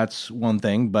creatures. That's one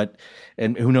thing,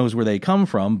 and who knows where they come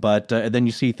from. But then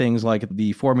you see things like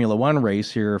the Formula One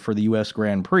race here for the U.S.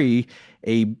 Grand Prix.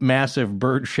 A massive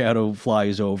bird shadow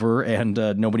flies over, and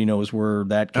nobody knows where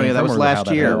that came from. That was last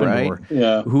year, right?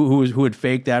 Who had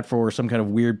faked that for some kind of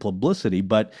weird publicity.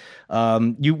 But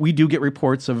we do get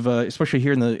reports of, especially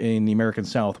here in the American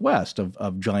Southwest,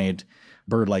 of giant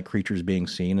bird-like creatures being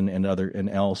seen and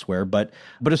elsewhere. But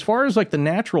as far as like the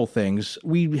natural things,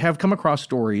 we have come across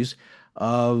stories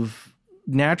of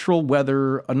natural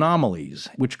weather anomalies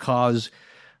which cause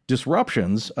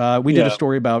disruptions. We did a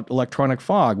story about electronic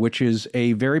fog, which is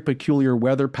a very peculiar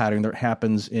weather pattern that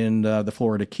happens in the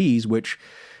Florida Keys, which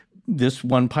this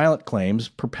one pilot claims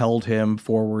propelled him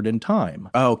forward in time.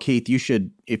 Oh, Keith, you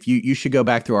should go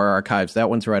back through our archives. That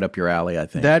one's right up your alley, I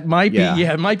think. That might be,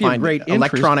 it might be a great interest.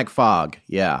 Electronic fog,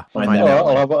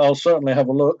 I'll certainly have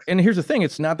a look. And here's the thing,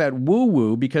 it's not that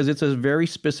woo-woo, because it's a very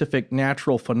specific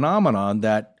natural phenomenon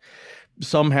that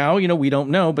somehow, we don't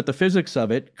know, but the physics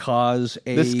of it cause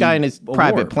this guy in his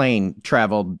private warp. plane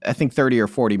traveled, I think, 30 or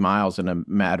 40 miles in a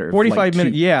matter of 45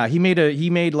 minutes. Yeah, he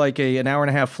made like an hour and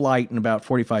a half flight in about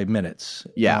 45 minutes.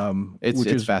 Yeah, which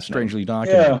is fascinating. Strangely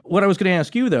documented. Yeah. What I was going to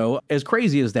ask you, though, as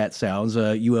crazy as that sounds,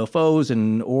 UFOs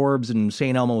and orbs and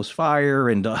St. Elmo's fire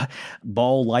and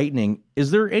ball lightning,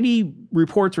 is there any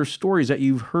reports or stories that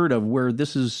you've heard of where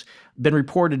this has been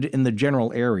reported in the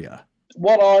general area?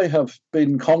 What I have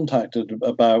been contacted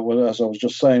about, as I was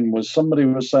just saying, was somebody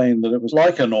was saying that it was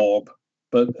like an orb,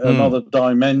 but another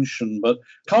dimension, but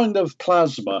kind of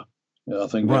plasma, I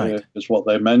think is what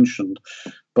they mentioned.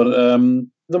 But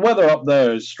the weather up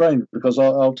there is strange because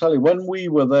I'll tell you, when we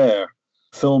were there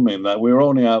filming that, we were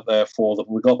only out there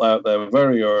we got out there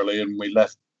very early and we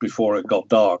left before it got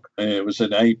dark. And it was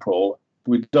in April.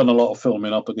 We'd done a lot of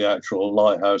filming up at the actual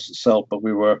lighthouse itself, but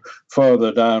we were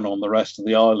further down on the rest of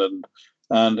the island.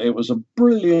 And it was a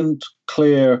brilliant,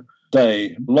 clear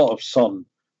day, a lot of sun.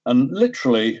 And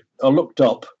literally, I looked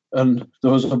up and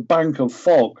there was a bank of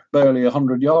fog barely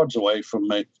 100 yards away from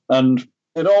me. And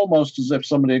it almost as if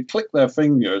somebody had clicked their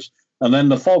fingers and then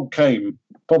the fog came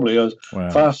probably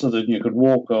faster than you could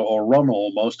walk or run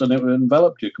almost, and it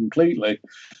enveloped you completely.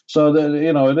 So,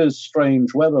 it is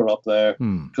strange weather up there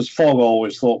because fog I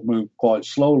always thought moved quite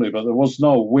slowly, but there was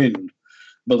no wind.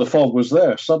 But the fog was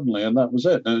there suddenly, and that was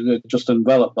it. And it just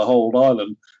enveloped the whole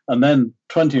island. And then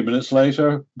 20 minutes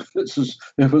later,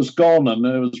 it was gone, and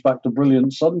it was back to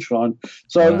brilliant sunshine.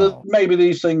 So maybe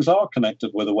these things are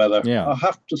connected with the weather. Yeah. I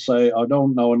have to say, I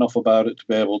don't know enough about it to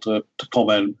be able to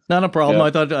comment. Not a problem. Yeah.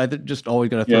 I thought I just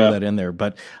always going to throw that in there.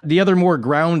 But the other more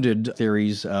grounded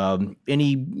theories,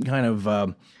 any kind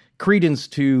of credence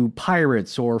to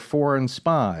pirates or foreign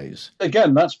spies?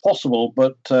 Again, that's possible,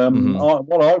 but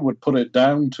what I would put it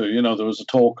down to, there was a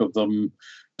talk of them,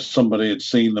 somebody had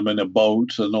seen them in a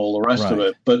boat and all the rest of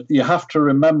it. But you have to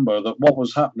remember that what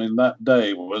was happening that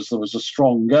day was there was a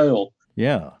strong gale.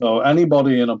 Yeah. So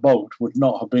anybody in a boat would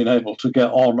not have been able to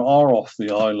get on or off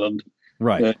the island.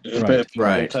 Right.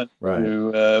 Right.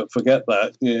 To forget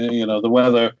that. The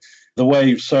weather. The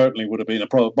waves certainly would have been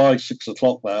by 6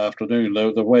 o'clock that afternoon.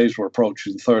 The waves were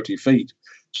approaching 30 feet.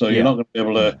 So you're not going to be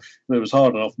able to. It was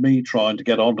hard enough me trying to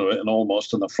get onto it and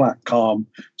almost in a flat, calm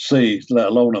sea, let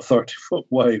alone a 30-foot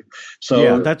wave.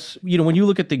 So that's when you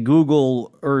look at the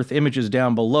Google Earth images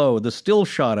down below, the still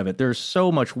shot of it, there's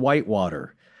so much white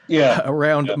water.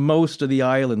 Around most of the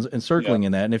islands encircling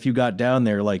in that. And if you got down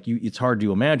there, it's hard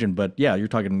to imagine, but you're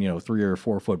talking, 3 or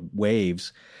 4 foot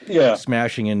waves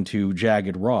smashing into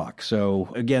jagged rock. So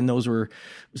again, those were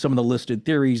some of the listed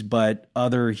theories, but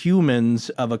other humans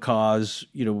of a cause,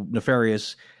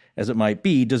 nefarious as it might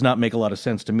be, does not make a lot of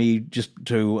sense to me just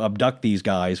to abduct these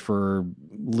guys for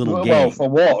little gain. Well, for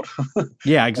what?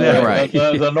 Yeah, exactly.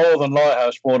 The Northern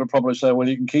Lighthouse Board would probably say, well,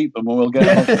 you can keep them and we'll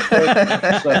get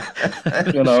them.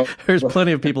 There's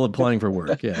plenty of people applying for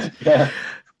work, yes. Yeah.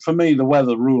 For me, the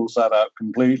weather rules that out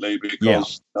completely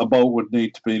because a boat would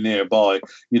need to be nearby.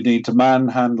 You'd need to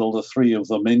manhandle the 3 of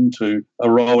them into a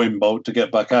rowing boat to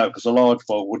get back out because a large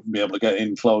boat wouldn't be able to get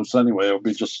in close anyway. It would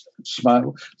be just smashed.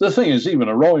 The thing is, even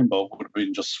a rowing boat would have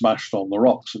been just smashed on the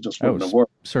rocks. It just wouldn't have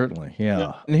worked. Certainly,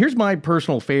 yeah. And here's my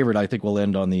personal favorite. I think we'll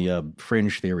end on the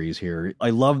fringe theories here. I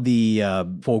love the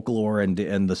folklore and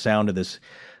the sound of this,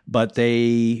 but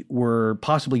they were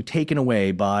possibly taken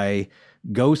away by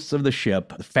ghosts of the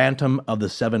ship, the Phantom of the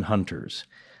Seven Hunters.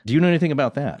 Do you know anything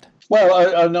about that?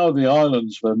 Well, I know the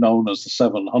islands were known as the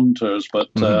Seven Hunters, but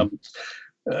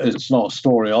it's not a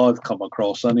story I've come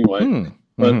across anyway.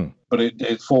 But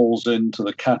it falls into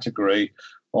the category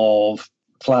of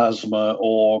plasma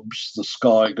orbs, the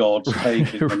sky gods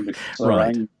taking them because they're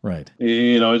angry. Right.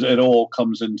 It all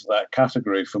comes into that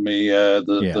category for me,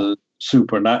 the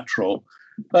supernatural.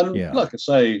 And like I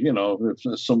say, if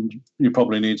there's you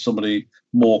probably need somebody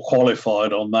more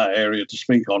qualified on that area to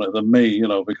speak on it than me,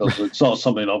 because it's not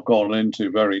something I've gone into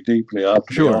very deeply, I have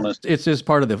to be honest. It's just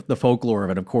part of the folklore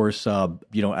of it. Of course,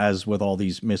 as with all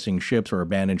these missing ships or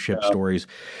abandoned ship stories,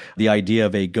 the idea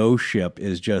of a ghost ship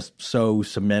is just so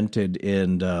cemented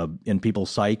in people's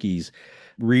psyches.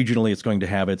 Regionally, it's going to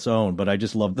have its own, but I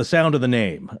just love the sound of the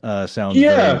name. Sounds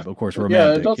very, of course,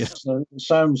 romantic. Yeah, it does. It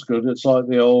sounds good. It's like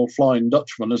the old Flying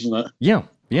Dutchman, isn't it?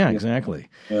 Yeah, exactly.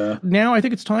 Yeah. Now, I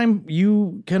think it's time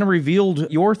you kind of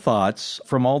revealed your thoughts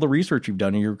from all the research you've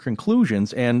done and your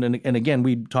conclusions. And again,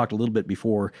 we talked a little bit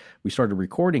before we started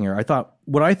recording here.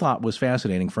 What I thought was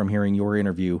fascinating from hearing your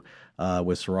interview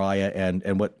with Soraya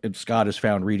and what Scott has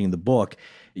found reading the book,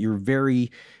 you're very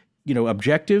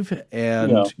objective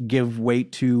and give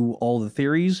weight to all the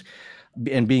theories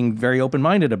and being very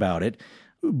open-minded about it.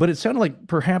 But it sounded like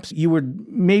perhaps you were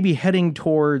maybe heading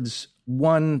towards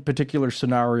one particular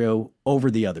scenario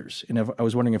over the others. And I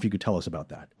was wondering if you could tell us about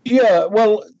that. Yeah,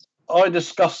 well, I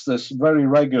discussed this very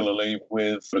regularly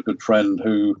with a good friend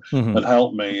who had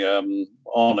helped me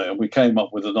on it, and we came up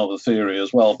with another theory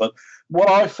as well. But what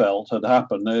I felt had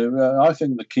happened, I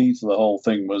think the key to the whole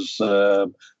thing was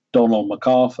Donald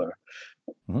MacArthur.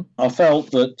 I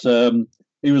felt that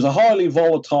he was a highly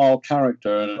volatile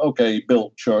character, and he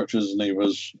built churches and he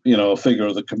was, a figure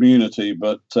of the community.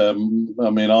 But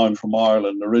I'm from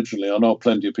Ireland originally. I know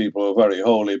plenty of people who are very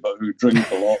holy, but who drink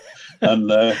a lot and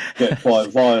get quite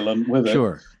violent with it.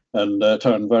 Sure. And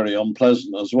turn very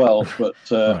unpleasant as well. But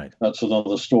that's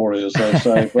another story, as they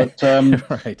say. But,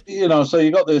 so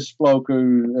you got this bloke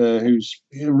who's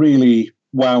really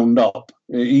wound up,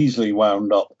 easily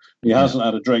wound up. He hasn't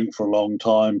had a drink for a long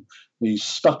time. He's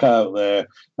stuck out there.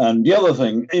 And the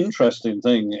other interesting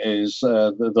thing is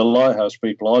the lighthouse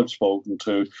people I've spoken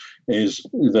to is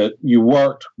that you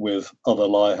worked with other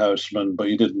lighthousemen, but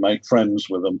you didn't make friends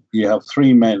with them. You have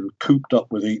three men cooped up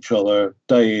with each other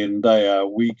day in, day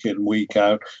out, week in, week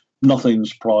out.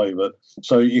 Nothing's private.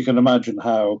 So you can imagine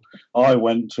how I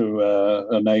went to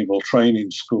a naval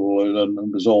training school and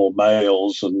it was all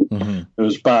males, and it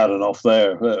was bad enough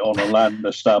there on a land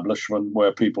establishment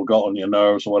where people got on your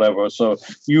nerves or whatever. So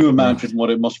you imagine what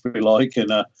it must be like in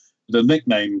the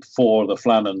nickname for the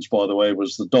Flannans, by the way,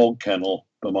 was the dog kennel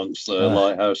amongst the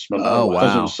lighthousemen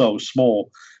because it was so small.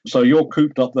 So you're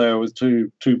cooped up there with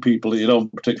two people that you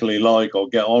don't particularly like or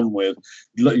get on with.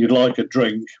 You'd like a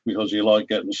drink because you like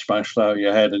getting smashed out of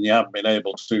your head, and you haven't been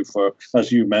able to for,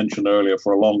 as you mentioned earlier,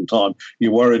 for a long time.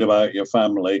 You're worried about your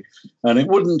family, and it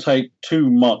wouldn't take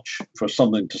too much for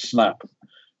something to snap.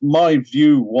 My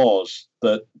view was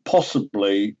that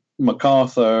possibly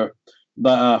MacArthur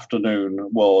that afternoon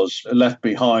was left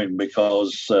behind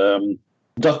because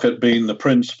Duckett, being the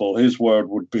principal, his word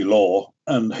would be law.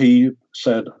 And he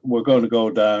said, we're going to go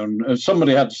down.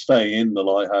 Somebody had to stay in the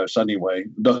lighthouse anyway.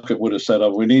 Duckett would have said,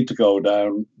 we need to go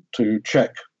down to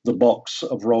check the box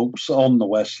of ropes on the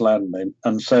west landing,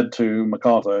 and said to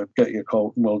MacArthur, get your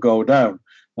coat and we'll go down.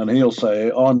 And he'll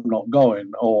say, I'm not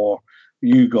going, or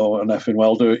you go and effing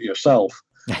well do it yourself.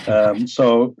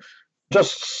 So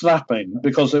just snapping,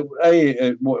 because it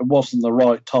wasn't the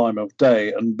right time of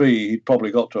day, and B, he'd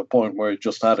probably got to a point where he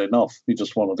just had enough. He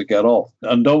just wanted to get off.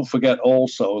 And don't forget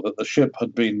also that the ship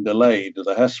had been delayed.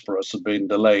 The Hesperus had been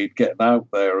delayed getting out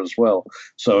there as well.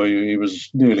 So he was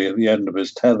nearly at the end of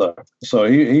his tether. So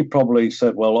he probably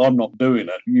said, well, I'm not doing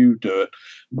it. You do it.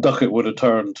 Duckett would have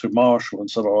turned to Marshall and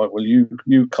said, all right, well,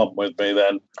 you come with me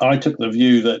then. I took the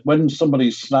view that when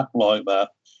somebody snapped like that,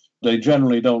 they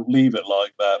generally don't leave it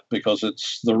like that because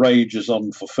the rage is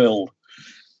unfulfilled.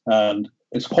 And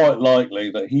it's quite likely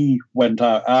that he went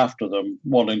out after them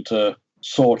wanting to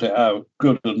sort it out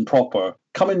good and proper.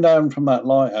 Coming down from that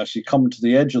lighthouse, you come to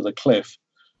the edge of the cliff,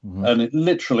 and it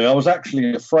literally, I was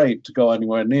actually afraid to go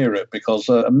anywhere near it because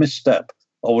a misstep,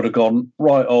 I would have gone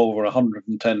right over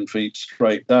 110 feet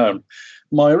straight down.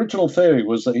 My original theory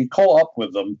was that he caught up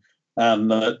with them,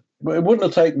 and it wouldn't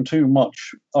have taken too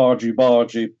much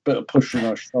argy-bargy, bit of pushing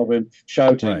or shoving,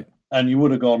 shouting, and you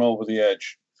would have gone over the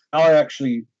edge. I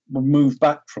actually moved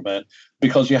back from it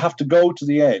because you have to go to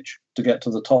the edge to get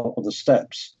to the top of the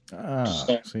steps. To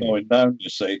start going down, you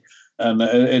see. And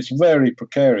it's very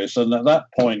precarious. And at that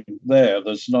point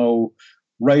there's no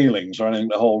railings or anything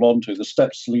to hold on to. The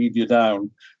steps lead you down,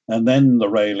 and then the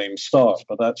railings start,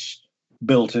 but that's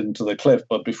built into the cliff.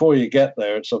 But before you get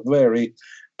there, it's a very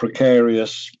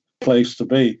precarious place to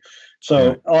be.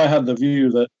 So I had the view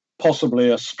that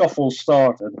possibly a scuffle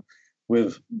started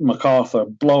with MacArthur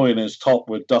blowing his top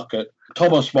with Duckett.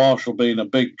 Thomas Marshall, being a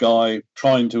big guy,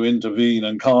 trying to intervene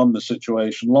and calm the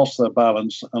situation, lost their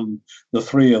balance, and the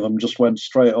three of them just went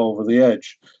straight over the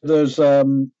edge. There's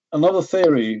another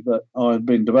theory that I've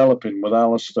been developing with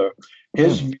Alistair.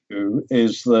 His view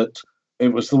is that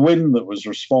it was the wind that was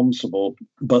responsible,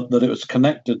 but that it was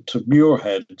connected to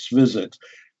Muirhead's visit.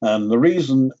 And the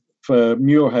reason for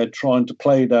Muirhead trying to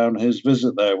play down his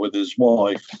visit there with his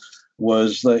wife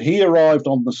was that he arrived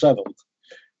on the 7th,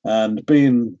 and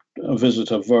being a visit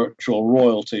of virtual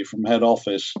royalty from head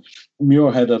office,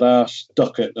 Muirhead had asked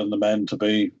Duckett and the men to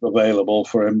be available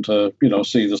for him to,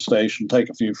 see the station, take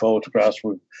a few photographs.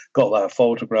 We've got that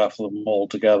photograph of them all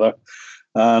together.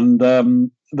 And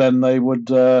then they would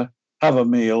have a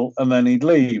meal, and then he'd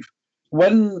leave.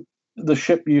 When the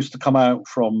ship used to come out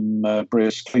from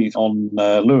Braescleat on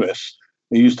Lewis,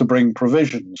 they used to bring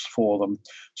provisions for them.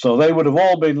 So they would have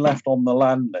all been left on the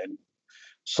landing.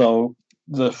 So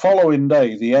the following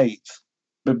day, the 8th,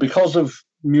 but because of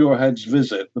Muirhead's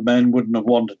visit, the men wouldn't have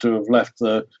wanted to have left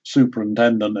the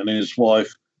superintendent and his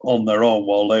wife on their own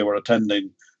while they were attending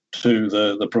to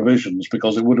the provisions,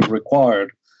 because it would have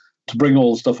required, to bring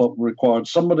all the stuff up, required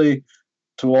somebody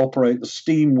to operate the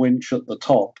steam winch at the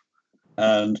top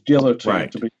and the other two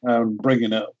to be down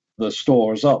bringing the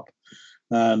stores up.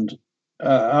 And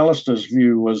Alistair's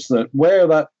view was that where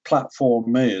that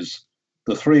platform is,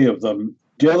 the three of them,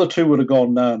 the other two would have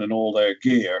gone down in all their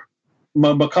gear.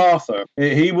 MacArthur,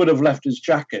 he would have left his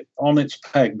jacket on its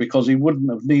peg because he wouldn't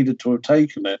have needed to have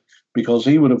taken it, because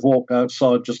he would have walked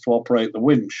outside just to operate the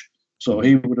winch. So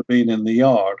he would have been in the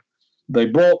yard. They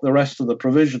brought the rest of the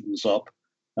provisions up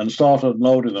and started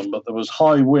loading them, but there was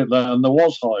high wind, and there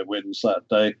was high winds that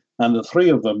day, and the three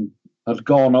of them had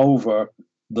gone over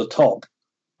the top,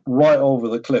 right over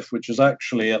the cliff, which is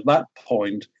actually at that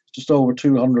point just over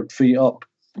 200 feet up.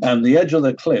 And the edge of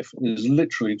the cliff is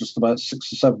literally just about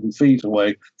 6 or 7 feet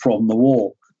away from the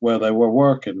wall where they were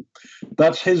working.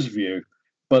 That's his view.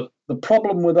 But the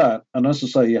problem with that, and as I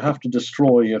say, you have to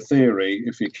destroy your theory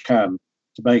if you can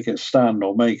to make it stand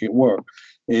or make it work,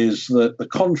 is that the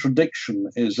contradiction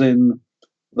is in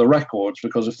the records,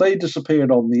 because if they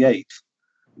disappeared on the 8th,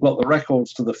 got the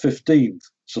records to the 15th,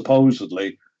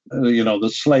 supposedly,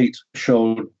 the slate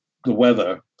showed the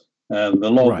weather and the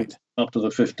log up to the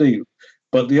 15th.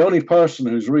 But the only person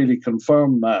who's really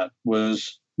confirmed that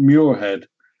was Muirhead.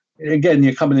 Again,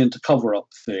 you're coming into cover-up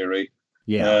theory.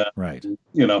 Yeah, right.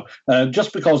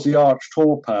 Just because the Arch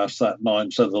tore past that night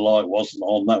and said the light wasn't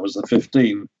on, that was the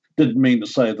 15th, didn't mean to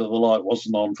say that the light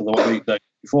wasn't on for the week day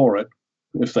before it,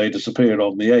 if they disappeared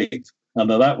on the 8th. And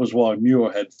that was why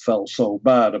Muirhead felt so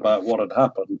bad about what had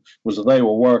happened, was that they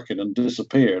were working and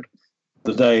disappeared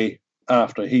the day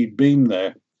after he'd been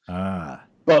there.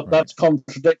 But that's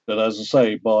contradicted, as I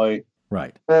say, by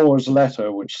Orr's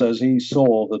letter, which says he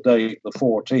saw the date, the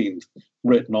 14th,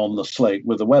 written on the slate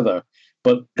with the weather.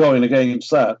 But going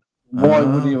against that, why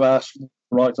would he have asked to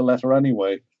write a letter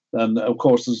anyway? And, of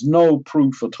course, there's no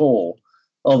proof at all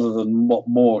other than what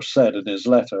Moore said in his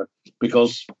letter,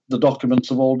 because the documents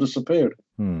have all disappeared.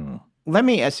 Let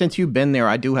me, since you've been there,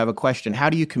 I do have a question.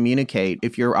 How do you communicate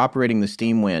if you're operating the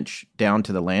steam winch down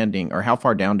to the landing, or how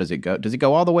far down does it go? Does it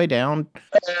go all the way down?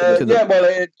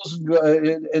 It doesn't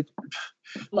go.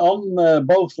 On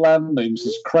both landings,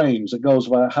 there's cranes. It goes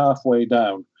about halfway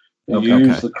down. And you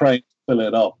use the crane to fill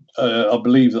it up. I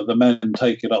believe that the men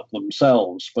take it up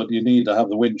themselves, but you need to have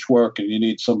the winch working. You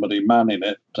need somebody manning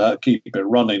it to keep it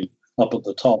running up at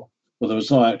the top. But there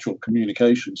was no actual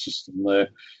communication system there.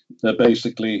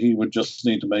 Basically, he would just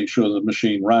need to make sure the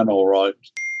machine ran all right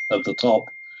at the top,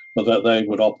 but that they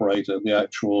would operate at the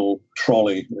actual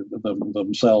trolley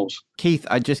themselves. Keith,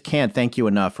 I just can't thank you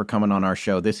enough for coming on our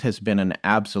show. This has been an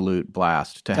absolute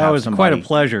blast to have. That was quite a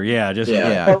pleasure. Yeah, just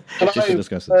to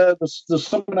discuss this. There's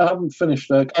something I haven't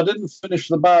finished. I didn't finish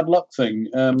the bad luck thing.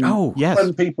 Yes.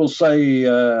 When people say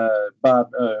I've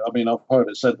heard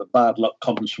it said that bad luck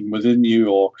comes from within you,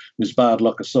 or is bad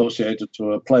luck associated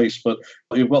to a place. But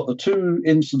you've got the two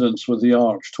incidents with the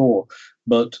Arch Tour.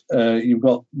 But you've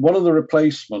got one of the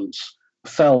replacements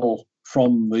fell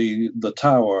from the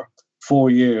tower 4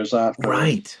 years after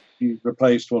he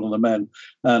replaced one of the men.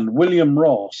 And William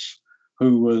Ross,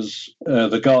 who was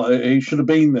the guy, he should have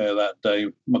been there that day.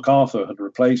 MacArthur had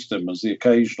replaced him as the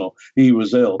occasional. He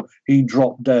was ill. He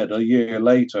dropped dead a year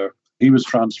later. He was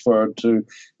transferred to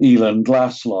Eland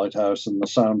Glass Lighthouse in the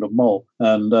Sound of Mull.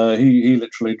 And he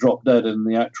literally dropped dead in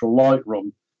the actual light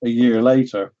room a year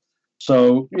later.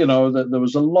 So, there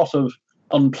was a lot of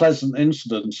unpleasant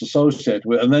incidents associated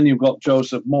with it. And then you've got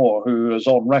Joseph Moore, who is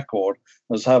on record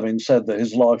as having said that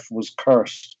his life was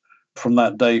cursed from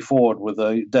that day forward with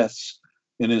the deaths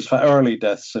in his early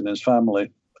deaths in his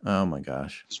family. Oh, my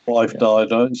gosh. His wife died.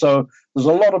 So there's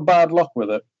a lot of bad luck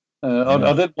with it.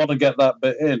 I didn't want to get that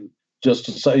bit in. Just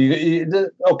to say,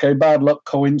 bad luck,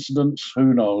 coincidence,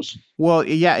 who knows? Well,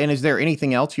 yeah, and is there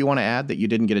anything else you want to add that you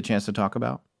didn't get a chance to talk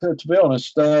about? To be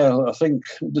honest, I think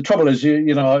the trouble is, you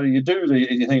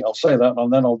think I'll say that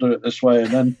and then I'll do it this way,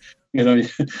 and then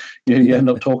you end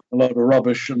up talking a lot of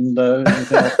rubbish, and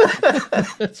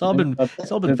it's all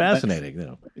been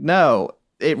fascinating. No,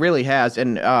 it really has.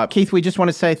 And Keith, we just want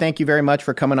to say thank you very much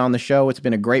for coming on the show. It's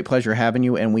been a great pleasure having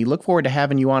you, and we look forward to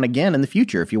having you on again in the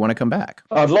future if you want to come back.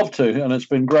 I'd love to, and it's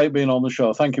been great being on the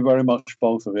show. Thank you very much,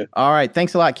 both of you. All right,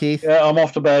 thanks a lot, Keith. Yeah, I'm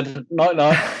off to bed. Night.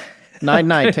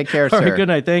 Night. Take care, sir. All right, good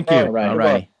night. Thank you. All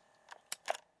right.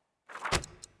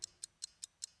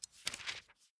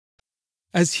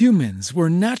 As humans, we're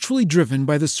naturally driven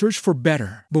by the search for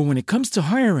better. But when it comes to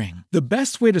hiring, the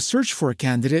best way to search for a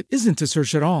candidate isn't to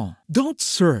search at all. Don't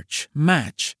search,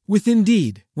 match with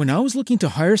Indeed. When I was looking to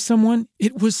hire someone,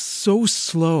 it was so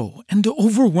slow and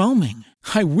overwhelming.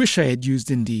 I wish I had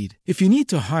used Indeed. If you need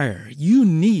to hire, you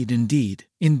need Indeed.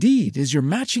 Indeed is your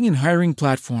matching and hiring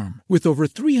platform with over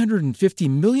 350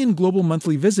 million global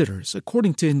monthly visitors,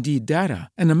 according to Indeed data,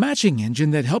 and a matching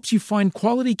engine that helps you find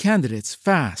quality candidates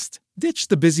fast. Ditch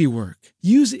the busy work.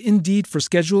 Use Indeed for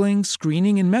scheduling,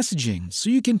 screening, and messaging so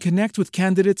you can connect with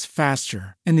candidates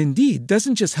faster. And Indeed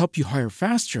doesn't just help you hire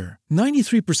faster.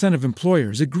 93% of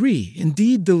employers agree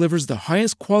Indeed delivers the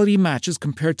highest quality matches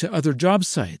compared to other job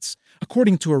sites,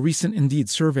 according to a recent Indeed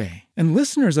survey. And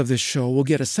listeners of this show will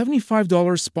get a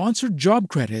 $75 sponsored job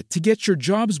credit to get your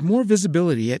jobs more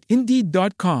visibility at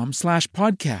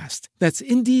Indeed.com/podcast. That's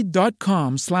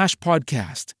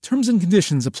Indeed.com/podcast. Terms and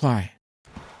conditions apply.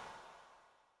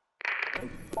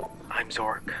 I'm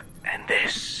Zork, and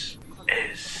this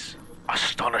is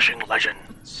Astonishing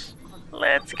Legends.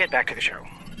 Let's get back to the show.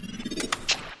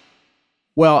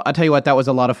 Well, I'll tell you what, that was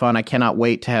a lot of fun. I cannot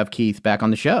wait to have Keith back on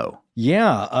the show.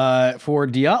 Yeah, for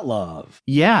Dyatlov.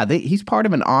 Yeah, he's part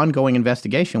of an ongoing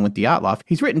investigation with Dyatlov.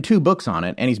 He's written 2 books on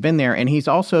it, and he's been there, and he's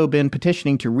also been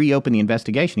petitioning to reopen the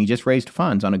investigation. He just raised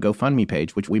funds on a GoFundMe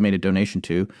page, which we made a donation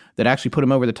to, that actually put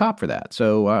him over the top for that.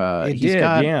 So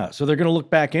yeah. So they're going to look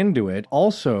back into it.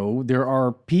 Also, there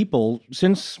are people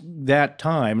since that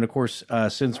time, and of course,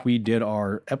 since we did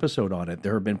our episode on it,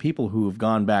 there have been people who have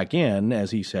gone back in,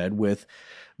 as he said, with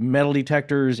metal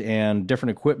detectors and different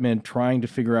equipment trying to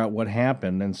figure out what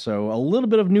happened. And so a little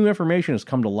bit of new information has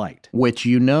come to light. Which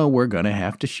we're going to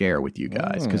have to share with you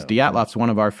guys, because Dyatlov's one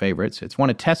of our favorites. It's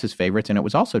one of Tess's favorites, and it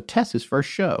was also Tess's first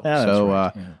show.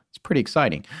 Right. It's pretty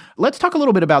exciting. Let's talk a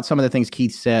little bit about some of the things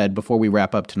Keith said before we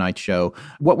wrap up tonight's show.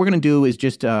 What we're going to do is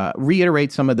just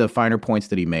reiterate some of the finer points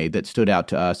that he made that stood out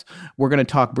to us. We're going to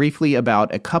talk briefly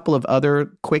about a couple of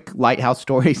other quick Lighthouse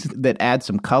stories that add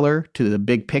some color to the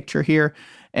big picture here.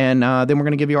 And then we're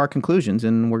going to give you our conclusions,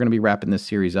 and we're going to be wrapping this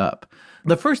series up.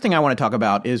 The first thing I want to talk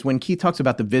about is when Keith talks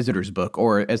about the Visitor's Book,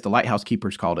 or as the Lighthouse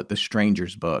Keepers called it, the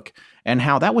Stranger's Book, and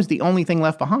how that was the only thing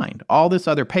left behind. All this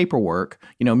other paperwork,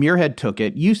 Muirhead took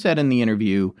it. You said in the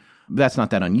interview, that's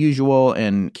not that unusual,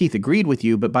 and Keith agreed with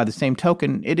you, but by the same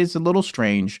token, it is a little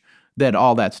strange that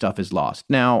all that stuff is lost.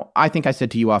 Now, I think I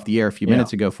said to you off the air a few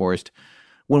minutes ago, Forrest,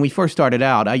 when we first started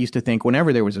out, I used to think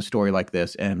whenever there was a story like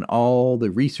this and all the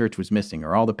research was missing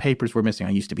or all the papers were missing,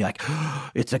 I used to be like,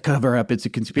 it's a cover-up, it's a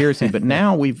conspiracy. But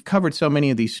now we've covered so many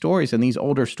of these stories and these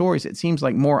older stories, it seems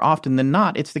like more often than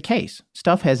not, it's the case.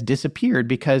 Stuff has disappeared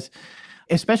because,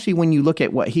 especially when you look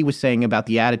at what he was saying about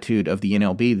the attitude of the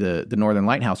NLB, the Northern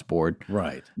Lighthouse Board,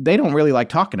 right? They don't really like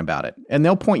talking about it. And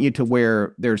they'll point you to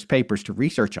where there's papers to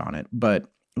research on it. But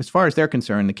as far as they're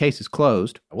concerned, the case is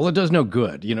closed. Well, it does no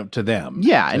good, to them.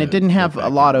 Yeah, and it didn't have a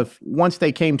lot of, once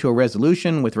they came to a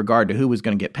resolution with regard to who was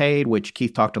going to get paid, which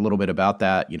Keith talked a little bit about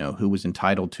that, who was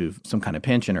entitled to some kind of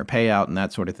pension or payout and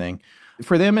that sort of thing.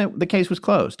 For them, the case was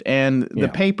closed. And the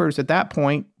papers at that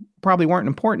point probably weren't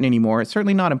important anymore. It's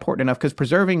certainly not important enough because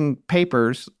preserving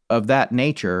papers of that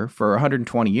nature for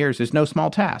 120 years is no small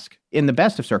task in the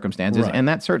best of circumstances. Right. And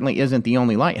that certainly isn't the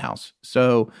only lighthouse.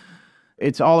 So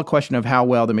it's all a question of how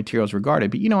well the material is regarded.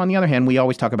 But, on the other hand, we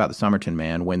always talk about the Somerton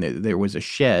man when there was a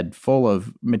shed full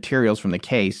of materials from the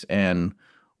case. And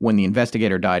when the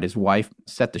investigator died, his wife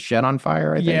set the shed on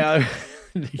fire, I think.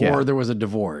 Yeah. Or there was a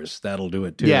divorce. That'll do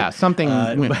it, too. Yeah, something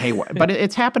went haywire. But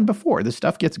it's happened before. The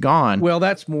stuff gets gone. Well,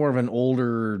 that's more of an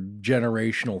older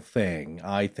generational thing,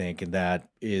 I think. And that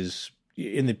is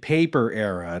in the paper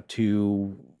era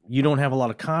you don't have a lot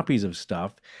of copies of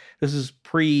stuff. This is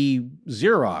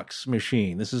pre-Xerox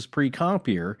machine. This is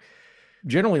pre-copier.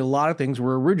 Generally, a lot of things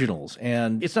were originals,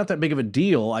 and it's not that big of a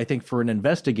deal, I think, for an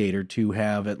investigator to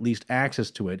have at least access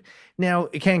to it. Now,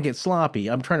 it can get sloppy.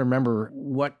 I'm trying to remember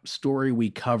what story we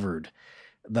covered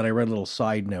that I read a little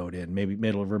side note in. Maybe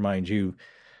it'll remind you,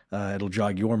 it'll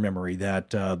jog your memory, that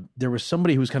there was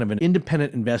somebody who was kind of an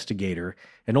independent investigator,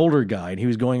 an older guy, and he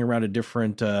was going around to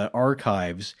different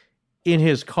archives in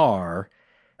his car.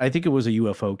 I think it was a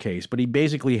UFO case, but he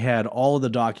basically had all of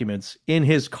the documents in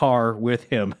his car with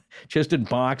him, just in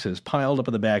boxes piled up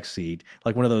in the back seat,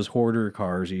 like one of those hoarder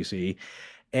cars you see.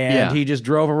 And he just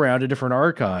drove around to different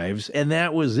archives, and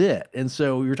that was it. And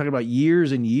so you're talking about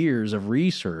years and years of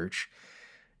research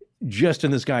just in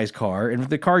this guy's car. And if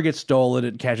the car gets stolen,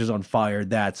 it catches on fire,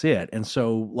 that's it. And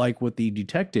so, like with the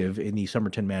detective in the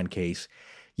Somerton man case,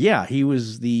 he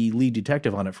was the lead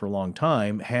detective on it for a long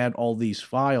time, had all these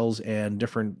files and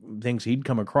different things he'd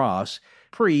come across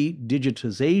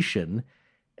pre-digitization,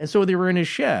 And so they were in his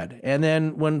shed. And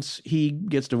then once he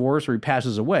gets divorced or he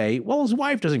passes away, well, his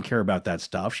wife doesn't care about that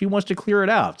stuff. She wants to clear it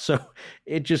out. So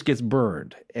it just gets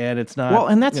burned. And it's not... Well,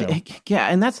 and that's... Yeah,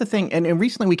 and that's the thing. And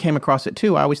recently we came across it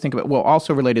too. I always think about... Well,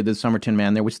 also related to the Somerton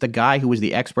Man, there was the guy who was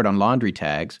the expert on laundry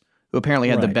tags, who apparently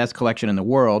had the best collection in the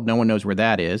world. No one knows where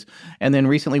that is. And then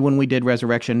recently when we did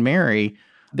Resurrection Mary,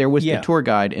 there was the tour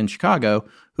guide in Chicago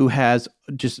who has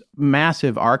just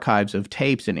massive archives of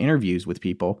tapes and interviews with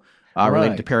people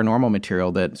related to paranormal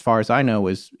material that, as far as I know,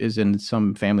 is in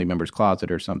some family member's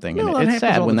closet or something. No, and it's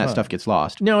sad when that stuff gets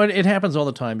lost. No, it happens all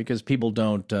the time because people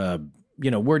don't...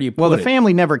 where do you put it? Well, the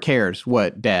family never cares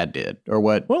what Dad did or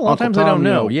what. Well, a lot of times they don't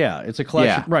know. Yeah, it's a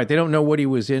collection. Yeah. Right, they don't know what he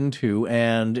was into,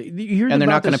 and you hear and they're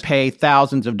not going to pay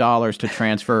thousands of dollars to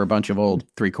transfer a bunch of old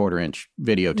 3/4-inch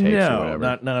videotapes or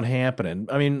whatever. Not happening.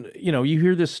 I mean, you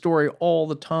hear this story all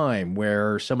the time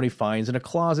where somebody finds in a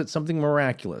closet something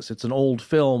miraculous. It's an old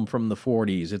film from the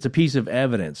 40s. It's a piece of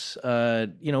evidence.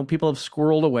 People have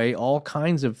squirreled away all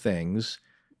kinds of things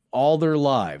all their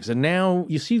lives. And now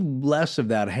you see less of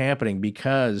that happening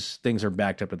because things are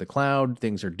backed up to the cloud,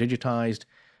 things are digitized,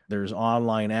 there's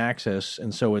online access,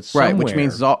 and so it's somewhere. Right, which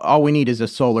means all we need is a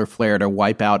solar flare to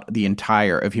wipe out the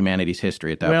entire of humanity's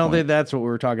history at that point. Well, that's what we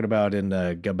were talking about in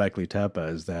Göbekli Tepe,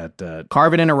 is that...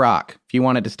 carve it in a rock if you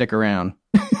want it to stick around.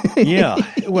 Yeah,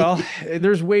 well,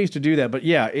 there's ways to do that, but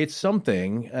yeah, it's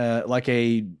something like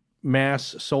a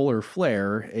mass solar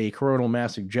flare, a coronal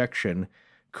mass ejection,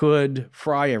 could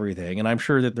fry everything. And I'm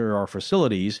sure that there are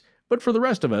facilities, but for the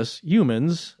rest of us,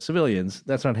 humans, civilians,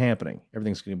 that's not happening.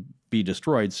 Everything's going to be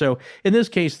destroyed. So in this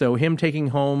case, though, him taking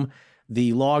home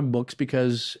the logbooks,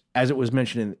 because as it was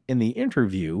mentioned in the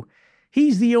interview,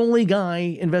 he's the only guy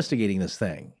investigating this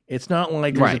thing. It's not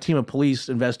like there's a team of police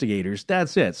investigators.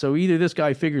 That's it. So either this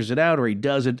guy figures it out or he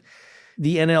doesn't.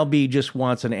 The NLB just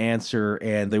wants an answer,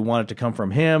 and they want it to come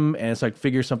from him. And it's like,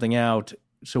 figure something out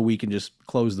so we can just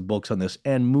close the books on this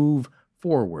and move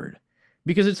forward.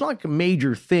 Because it's not like a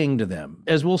major thing to them.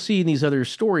 As we'll see in these other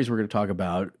stories we're going to talk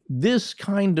about, this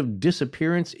kind of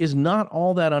disappearance is not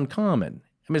all that uncommon.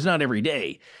 I mean, it's not every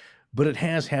day, but it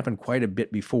has happened quite a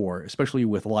bit before, especially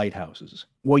with lighthouses.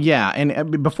 Well, yeah,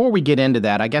 and before we get into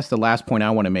that, I guess the last point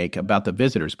I want to make about the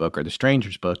Visitor's Book or the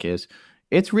Stranger's Book is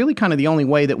it's really kind of the only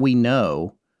way that we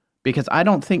know, because I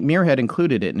don't think Muirhead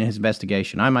included it in his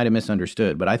investigation. I might have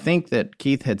misunderstood, but I think that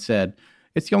Keith had said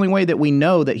it's the only way that we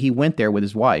know that he went there with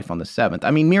his wife on the 7th. I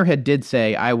mean, Muirhead did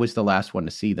say, I was the last one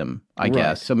to see them, I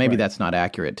guess. So maybe that's not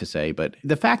accurate to say. But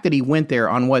the fact that he went there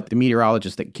on what the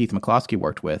meteorologist that Keith McCloskey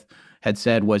worked with had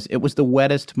said was it was the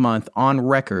wettest month on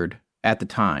record at the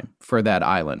time for that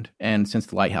island. And since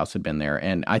the lighthouse had been there,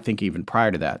 and I think even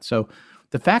prior to that. So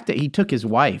the fact that he took his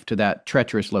wife to that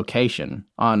treacherous location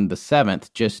on the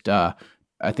 7th, just I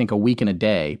think a week and a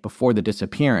day before the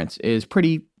disappearance, is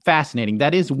pretty fascinating.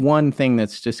 That is one thing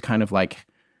that's just kind of like,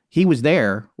 he was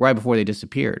there right before they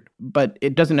disappeared, but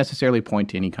it doesn't necessarily point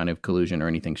to any kind of collusion or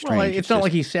anything strange. Well, it's not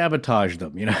like he sabotaged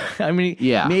them, I mean,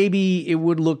 maybe it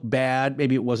would look bad.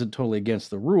 Maybe it wasn't totally against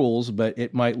the rules, but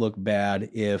it might look bad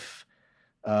if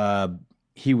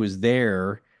he was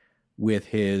there with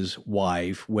his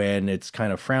wife when it's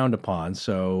kind of frowned upon.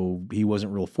 So he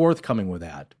wasn't real forthcoming with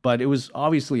that, but it was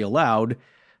obviously allowed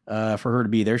for her to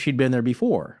be there. She'd been there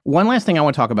before. One last thing I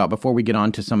want to talk about before we get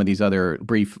on to some of these other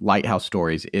brief lighthouse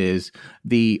stories is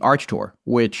the Arch Tour,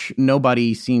 which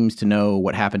nobody seems to know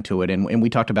what happened to it. And we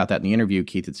talked about that in the interview.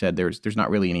 Keith had said there's not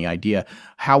really any idea.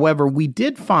 However, we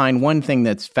did find one thing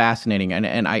that's fascinating.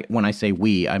 And when I say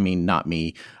we, I mean not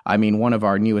me. I mean one of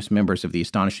our newest members of the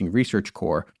Astonishing Research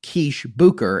Corps, Keish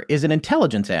Bucher, is an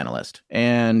intelligence analyst.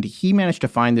 And he managed to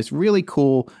find this really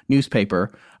cool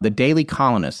newspaper, The Daily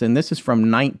Colonist. And this is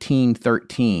from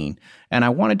 1913. And I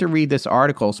wanted to read this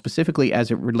article specifically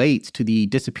as it relates to the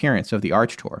disappearance of the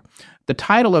Arch Tour. The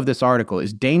title of this article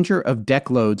is Danger of Deck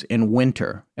Loads in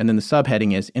Winter. And then the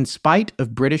subheading is, In spite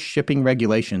of British shipping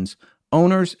regulations,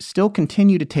 owners still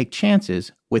continue to take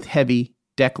chances with heavy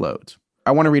deck loads.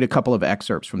 I want to read a couple of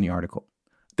excerpts from the article.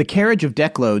 The carriage of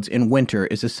deck loads in winter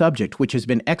is a subject which has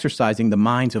been exercising the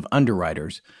minds of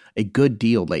underwriters a good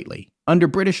deal lately. Under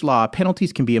British law,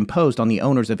 penalties can be imposed on the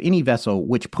owners of any vessel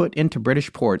which put into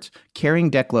British ports carrying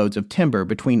deck loads of timber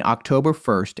between October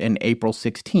 1st and April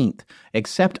 16th,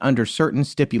 except under certain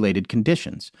stipulated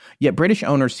conditions. Yet British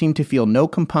owners seem to feel no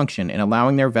compunction in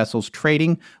allowing their vessels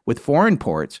trading with foreign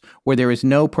ports where there is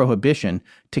no prohibition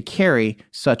to carry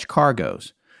such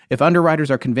cargoes. If underwriters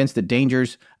are convinced that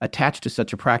dangers attached to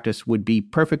such a practice would be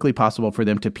perfectly possible for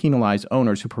them to penalize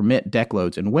owners who permit deck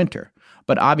loads in winter.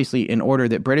 But obviously, in order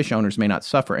that British owners may not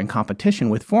suffer in competition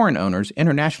with foreign owners,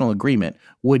 international agreement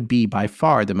would be by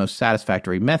far the most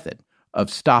satisfactory method of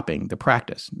stopping the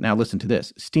practice. Now listen to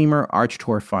this. Steamer Arch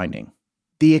Tour finding.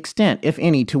 The extent, if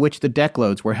any, to which the deck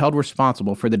loads were held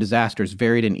responsible for the disasters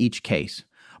varied in each case,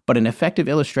 but an effective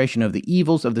illustration of the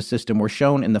evils of the system were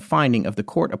shown in the finding of the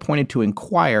court appointed to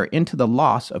inquire into the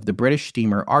loss of the British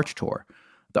steamer Arch Tour.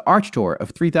 The Arch Tour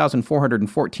of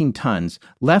 3,414 tons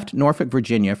left Norfolk,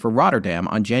 Virginia for Rotterdam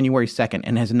on January 2nd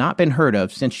and has not been heard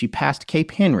of since she passed Cape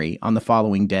Henry on the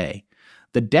following day.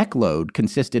 The deck load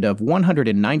consisted of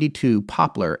 192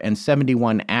 poplar and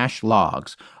 71 ash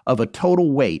logs of a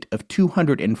total weight of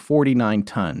 249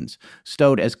 tons,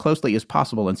 stowed as closely as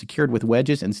possible and secured with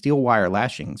wedges and steel wire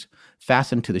lashings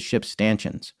fastened to the ship's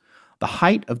stanchions. The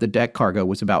height of the deck cargo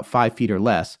was about 5 feet or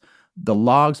less, the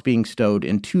logs being stowed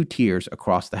in 2 tiers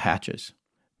across the hatches.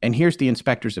 And here's the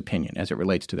inspector's opinion as it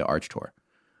relates to the Arch Tour.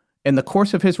 In the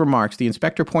course of his remarks, the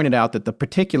inspector pointed out that the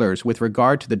particulars with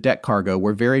regard to the deck cargo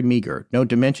were very meager, no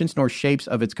dimensions nor shapes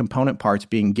of its component parts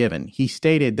being given. He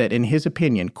stated that in his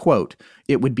opinion, quote,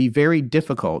 it would be very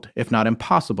difficult, if not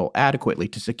impossible, adequately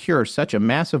to secure such a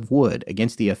mass of wood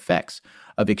against the effects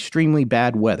of extremely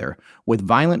bad weather, with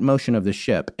violent motion of the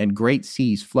ship and great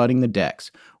seas flooding the decks.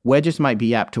 Wedges might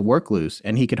be apt to work loose,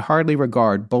 and he could hardly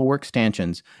regard bulwark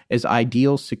stanchions as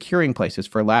ideal securing places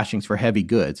for lashings for heavy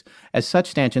goods, as such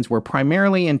stanchions were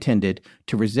primarily intended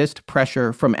to resist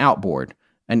pressure from outboard,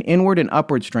 an inward and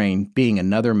upward strain being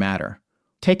another matter.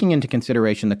 Taking into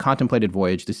consideration the contemplated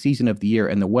voyage, the season of the year,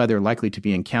 and the weather likely to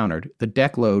be encountered, the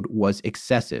deck load was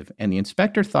excessive, and the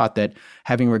inspector thought that,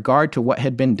 having regard to what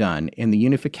had been done in the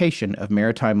unification of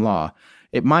maritime law,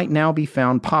 it might now be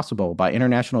found possible by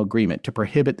international agreement to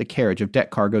prohibit the carriage of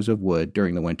deck cargoes of wood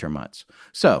during the winter months.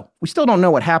 So, we still don't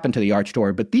know what happened to the Arch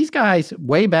Tour, but these guys,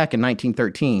 way back in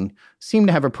 1913, seem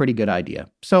to have a pretty good idea.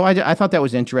 So I thought that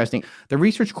was interesting. The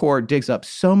Research Corps digs up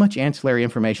so much ancillary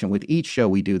information with each show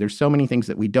we do. There's so many things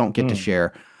that we don't get to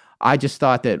share. I just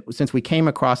thought that since we came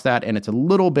across that, and it's a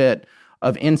little bit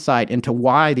of insight into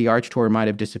why the Arch Tour might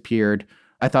have disappeared,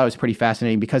 I thought it was pretty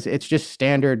fascinating because it's just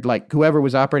standard, like whoever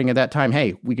was operating at that time,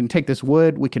 hey, we can take this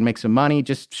wood, we can make some money,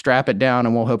 just strap it down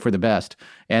and we'll hope for the best.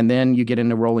 And then you get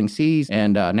into rolling seas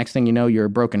and next thing you know, you're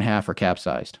broken half or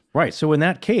capsized. Right. So in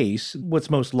that case,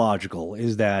 what's most logical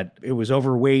is that it was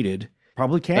overweighted,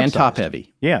 probably capsized. And top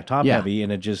heavy. Yeah, top heavy,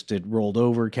 and it rolled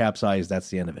over, capsized, that's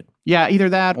the end of it. Yeah, either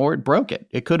that or it broke it.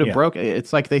 It could have broke it.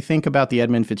 It's like they think about the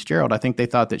Edmund Fitzgerald. I think they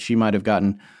thought that she might have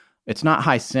gotten... It's not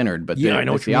high-centered, but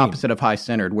it's the opposite of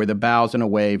high-centered, where the bow's in a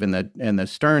wave and the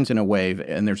stern's in a wave,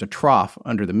 and there's a trough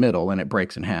under the middle, and it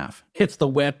breaks in half. It's the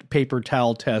wet paper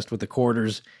towel test with the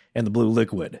quarters and the blue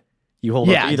liquid. You hold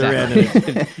up either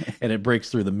end, and it breaks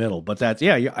through the middle. But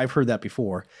I've heard that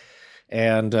before.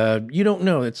 And you don't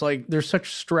know. It's like there's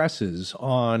such stresses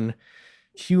on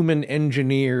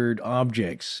human-engineered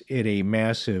objects in a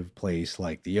massive place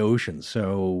like the ocean.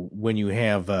 So when you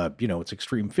have, it's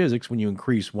extreme physics, when you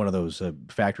increase one of those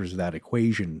factors of that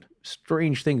equation,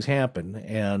 strange things happen,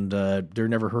 and they're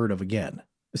never heard of again.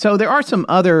 So there are some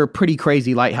other pretty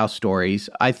crazy lighthouse stories.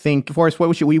 I think, Forrest,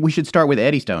 we should start with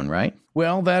Eddystone, right?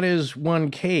 Well, that is one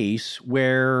case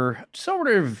where sort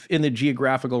of in the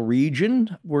geographical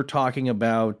region, we're talking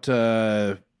about...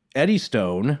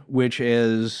 Eddystone, which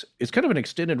it's kind of an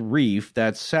extended reef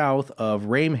that's south of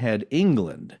Ramehead,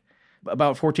 England,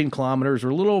 about 14 kilometers or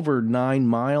a little over 9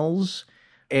 miles.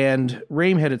 And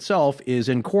Ramehead itself is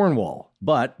in Cornwall,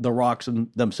 but the rocks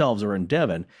themselves are in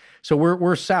Devon. So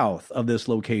we're south of this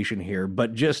location here,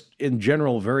 but just in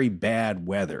general, very bad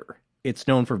weather. It's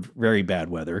known for very bad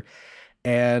weather.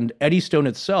 And Eddystone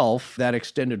itself, that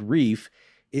extended reef,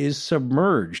 is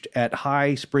submerged at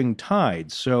high spring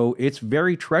tides, so it's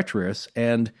very treacherous,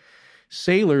 and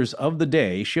sailors of the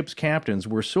day, ship's captains,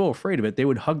 were so afraid of it, they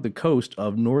would hug the coast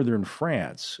of northern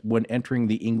France when entering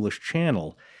the English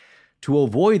Channel to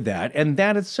avoid that, and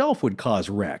that itself would cause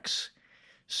wrecks.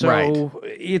 So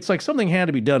It's like something had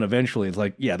to be done eventually. It's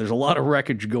like, there's a lot of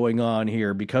wreckage going on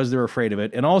here because they're afraid of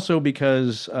it, and also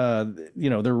because,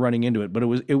 they're running into it, but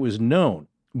it was known.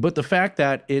 But the fact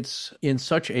that it's in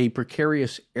such a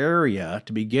precarious area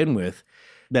to begin with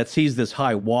that sees this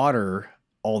high water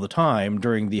all the time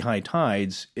during the high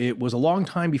tides, it was a long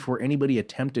time before anybody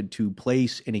attempted to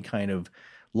place any kind of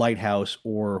lighthouse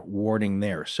or warning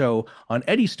there. So on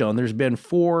Eddystone, there's been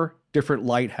 4 different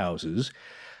lighthouses.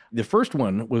 The first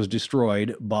one was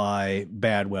destroyed by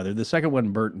bad weather. The second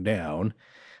one burnt down.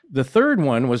 The third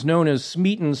one was known as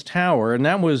Smeaton's Tower, and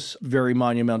that was very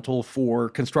monumental for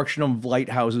construction of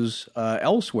lighthouses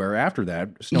elsewhere after that.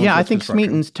 Yeah, I think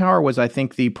Smeaton's Tower was,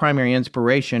 the primary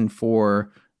inspiration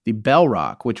for the Bell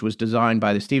Rock, which was designed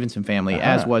by the Stevenson family,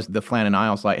 as was the Flannan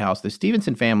Isles Lighthouse. The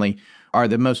Stevenson family are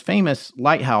the most famous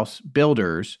lighthouse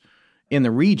builders in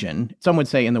the region, some would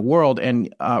say in the world,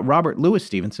 and Robert Louis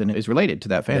Stevenson is related to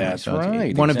that family. That's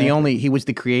right. One of the only, he was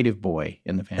the creative boy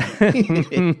in the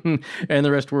family. And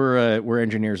the rest were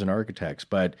engineers and architects.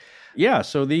 But yeah,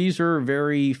 so these are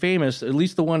very famous, at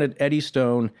least the one at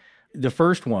Eddystone. The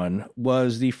first one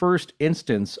was the first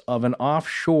instance of an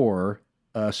offshore,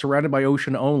 surrounded by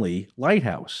ocean only,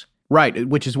 lighthouse. Right,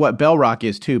 which is what Bell Rock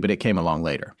is too, but it came along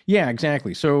later. Yeah,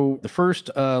 exactly. So the first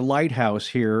lighthouse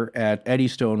here at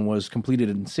Eddystone was completed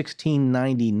in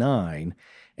 1699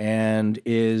 and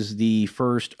is the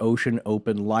first ocean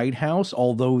open lighthouse,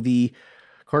 although the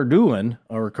Cardowan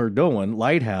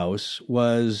lighthouse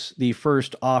was the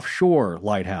first offshore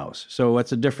lighthouse. So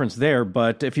that's a difference there.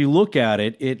 But if you look at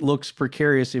it, it looks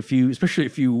precarious especially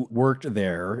if you worked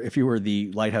there, if you were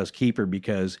the lighthouse keeper,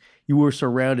 because you were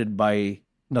surrounded by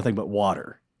nothing but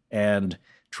water, and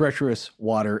treacherous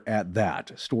water at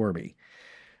that, stormy.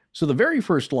 So the very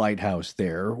first lighthouse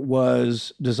there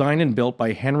was designed and built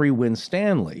by Henry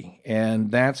Winstanley,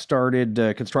 and that started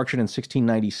construction in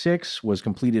 1696, was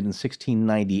completed in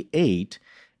 1698.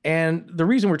 And the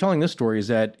reason we're telling this story is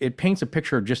that it paints a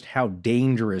picture of just how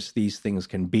dangerous these things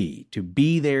can be. To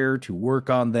be there, to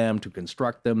work on them, to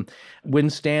construct them.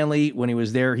 Winstanley, when he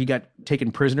was there, he got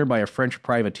taken prisoner by a French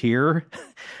privateer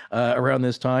around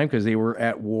this time because they were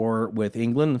at war with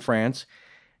England and France.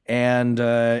 And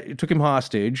it took him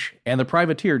hostage, and the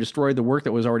privateer destroyed the work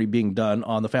that was already being done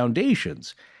on the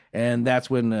foundations. And that's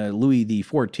when Louis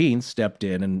XIV stepped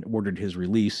in and ordered his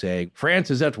release, saying, "France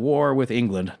is at war with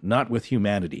England, not with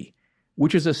humanity,"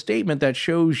 which is a statement that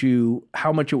shows you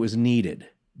how much it was needed,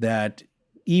 that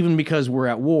even because we're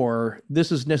at war,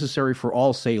 this is necessary for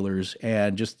all sailors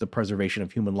and just the preservation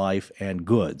of human life and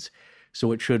goods.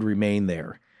 So it should remain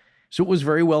there. So it was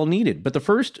very well needed. But the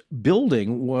first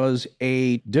building was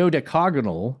a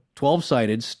dodecagonal,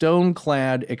 12-sided,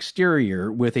 stone-clad exterior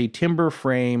with a timber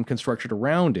frame constructed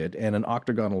around it and an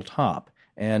octagonal top.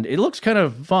 And it looks kind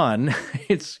of fun.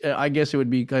 I guess it would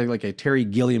be kind of like a Terry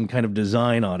Gilliam kind of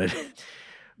design on it.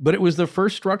 But it was the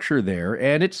first structure there,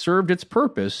 and it served its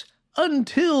purpose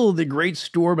until the Great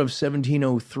Storm of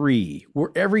 1703,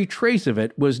 where every trace of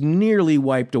it was nearly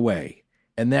wiped away.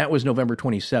 And that was November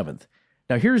 27th.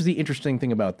 Now, here's the interesting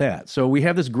thing about that. So we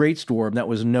have this great storm that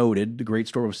was noted, the Great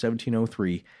Storm of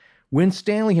 1703.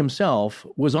 Winstanley himself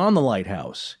was on the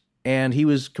lighthouse, and he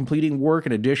was completing work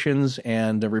and additions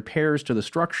and repairs to the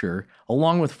structure,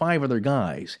 along with 5 other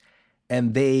guys,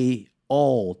 and they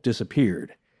all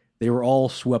disappeared. They were all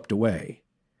swept away.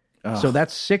 So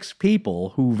that's 6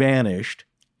 people who vanished.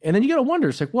 And then you got to wonder,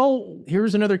 it's like, well,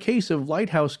 here's another case of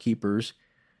lighthouse keepers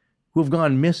who have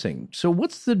gone missing. So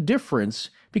what's the difference?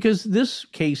 Because this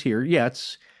case here, yeah,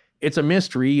 it's a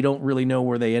mystery. You don't really know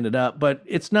where they ended up, but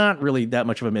it's not really that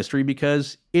much of a mystery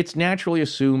because it's naturally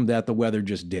assumed that the weather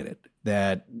just did it,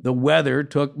 that the weather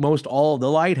took most all of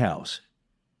the lighthouse,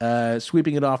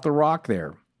 sweeping it off the rock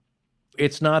there.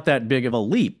 It's not that big of a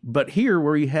leap. But here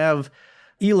where you have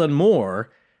Elan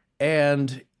Moore,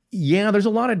 and yeah, there's a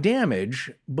lot of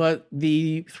damage, but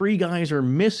the 3 guys are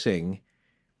missing.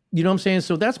 You know what I'm saying?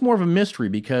 So that's more of a mystery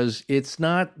because it's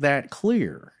not that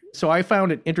clear. So I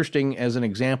found it interesting as an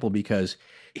example because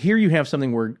here you have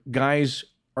something where guys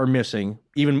are missing,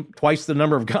 even twice the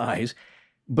number of guys,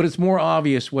 but it's more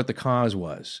obvious what the cause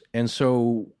was. And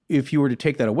so if you were to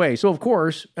take that away, so of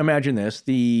course, imagine this,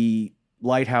 the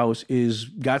lighthouse is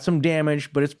got some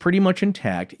damage, but it's pretty much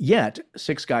intact, yet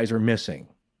 6 guys are missing.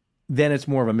 Then it's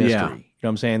more of a mystery. Yeah. You know what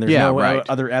I'm saying? There's no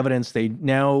other evidence.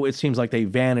 Now it seems like they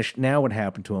vanished. Now what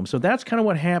happened to them? So that's kind of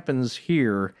what happens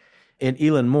here in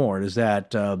Elan Moore is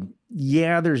that,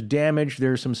 there's damage.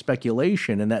 There's some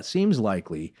speculation, and that seems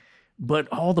likely, but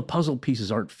all the puzzle pieces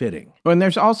aren't fitting. Well, and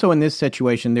there's also in this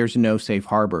situation, there's no safe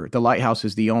harbor. The lighthouse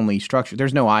is the only structure.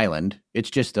 There's no island. It's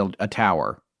just a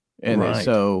tower. And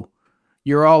so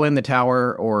you're all in the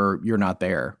tower or you're not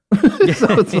there.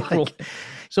 So it's like...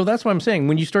 So that's what I'm saying.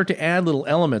 When you start to add little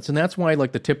elements, and that's why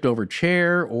like the tipped over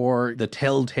chair or the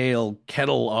telltale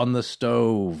kettle on the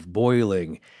stove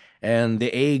boiling and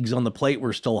the eggs on the plate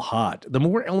were still hot. The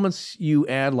more elements you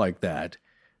add like that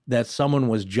someone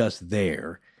was just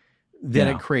there, then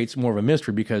it creates more of a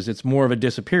mystery because it's more of a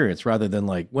disappearance rather than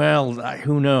like, well,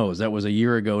 who knows? That was a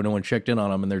year ago. No one checked in on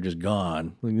them and they're just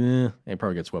gone. Like, they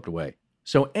probably get swept away.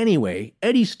 So anyway,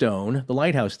 Eddystone, the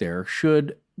lighthouse there,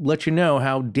 should let you know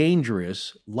how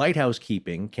dangerous lighthouse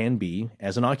keeping can be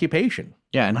as an occupation.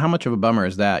 Yeah, and how much of a bummer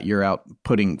is that? You're out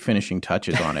putting finishing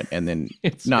touches on it, and then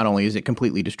not only is it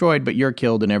completely destroyed, but you're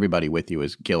killed and everybody with you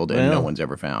is killed and no one's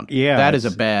ever found. Yeah. That is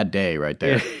a bad day right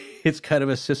there. It's kind of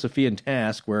a Sisyphean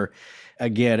task where,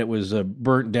 again, it was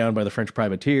burnt down by the French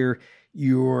privateer.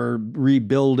 You're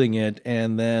rebuilding it,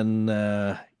 and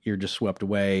then you're just swept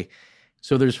away.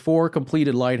 So there's 4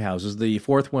 completed lighthouses. The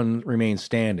 4th one remains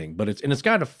standing, but it's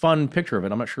got a fun picture of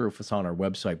it. I'm not sure if it's on our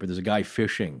website, but there's a guy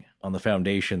fishing on the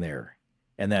foundation there.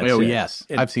 And that's it. Yes.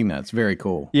 I've seen that. It's very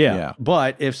cool. Yeah.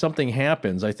 But if something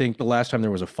happens, I think the last time there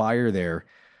was a fire there,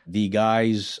 the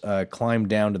guys climbed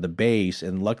down to the base,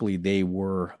 and luckily they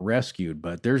were rescued,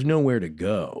 but there's nowhere to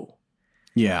go.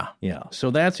 Yeah. Yeah.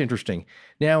 So that's interesting.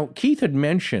 Now, Keith had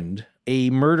mentioned a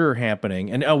murder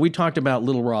happening, and we talked about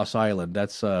Little Ross Island.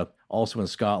 That's also in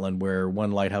Scotland, where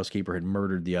one lighthouse keeper had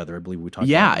murdered the other. I believe we talked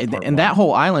about it. Yeah, and that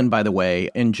whole island, by the way,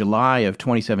 in July of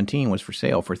 2017 was for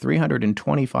sale for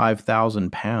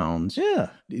 £325,000. Yeah.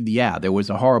 Yeah, there was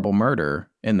a horrible murder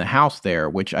in the house there,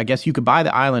 which I guess you could buy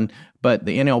the island, but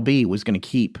the NLB was going to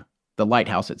keep the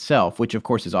lighthouse itself, which of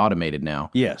course is automated now.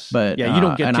 Yes. But yeah, you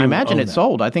don't get and to I imagine own it's that.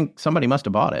 sold. I think somebody must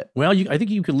have bought it. Well, I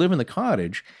think you could live in the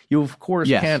cottage. You, of course,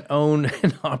 can't own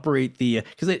and operate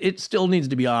because it still needs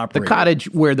to be operated. The cottage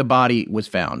where the body was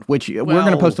found, which we're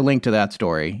going to post a link to that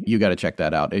story. You got to check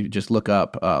that out. Just look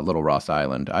up Little Ross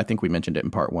Island. I think we mentioned it in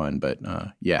part 1, but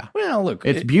yeah. Well, look.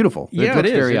 It's beautiful. Yeah, it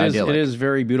looks very idyllic. It is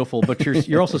very beautiful, but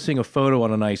you're also seeing a photo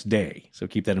on a nice day. So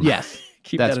keep that in mind. Yes,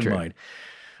 keep that's that in true. mind.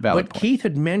 Valid But point. Keith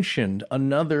had mentioned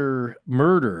another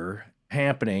murder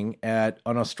happening at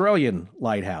an Australian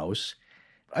lighthouse.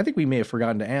 I think we may have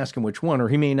forgotten to ask him which one, or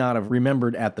he may not have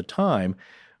remembered at the time.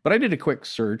 But I did a quick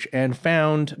search and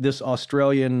found this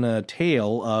Australian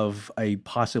tale of a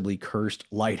possibly cursed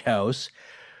lighthouse,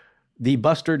 the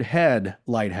Bustard Head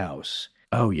Lighthouse.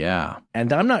 Oh, yeah.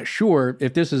 And I'm not sure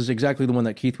if this is exactly the one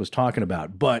that Keith was talking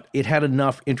about, but it had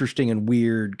enough interesting and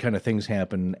weird kind of things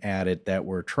happen at it that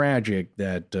were tragic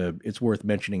that it's worth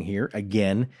mentioning here.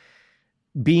 Again,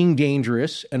 being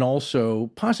dangerous and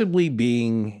also possibly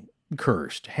being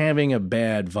cursed, having a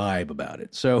bad vibe about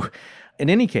it. So in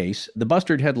any case, the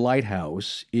Bustard Head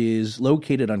Lighthouse is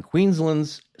located on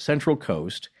Queensland's central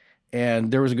coast.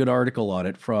 And there was a good article on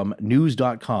it from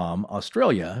news.com,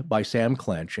 Australia, by Sam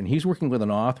Clench. And he's working with an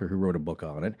author who wrote a book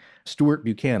on it, Stuart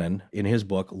Buchanan, in his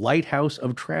book, Lighthouse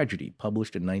of Tragedy,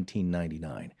 published in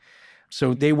 1999.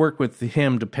 So they work with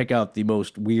him to pick out the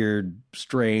most weird,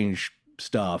 strange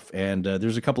stuff. And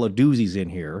there's a couple of doozies in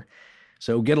here.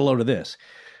 So get a load of this.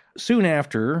 Soon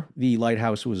after the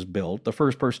lighthouse was built, the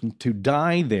first person to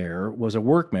die there was a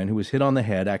workman who was hit on the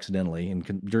head accidentally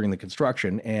during the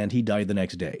construction, and he died the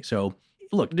next day. So,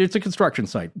 look, it's a construction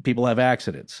site. People have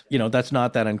accidents. You know, that's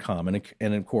not that uncommon.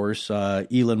 And, of course,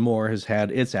 Elan Moor has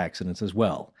had its accidents as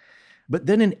well. But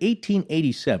then in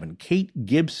 1887, Kate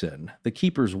Gibson, the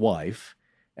keeper's wife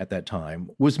at that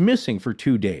time, was missing for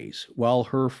 2 days while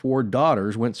her 4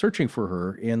 daughters went searching for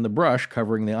her in the brush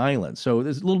covering the island. So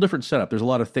there's a little different setup. There's a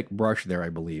lot of thick brush there, I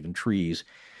believe, and trees.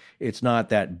 It's not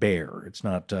that bare. It's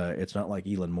not like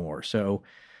Elan Moor. So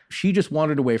she just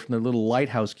wandered away from the little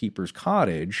lighthouse keeper's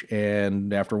cottage,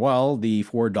 and after a while, the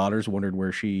 4 daughters wondered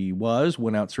where she was,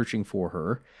 went out searching for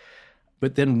her.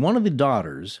 But then one of the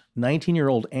daughters,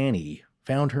 19-year-old Annie,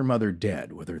 found her mother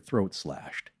dead with her throat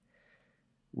slashed,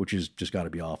 which is just got to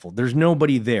be awful. There's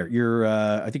nobody there.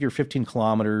 I think you're 15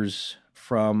 kilometers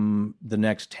from the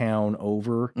next town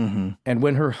over. Mm-hmm. And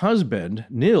when her husband,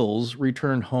 Nils,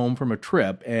 returned home from a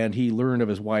trip and he learned of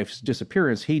his wife's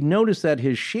disappearance, he noticed that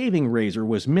his shaving razor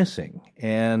was missing.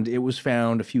 And it was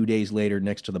found a few days later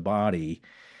next to the body.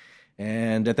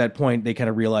 And at that point, they kind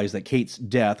of realized that Kate's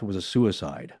death was a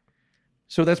suicide.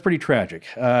 So that's pretty tragic.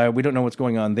 We don't know what's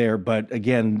going on there, but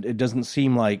again, it doesn't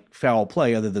seem like foul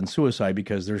play other than suicide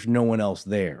because there's no one else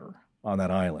there on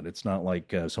that island. It's not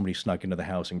like somebody snuck into the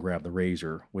house and grabbed the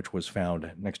razor, which was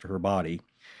found next to her body.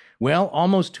 Well,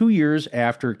 almost 2 years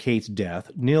after Kate's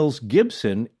death, Nils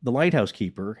Gibson, the lighthouse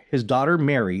keeper, his daughter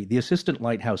Mary, the assistant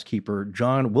lighthouse keeper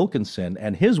John Wilkinson,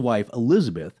 and his wife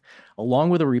Elizabeth, along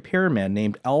with a repairman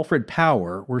named Alfred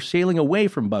Power, were sailing away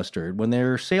from Bustard when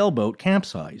their sailboat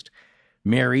capsized.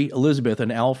 Mary, Elizabeth,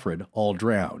 and Alfred all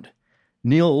drowned.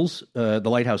 Nils, the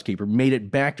lighthouse keeper, made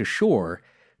it back to shore,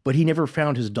 but he never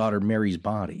found his daughter Mary's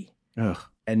body. Ugh.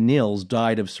 And Nils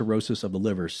died of cirrhosis of the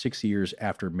liver 6 years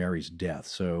after Mary's death.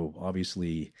 So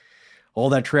obviously,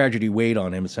 all that tragedy weighed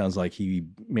on him. It sounds like he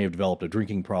may have developed a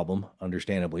drinking problem,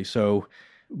 understandably. So,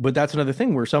 but that's another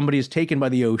thing where somebody is taken by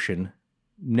the ocean,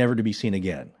 never to be seen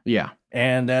again. Yeah.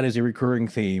 And that is a recurring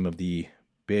theme of the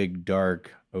big,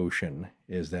 dark ocean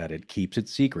is that it keeps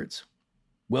its secrets.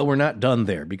 Well, we're not done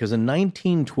there, because in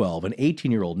 1912, an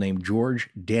 18-year-old named George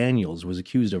Daniels was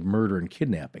accused of murder and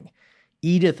kidnapping.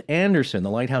 Edith Anderson, the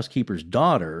lighthouse keeper's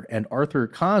daughter, and Arthur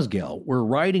Cosgel were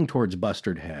riding towards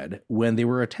Bustard Head when they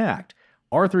were attacked.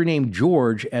 Arthur named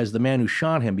George as the man who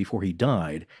shot him before he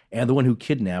died, and the one who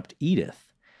kidnapped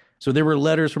Edith. So there were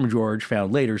letters from George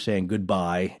found later saying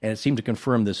goodbye, and it seemed to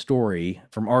confirm this story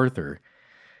from Arthur.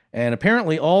 And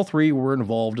apparently all three were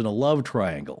involved in a love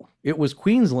triangle. It was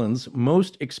Queensland's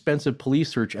most expensive police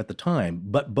search at the time,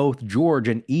 but both George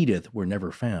and Edith were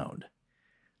never found.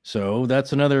 So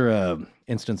that's another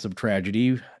instance of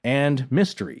tragedy and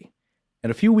mystery. And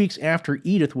a few weeks after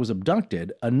Edith was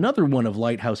abducted, another one of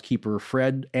lighthouse keeper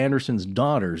Fred Anderson's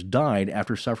daughters died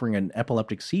after suffering an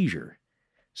epileptic seizure.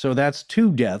 So that's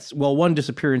 2 deaths, well, 1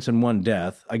 disappearance and 1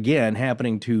 death, again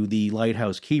happening to the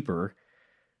lighthouse keeper,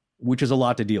 which is a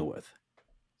lot to deal with.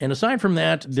 And aside from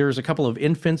that, there's a couple of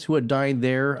infants who had died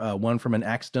there, one from an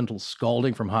accidental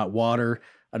scalding from hot water,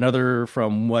 another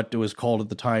from what was called at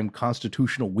the time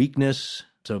constitutional weakness,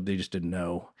 so they just didn't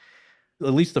know.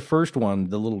 At least the first one,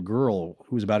 the little girl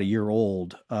who was about a year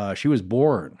old, she was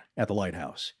born at the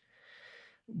lighthouse.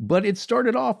 But it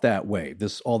started off that way,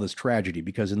 all this tragedy,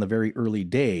 because in the very early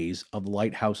days of the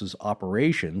lighthouse's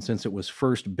operation, since it was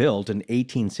first built in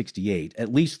 1868,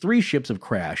 at least 3 ships have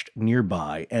crashed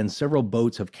nearby and several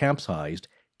boats have capsized,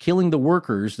 killing the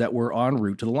workers that were en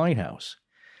route to the lighthouse.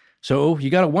 So you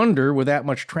got to wonder, with that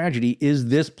much tragedy, is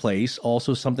this place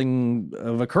also something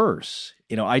of a curse?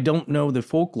 I don't know the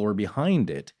folklore behind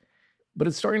it, but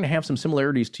it's starting to have some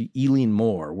similarities to Eilean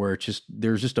Mor, where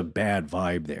there's just a bad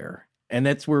vibe there. And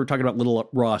that's where we're talking about Little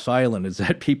Ross Island, is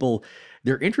that people,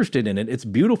 they're interested in it. It's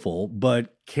beautiful,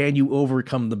 but can you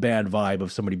overcome the bad vibe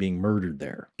of somebody being murdered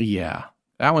there? Yeah.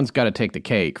 That one's got to take the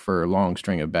cake for a long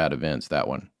string of bad events, that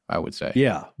one, I would say.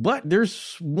 Yeah. But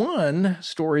there's one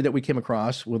story that we came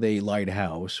across with a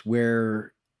lighthouse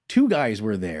where 2 guys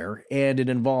were there, and it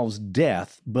involves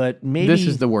death, but maybe... This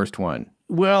is the worst one.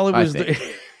 Well,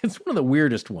 it's one of the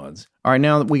weirdest ones. All right,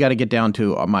 now we got to get down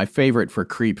to my favorite for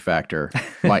creep factor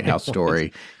lighthouse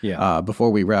story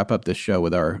before we wrap up this show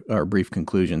with our brief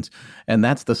conclusions, and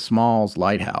that's the Smalls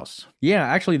Lighthouse. Yeah,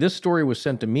 actually, this story was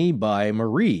sent to me by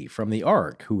Marie from the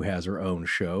Ark, who has her own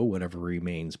show, Whatever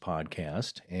Remains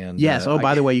podcast. And yes,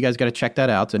 by the way, you guys got to check that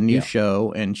out. It's a new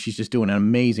show, and she's just doing an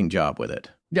amazing job with it.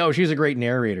 No, she's a great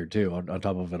narrator, too, on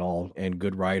top of it all, and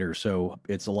good writer, so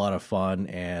it's a lot of fun,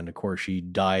 and, of course, she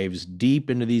dives deep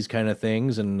into these kind of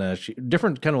things, and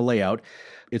different kind of layout.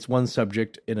 It's one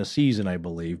subject in a season, I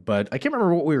believe, but I can't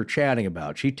remember what we were chatting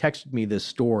about. She texted me this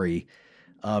story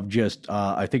of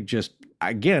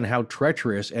again, how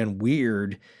treacherous and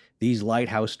weird these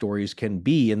lighthouse stories can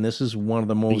be, and this is one of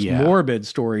the most morbid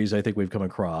stories I think we've come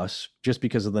across, just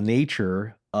because of the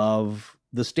nature of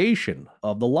the station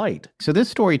of the light. So this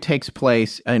story takes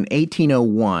place in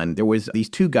 1801. There was these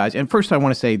 2 guys. And first I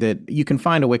want to say that you can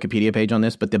find a Wikipedia page on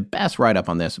this, but the best write-up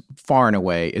on this, far and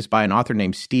away, is by an author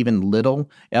named Stephen Liddell,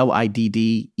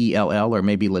 Liddell, or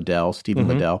maybe Liddell, Stephen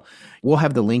Liddell. We'll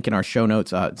have the link in our show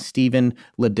notes,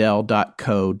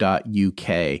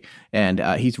 stephenliddell.co.uk. And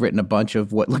he's written a bunch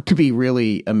of what look to be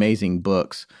really amazing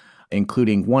books,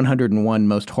 including 101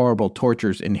 Most Horrible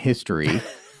Tortures in History,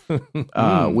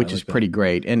 which is pretty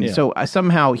great. And so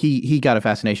somehow he got a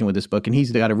fascination with this book, and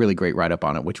he's got a really great write-up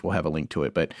on it, which we'll have a link to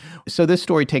it. But so this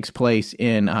story takes place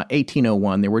in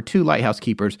 1801. There were 2 lighthouse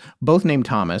keepers, both named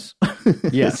Thomas.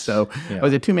 Yes. So it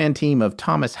was a 2-man team of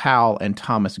Thomas Howell and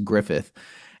Thomas Griffith.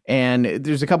 And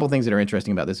there's a couple things that are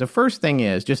interesting about this. The first thing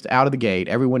is, just out of the gate,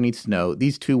 everyone needs to know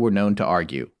these 2 were known to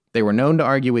argue. They were known to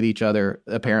argue with each other.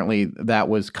 Apparently, that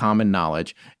was common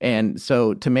knowledge. And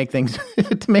so to make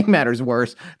matters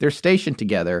worse, they're stationed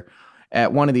together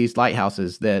at one of these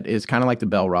lighthouses that is kind of like the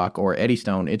Bell Rock or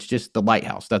Eddystone. It's just the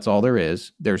lighthouse. That's all there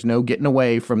is. There's no getting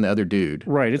away from the other dude.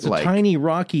 Right. It's a tiny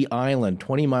rocky island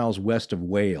 20 miles west of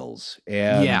Wales.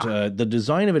 And the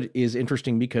design of it is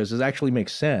interesting because it actually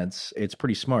makes sense. It's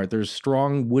pretty smart. There's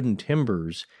strong wooden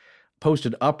timbers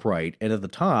posted upright, and at the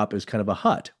top is kind of a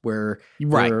hut where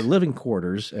there are living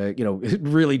quarters,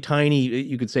 really tiny,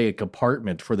 you could say a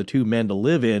compartment for the 2 men to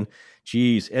live in.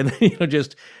 Jeez. And then,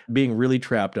 just being really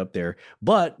trapped up there.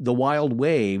 But the wild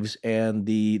waves and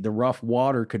the rough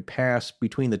water could pass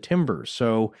between the timbers.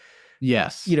 So,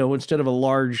 yes, instead of a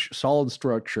large solid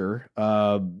structure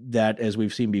that, as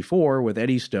we've seen before with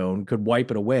Eddystone, could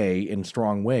wipe it away in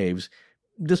strong waves,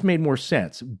 this made more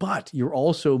sense. But you're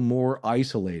also more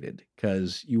isolated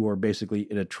because you are basically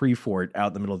in a tree fort out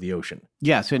in the middle of the ocean.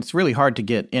 Yeah, so it's really hard to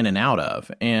get in and out of.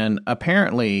 And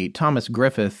apparently Thomas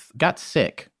Griffith got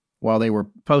sick while they were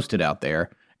posted out there.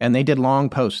 And they did long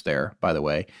posts there, by the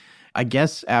way. I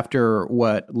guess after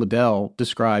what Liddell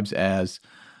describes as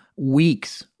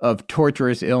weeks of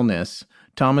torturous illness,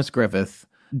 Thomas Griffith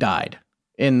died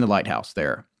in the lighthouse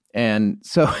there. And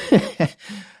so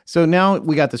so now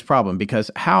we got this problem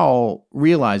because Howell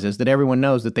realizes that everyone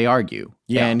knows that they argue.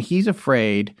 Yeah. And he's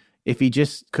afraid if he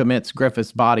just commits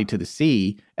Griffith's body to the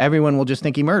sea, everyone will just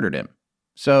think he murdered him.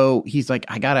 So he's like,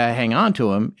 I got to hang on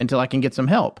to him until I can get some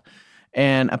help.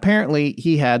 And apparently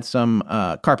he had some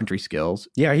carpentry skills.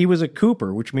 Yeah, he was a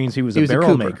cooper, which means he was a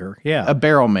barrel maker. Yeah, a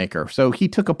barrel maker. So he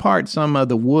took apart some of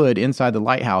the wood inside the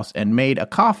lighthouse and made a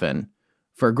coffin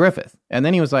for Griffith. And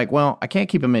then he was like, well, I can't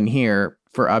keep him in here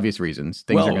for obvious reasons.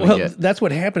 Things are going to get... That's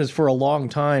what happened is for a long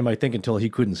time, I think, until he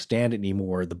couldn't stand it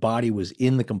anymore, the body was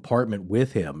in the compartment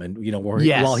with him. And,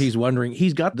 while he's wondering,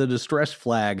 he's got the distress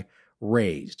flag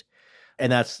raised.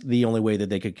 And that's the only way that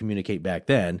they could communicate back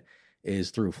then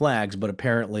is through flags. But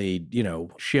apparently,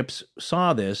 ships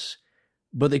saw this,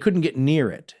 but they couldn't get near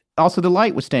it. Also, the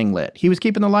light was staying lit. He was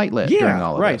keeping the light lit during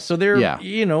all of right. this. So they're,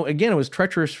 again, it was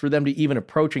treacherous for them to even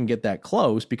approach and get that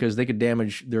close because they could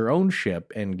damage their own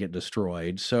ship and get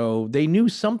destroyed. So they knew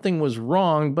something was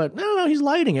wrong, but no, he's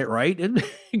lighting it, right?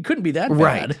 It couldn't be that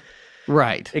bad.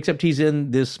 Right. Except he's in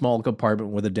this small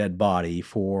compartment with a dead body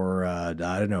for,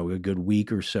 a good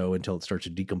week or so until it starts to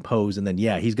decompose. And then,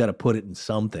 he's got to put it in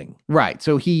something. Right.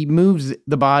 So he moves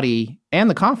the body and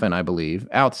the coffin, I believe,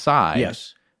 outside.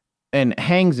 Yes. And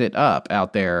hangs it up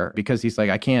out there because he's like,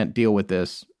 I can't deal with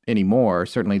this anymore,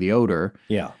 certainly the odor.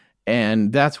 Yeah.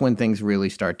 And that's when things really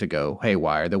start to go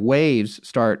haywire. The waves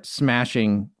start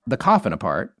smashing the coffin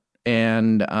apart,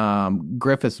 and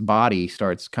Griffith's body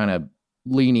starts kind of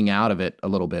leaning out of it a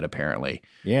little bit, apparently.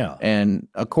 Yeah. And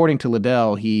according to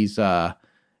Liddell,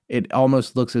 it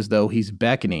almost looks as though he's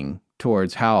beckoning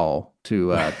towards Howell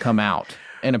to come out.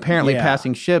 And apparently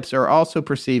passing ships are also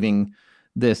perceiving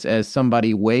this as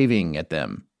somebody waving at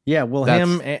them. Yeah, well,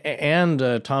 him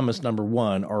and Thomas number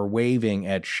 1 are waving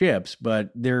at ships,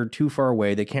 but they're too far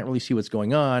away. They can't really see what's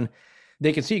going on.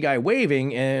 They can see a guy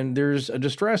waving, and there's a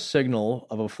distress signal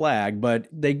of a flag, but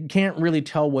they can't really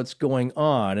tell what's going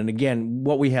on. And again,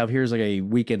 what we have here is like a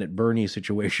Weekend at Bernie's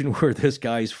situation where this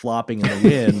guy's flopping in the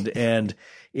wind, and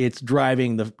it's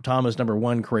driving the Thomas number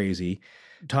 1 crazy.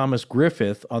 Thomas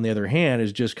Griffith, on the other hand,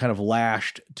 is just kind of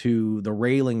lashed to the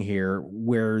railing here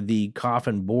where the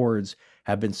coffin boards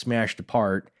have been smashed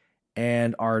apart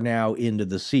and are now into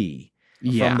the sea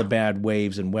from the bad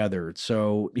waves and weather.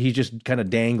 So he's just kind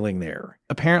of dangling there.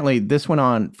 Apparently, this went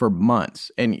on for months,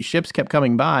 and ships kept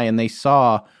coming by, and they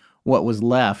saw what was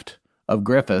left of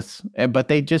Griffiths, but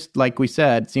they just, like we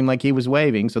said, seemed like he was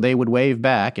waving, so they would wave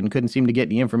back and couldn't seem to get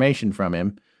any information from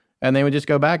him. And they would just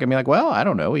go back and be like, well, I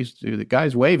don't know. The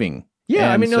guy's waving.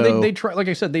 Yeah, and they try. Like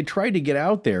I said, they tried to get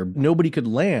out there. Nobody could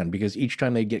land because each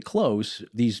time they get close,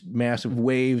 these massive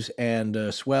waves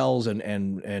and swells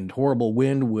and horrible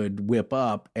wind would whip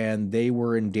up, and they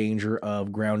were in danger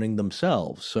of grounding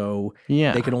themselves. So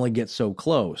they could only get so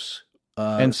close.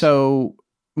 And so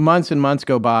months and months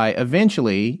go by.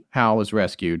 Eventually, Howell is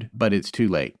rescued, but it's too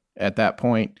late. At that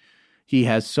point, he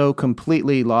has so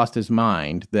completely lost his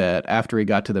mind that after he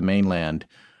got to the mainland,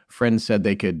 friends said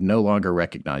they could no longer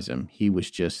recognize him. He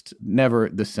was just never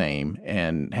the same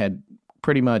and had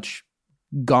pretty much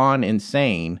gone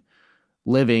insane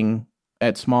living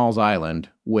at Smalls Island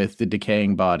with the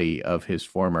decaying body of his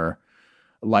former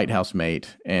lighthouse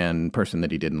mate and person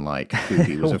that he didn't like, who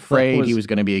he was afraid he was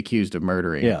going to be accused of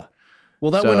murdering. Yeah. Well,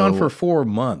 that went on for 4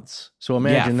 months. So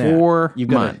imagine that. 4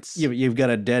 months. You've got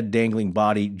a dead dangling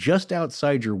body just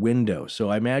outside your window. So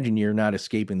I imagine you're not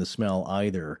escaping the smell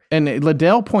either. And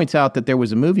Liddell points out that there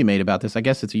was a movie made about this. I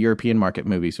guess it's a European market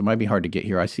movie, so it might be hard to get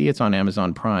here. I see it's on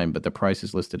Amazon Prime, but the price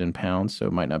is listed in pounds, so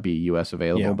it might not be U.S.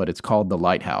 available. But it's called The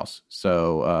Lighthouse.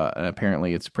 So and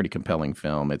apparently it's a pretty compelling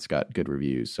film. It's got good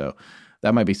reviews. So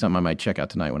that might be something I might check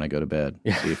out tonight when I go to bed.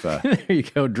 See if, there you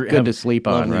go. Good to sleep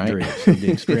on, right? Dreams of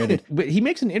being stranded. But he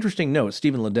makes an interesting note,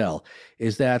 Stephen Liddell,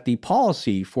 is that the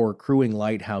policy for crewing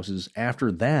lighthouses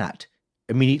after that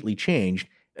immediately changed.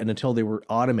 And until they were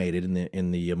automated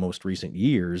in the most recent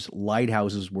years,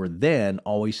 lighthouses were then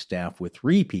always staffed with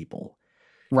 3 people.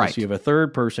 Right. So you have a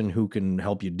third person who can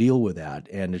help you deal with that,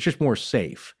 and it's just more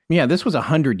safe. Yeah, this was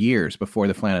 100 years before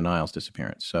the Flannan Isles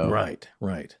disappearance. So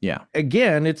Right. Yeah.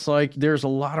 Again, it's like there's a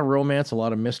lot of romance, a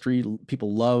lot of mystery.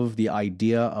 People love the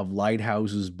idea of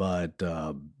lighthouses, but,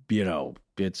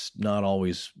 it's not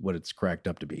always what it's cracked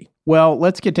up to be. Well,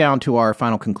 let's get down to our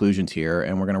final conclusions here,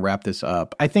 and we're going to wrap this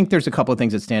up. I think there's a couple of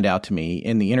things that stand out to me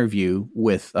in the interview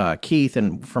with Keith,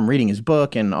 and from reading his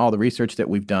book and all the research that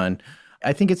we've done.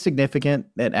 I think it's significant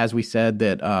that, as we said,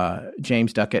 that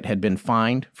James Duckett had been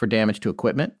fined for damage to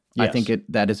equipment. Yes. I think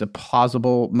that is a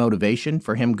plausible motivation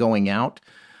for him going out.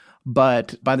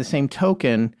 But by the same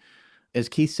token, as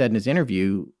Keith said in his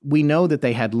interview, we know that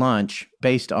they had lunch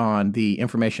based on the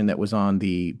information that was on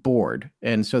the board.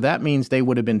 And so that means they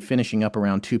would have been finishing up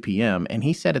around 2 p.m. And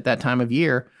he said at that time of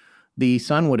year, the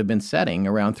sun would have been setting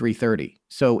around 3:30.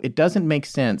 So it doesn't make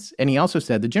sense. And he also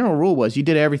said the general rule was you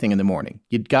did everything in the morning.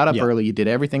 You got up early, you did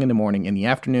everything in the morning. In the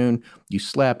afternoon, you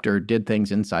slept or did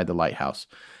things inside the lighthouse.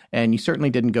 And you certainly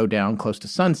didn't go down close to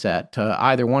sunset to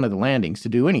either one of the landings to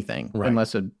do anything,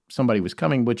 unless somebody was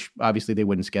coming, which obviously they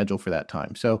wouldn't schedule for that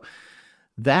time. So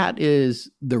that is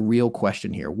the real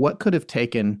question here. What could have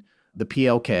taken the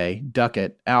PLK,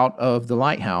 Duckett, out of the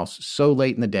lighthouse so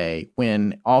late in the day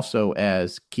when also,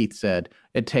 as Keith said,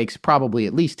 it takes probably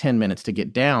at least 10 minutes to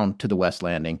get down to the west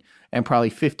landing and probably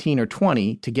 15 or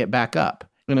 20 to get back up.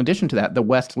 In addition to that, the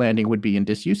west landing would be in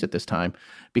disuse at this time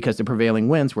because the prevailing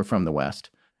winds were from the west.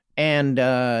 And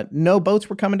no boats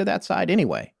were coming to that side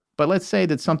anyway. But let's say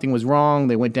that something was wrong.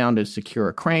 They went down to secure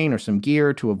a crane or some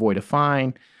gear to avoid a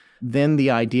fine. Then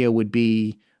the idea would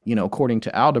be, according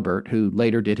to Aldebert, who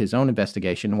later did his own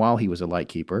investigation while he was a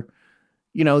lightkeeper,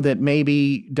 that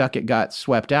maybe Duckett got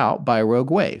swept out by a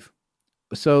rogue wave.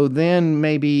 So then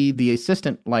maybe the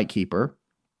assistant lightkeeper,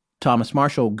 Thomas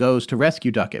Marshall, goes to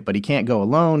rescue Duckett, but he can't go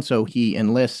alone, so he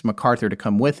enlists MacArthur to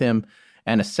come with him,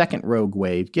 and a second rogue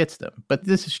wave gets them. But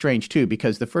this is strange, too,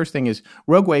 because the first thing is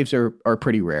rogue waves are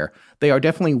pretty rare. They are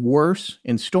definitely worse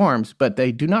in storms, but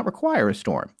they do not require a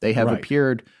storm. They have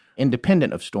appeared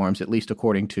independent of storms, at least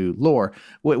according to lore.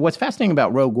 What's fascinating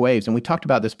about rogue waves, and we talked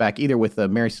about this back either with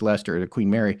Mary Celeste or the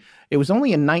Queen Mary, it was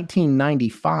only in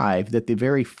 1995 that the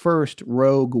very first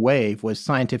rogue wave was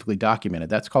scientifically documented.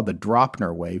 That's called the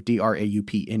Draupner wave,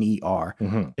 Draupner.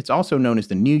 Mm-hmm. It's also known as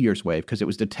the New Year's wave because it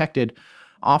was detected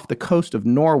off the coast of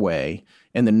Norway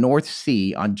in the North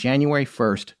Sea on January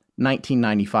 1st,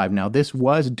 1995. Now, this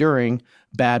was during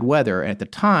bad weather. At the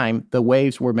time, the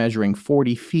waves were measuring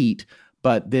 40 feet,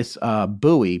 but this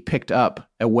buoy picked up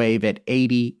a wave at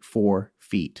 84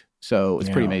 feet. So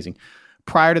it's pretty amazing.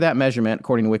 Prior to that measurement,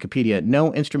 according to Wikipedia,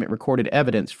 no instrument recorded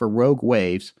evidence for rogue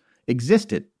waves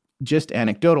existed, just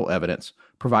anecdotal evidence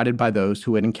provided by those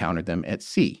who had encountered them at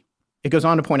sea. It goes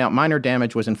on to point out minor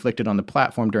damage was inflicted on the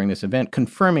platform during this event,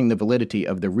 confirming the validity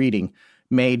of the reading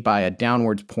made by a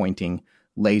downwards pointing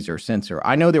laser sensor.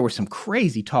 I know there were some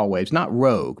crazy tall waves, not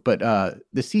rogue, but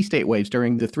the sea state waves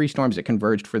during the 3 storms that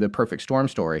converged for the perfect storm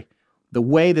story. The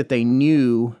way that they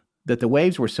knew that the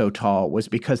waves were so tall was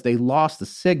because they lost the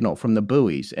signal from the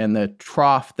buoys, and the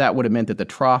trough, that would have meant that the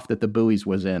trough that the buoys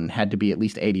was in had to be at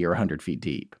least 80 or 100 feet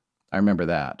deep. I remember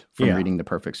that from reading The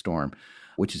Perfect Storm,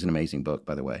 which is an amazing book,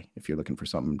 by the way, if you're looking for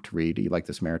something to read. You like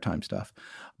this maritime stuff.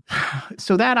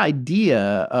 So that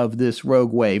idea of this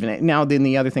rogue wave, and now then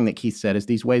the other thing that Keith said is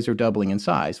these waves are doubling in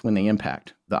size when they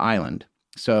impact the island.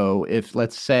 So if,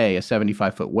 let's say, a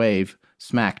 75-foot wave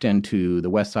smacked into the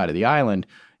west side of the island,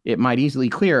 it might easily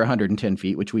clear 110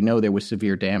 feet, which we know there was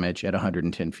severe damage at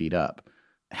 110 feet up.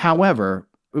 However,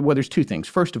 well, there's 2 things.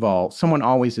 First of all, someone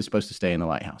always is supposed to stay in the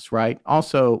lighthouse, right?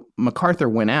 Also, MacArthur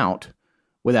went out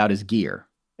without his gear.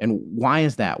 And why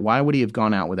is that? Why would he have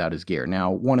gone out without his gear?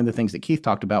 Now, one of the things that Keith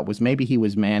talked about was maybe he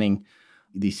was manning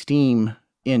the steam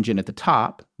engine at the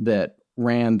top that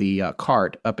ran the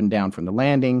cart up and down from the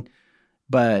landing,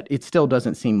 but it still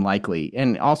doesn't seem likely.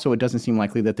 And also, it doesn't seem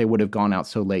likely that they would have gone out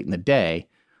so late in the day.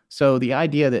 So the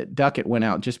idea that Duckett went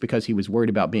out just because he was worried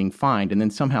about being fined, and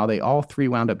then somehow they all 3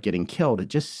 wound up getting killed, it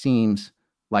just seems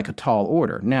like a tall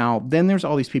order. Now, then there's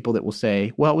all these people that will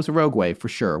say, well, it was a rogue wave for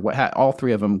sure. All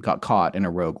 3 of them got caught in a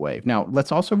rogue wave. Now,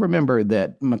 let's also remember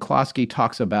that McCloskey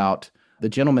talks about the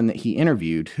gentleman that he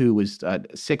interviewed who was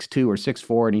 6'2" or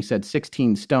 6'4", and he said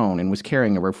 16 stone and was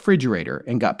carrying a refrigerator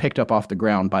and got picked up off the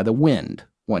ground by the wind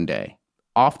one day.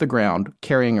 Off the ground,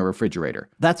 carrying a refrigerator.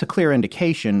 That's a clear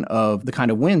indication of the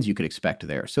kind of winds you could expect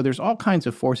there. So there's all kinds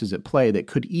of forces at play that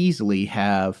could easily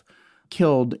have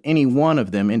killed any one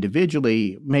of them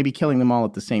individually, maybe killing them all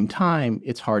at the same time.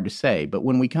 It's hard to say. But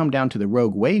when we come down to the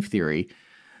rogue wave theory,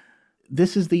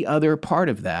 this is the other part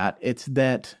of that. It's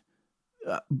that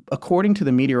according to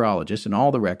the meteorologists and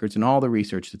all the records and all the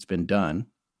research that's been done,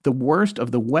 the worst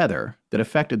of the weather that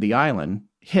affected the island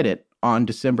hit it on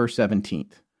December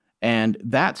 17th. And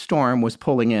that storm was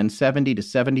pulling in 70 to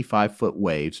 75-foot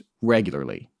waves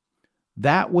regularly.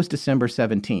 That was December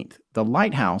 17th. The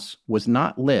lighthouse was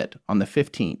not lit on the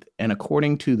 15th. And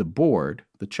according to the board,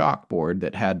 the chalkboard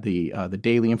that had the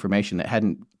daily information that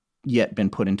hadn't yet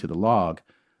been put into the log,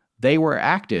 They were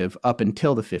active up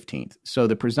until the 15th. So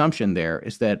the presumption there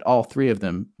is that all three of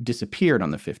them disappeared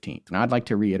on the 15th. And I'd like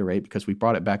to reiterate, because we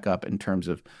brought it back up in terms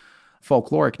of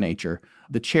folkloric nature,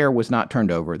 the chair was not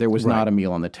turned over. There was not a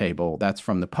meal on the table. That's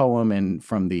from the poem and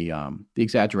from the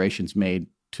exaggerations made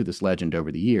to this legend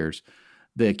over the years.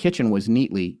 The kitchen was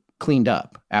neatly cleaned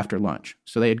up after lunch.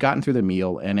 So they had gotten through the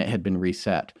meal and it had been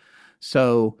reset.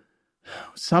 So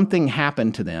something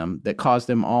happened to them that caused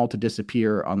them all to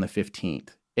disappear on the 15th.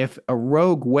 If a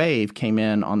rogue wave came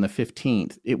in on the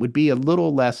 15th, it would be a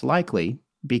little less likely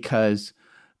because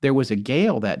there was a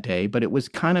gale that day, but it was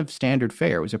kind of standard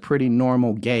fare. It was a pretty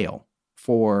normal gale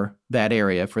for that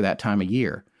area for that time of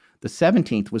year. The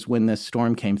 17th was when this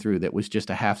storm came through that was just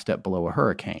a half step below a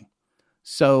hurricane.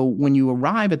 So when you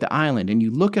arrive at the island and you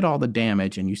look at all the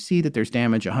damage and you see that there's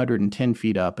damage 110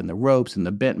 feet up and the ropes and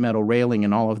the bent metal railing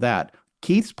and all of that,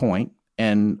 Keith's point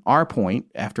and our point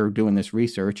after doing this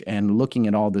research and looking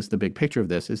at all this, the big picture of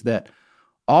this, is that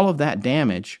all of that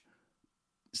damage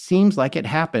seems like it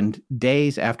happened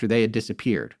days after they had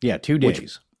disappeared. Yeah, 2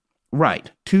 days.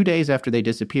 Right. 2 days after they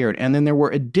disappeared. And then there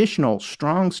were additional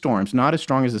strong storms, not as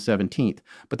strong as the 17th,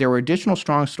 but there were additional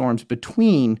strong storms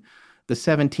between the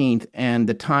 17th and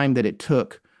the time that it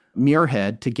took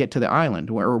Muirhead to get to the island,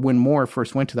 or when Moore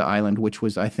first went to the island, which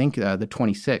was, I think, the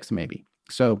 26th maybe.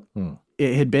 So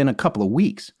it had been a couple of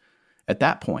weeks at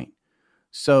that point.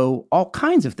 So all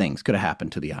kinds of things could have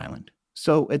happened to the island.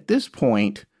 So at this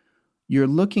point, you're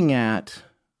looking at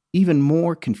even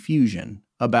more confusion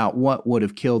about what would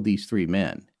have killed these three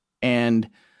men. And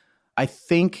I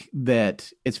think that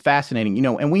it's fascinating, you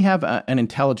know, and we have an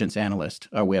intelligence analyst,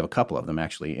 or we have a couple of them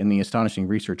actually, in the Astonishing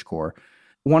Research Corps.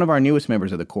 One of our newest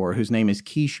members of the Corps, whose name is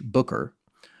Keish Booker,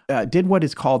 did what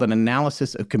is called an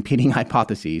analysis of competing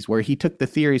hypotheses, where he took the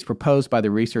theories proposed by the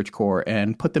Research Corps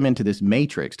and put them into this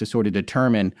matrix to sort of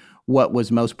determine what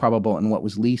was most probable and what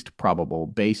was least probable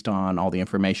based on all the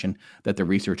information that the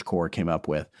Research Corps came up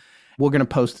with. We're going to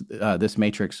post this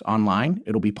matrix online.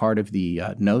 It'll be part of the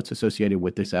notes associated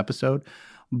with this episode.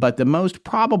 But the most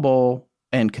probable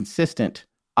and consistent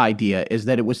idea is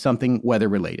that it was something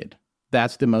weather-related.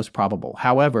 That's the most probable.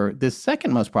 However, the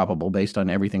second most probable, based on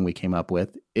everything we came up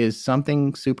with, is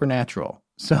something supernatural.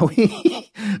 So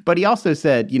but he also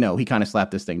said, you know, he kind of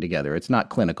slapped this thing together. It's not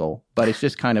clinical, but it's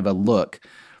just kind of a look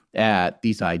at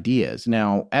these ideas.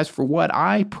 Now, as for what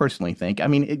I personally think, I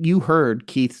mean, you heard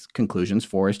Keith's conclusions,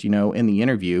 Forrest, you know, in the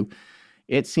interview.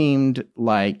 It seemed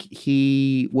like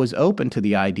he was open to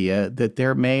the idea that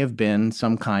there may have been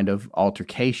some kind of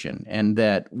altercation, and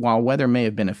that while weather may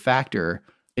have been a factor,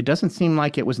 it doesn't seem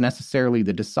like it was necessarily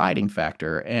the deciding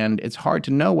factor. And it's hard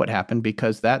to know what happened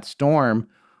because that storm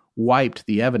wiped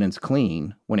the evidence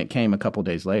clean when it came a couple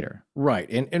days later. Right.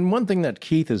 And one thing that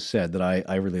Keith has said that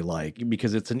I really like,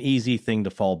 because it's an easy thing to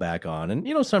fall back on. And,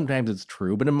 you know, sometimes it's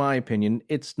true, but in my opinion,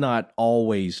 it's not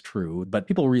always true. But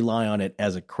people rely on it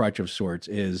as a crutch of sorts,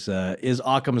 is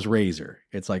Occam's razor.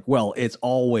 It's like, well, it's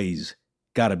always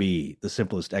got to be the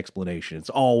simplest explanation. It's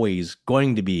always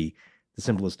going to be the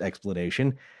simplest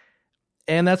explanation.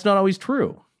 And that's not always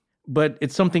true. But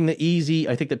it's something that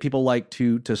I think that people like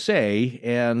to say,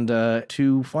 and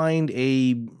to find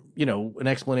an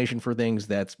explanation for things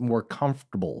that's more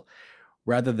comfortable,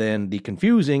 rather than the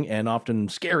confusing and often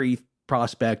scary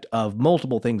prospect of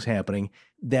multiple things happening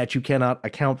that you cannot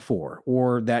account for,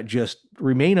 or that just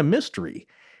remain a mystery.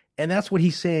 And that's what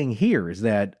he's saying here, is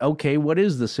that, okay, what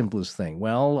is the simplest thing?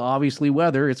 Well, obviously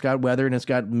weather. It's got weather and it's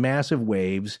got massive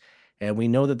waves, and we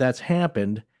know that that's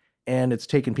happened. And it's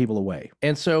taken people away.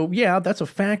 And so, yeah, that's a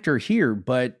factor here.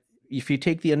 But if you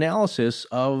take the analysis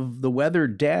of the weather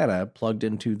data plugged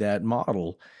into that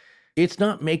model, it's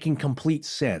not making complete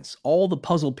sense. All the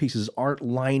puzzle pieces aren't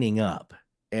lining up.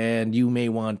 And you may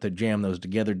want to jam those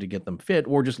together to get them fit,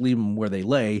 or just leave them where they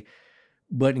lay.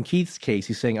 But in Keith's case,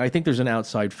 he's saying, I think there's an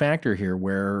outside factor here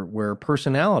where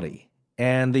personality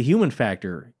and the human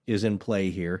factor is in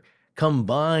play here,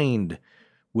 combined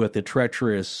with the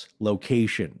treacherous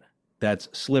location that's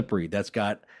slippery, that's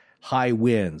got high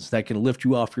winds, that can lift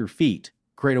you off your feet,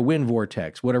 create a wind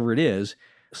vortex, whatever it is.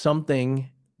 Something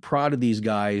prodded these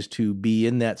guys to be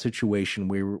in that situation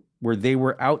where they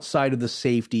were outside of the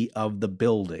safety of the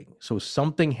building. So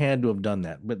something had to have done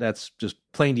that, but that's just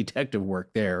plain detective work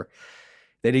there.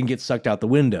 They didn't get sucked out the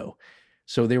window.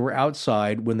 So they were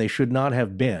outside when they should not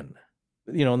have been.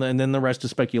 You know, and then the rest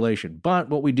is speculation. But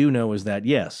what we do know is that,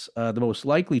 yes, the most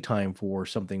likely time for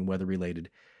something weather-related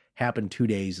happened 2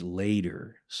 days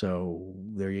later. So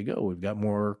there you go. We've got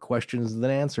more questions than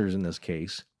answers in this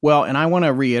case. Well, and I want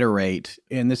to reiterate,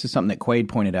 and this is something that Quaid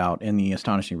pointed out in the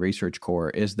Astonishing Research Corps,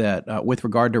 is that with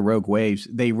regard to rogue waves,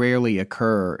 they rarely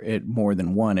occur at more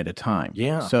than one at a time.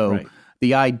 Yeah, so right.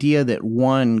 The idea that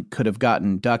one could have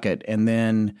gotten Duckett and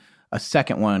then a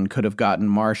second one could have gotten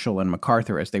Marshall and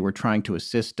MacArthur as they were trying to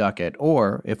assist Duckett,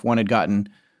 or if one had gotten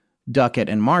Duckett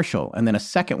and Marshall, and then a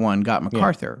second one got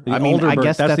MacArthur. Yeah. I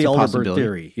guess that's the Alderbird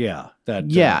theory. Yeah.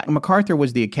 MacArthur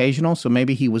was the occasional, so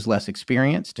maybe he was less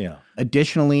experienced. Yeah.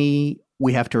 Additionally,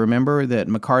 we have to remember that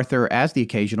MacArthur, as the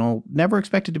occasional, never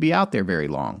expected to be out there very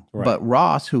long. Right. But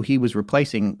Ross, who he was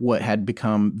replacing, had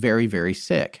become very, very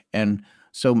sick. And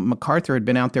so MacArthur had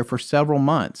been out there for several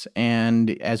months.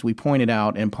 And as we pointed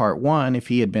out in part one, if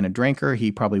he had been a drinker,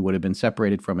 he probably would have been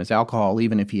separated from his alcohol.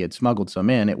 Even if he had smuggled some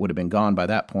in, it would have been gone by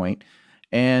that point.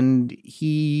 And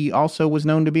he also was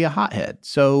known to be a hothead.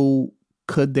 So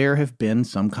could there have been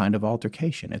some kind of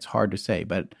altercation? It's hard to say.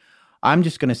 But I'm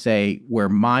just going to say where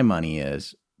my money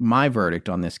is, my verdict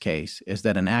on this case is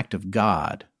that an act of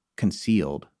God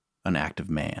concealed an act of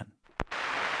man.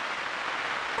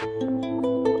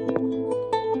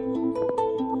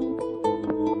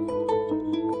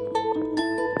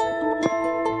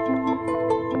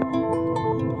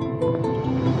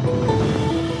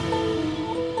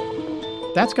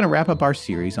 That's going to wrap up our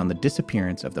series on the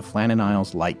disappearance of the Flannan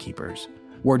Isles Lightkeepers.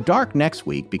 We're dark next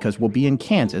week because we'll be in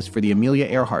Kansas for the Amelia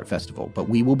Earhart Festival, but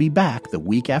we will be back the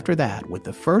week after that with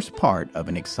the first part of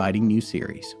an exciting new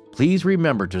series. Please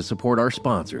remember to support our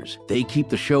sponsors. They keep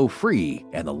the show free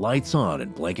and the lights on in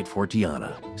Blanket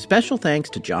Fortiana. Special thanks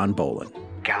to John Bolin.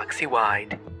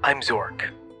 Galaxy-wide, I'm Zork.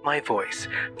 My voice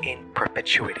in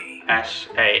perpetuity.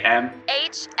 SAM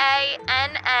HANNAH.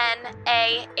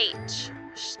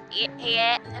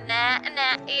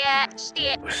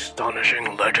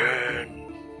 Astonishing Legend.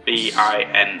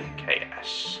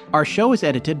 BINKS. Our show is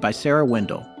edited by Sarah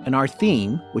Wendell, and our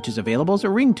theme, which is available as a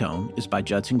ringtone, is by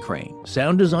Judson Crane.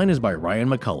 Sound design is by Ryan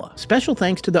McCullough. Special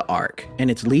thanks to the ARC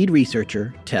and its lead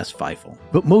researcher, Tess Feifel.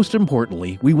 But most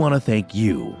importantly, we want to thank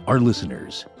you, our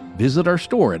listeners. Visit our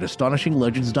store at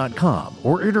astonishinglegends.com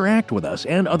or interact with us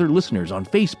and other listeners on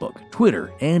Facebook,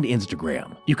 Twitter, and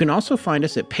Instagram. You can also find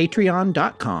us at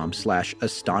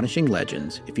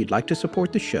patreon.com/astonishinglegends if you'd like to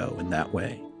support the show in that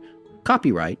way.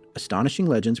 Copyright Astonishing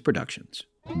Legends Productions.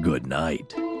 Good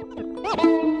night.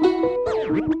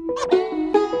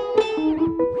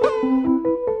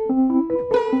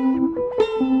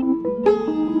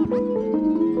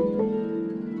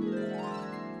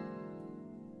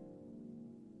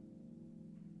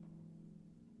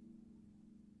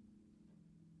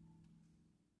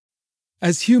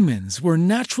 As humans, we're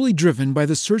naturally driven by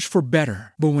the search for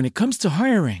better. But when it comes to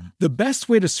hiring, the best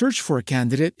way to search for a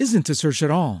candidate isn't to search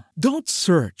at all. Don't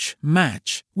search,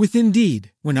 match with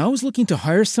Indeed. When I was looking to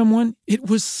hire someone, it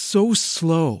was so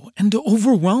slow and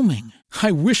overwhelming.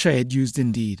 I wish I had used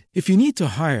Indeed. If you need to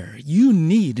hire, you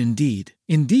need Indeed.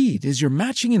 Indeed is your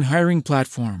matching and hiring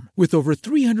platform with over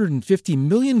 350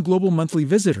 million global monthly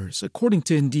visitors, according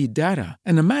to Indeed data,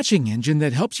 and a matching engine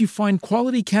that helps you find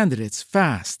quality candidates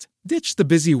fast. Ditch the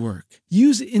busy work.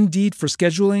 Use Indeed for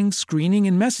scheduling, screening,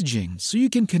 and messaging so you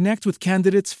can connect with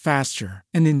candidates faster.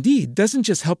 And Indeed doesn't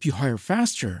just help you hire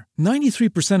faster.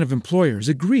 93% of employers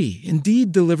agree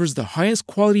Indeed delivers the highest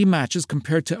quality matches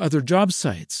compared to other job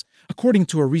sites, according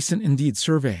to a recent Indeed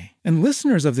survey. And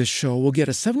listeners of this show will get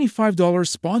a $75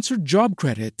 sponsored job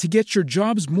credit to get your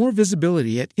jobs more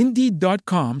visibility at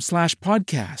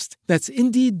Indeed.com/podcast. That's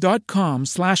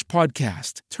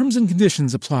Indeed.com/podcast. Terms and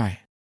conditions apply.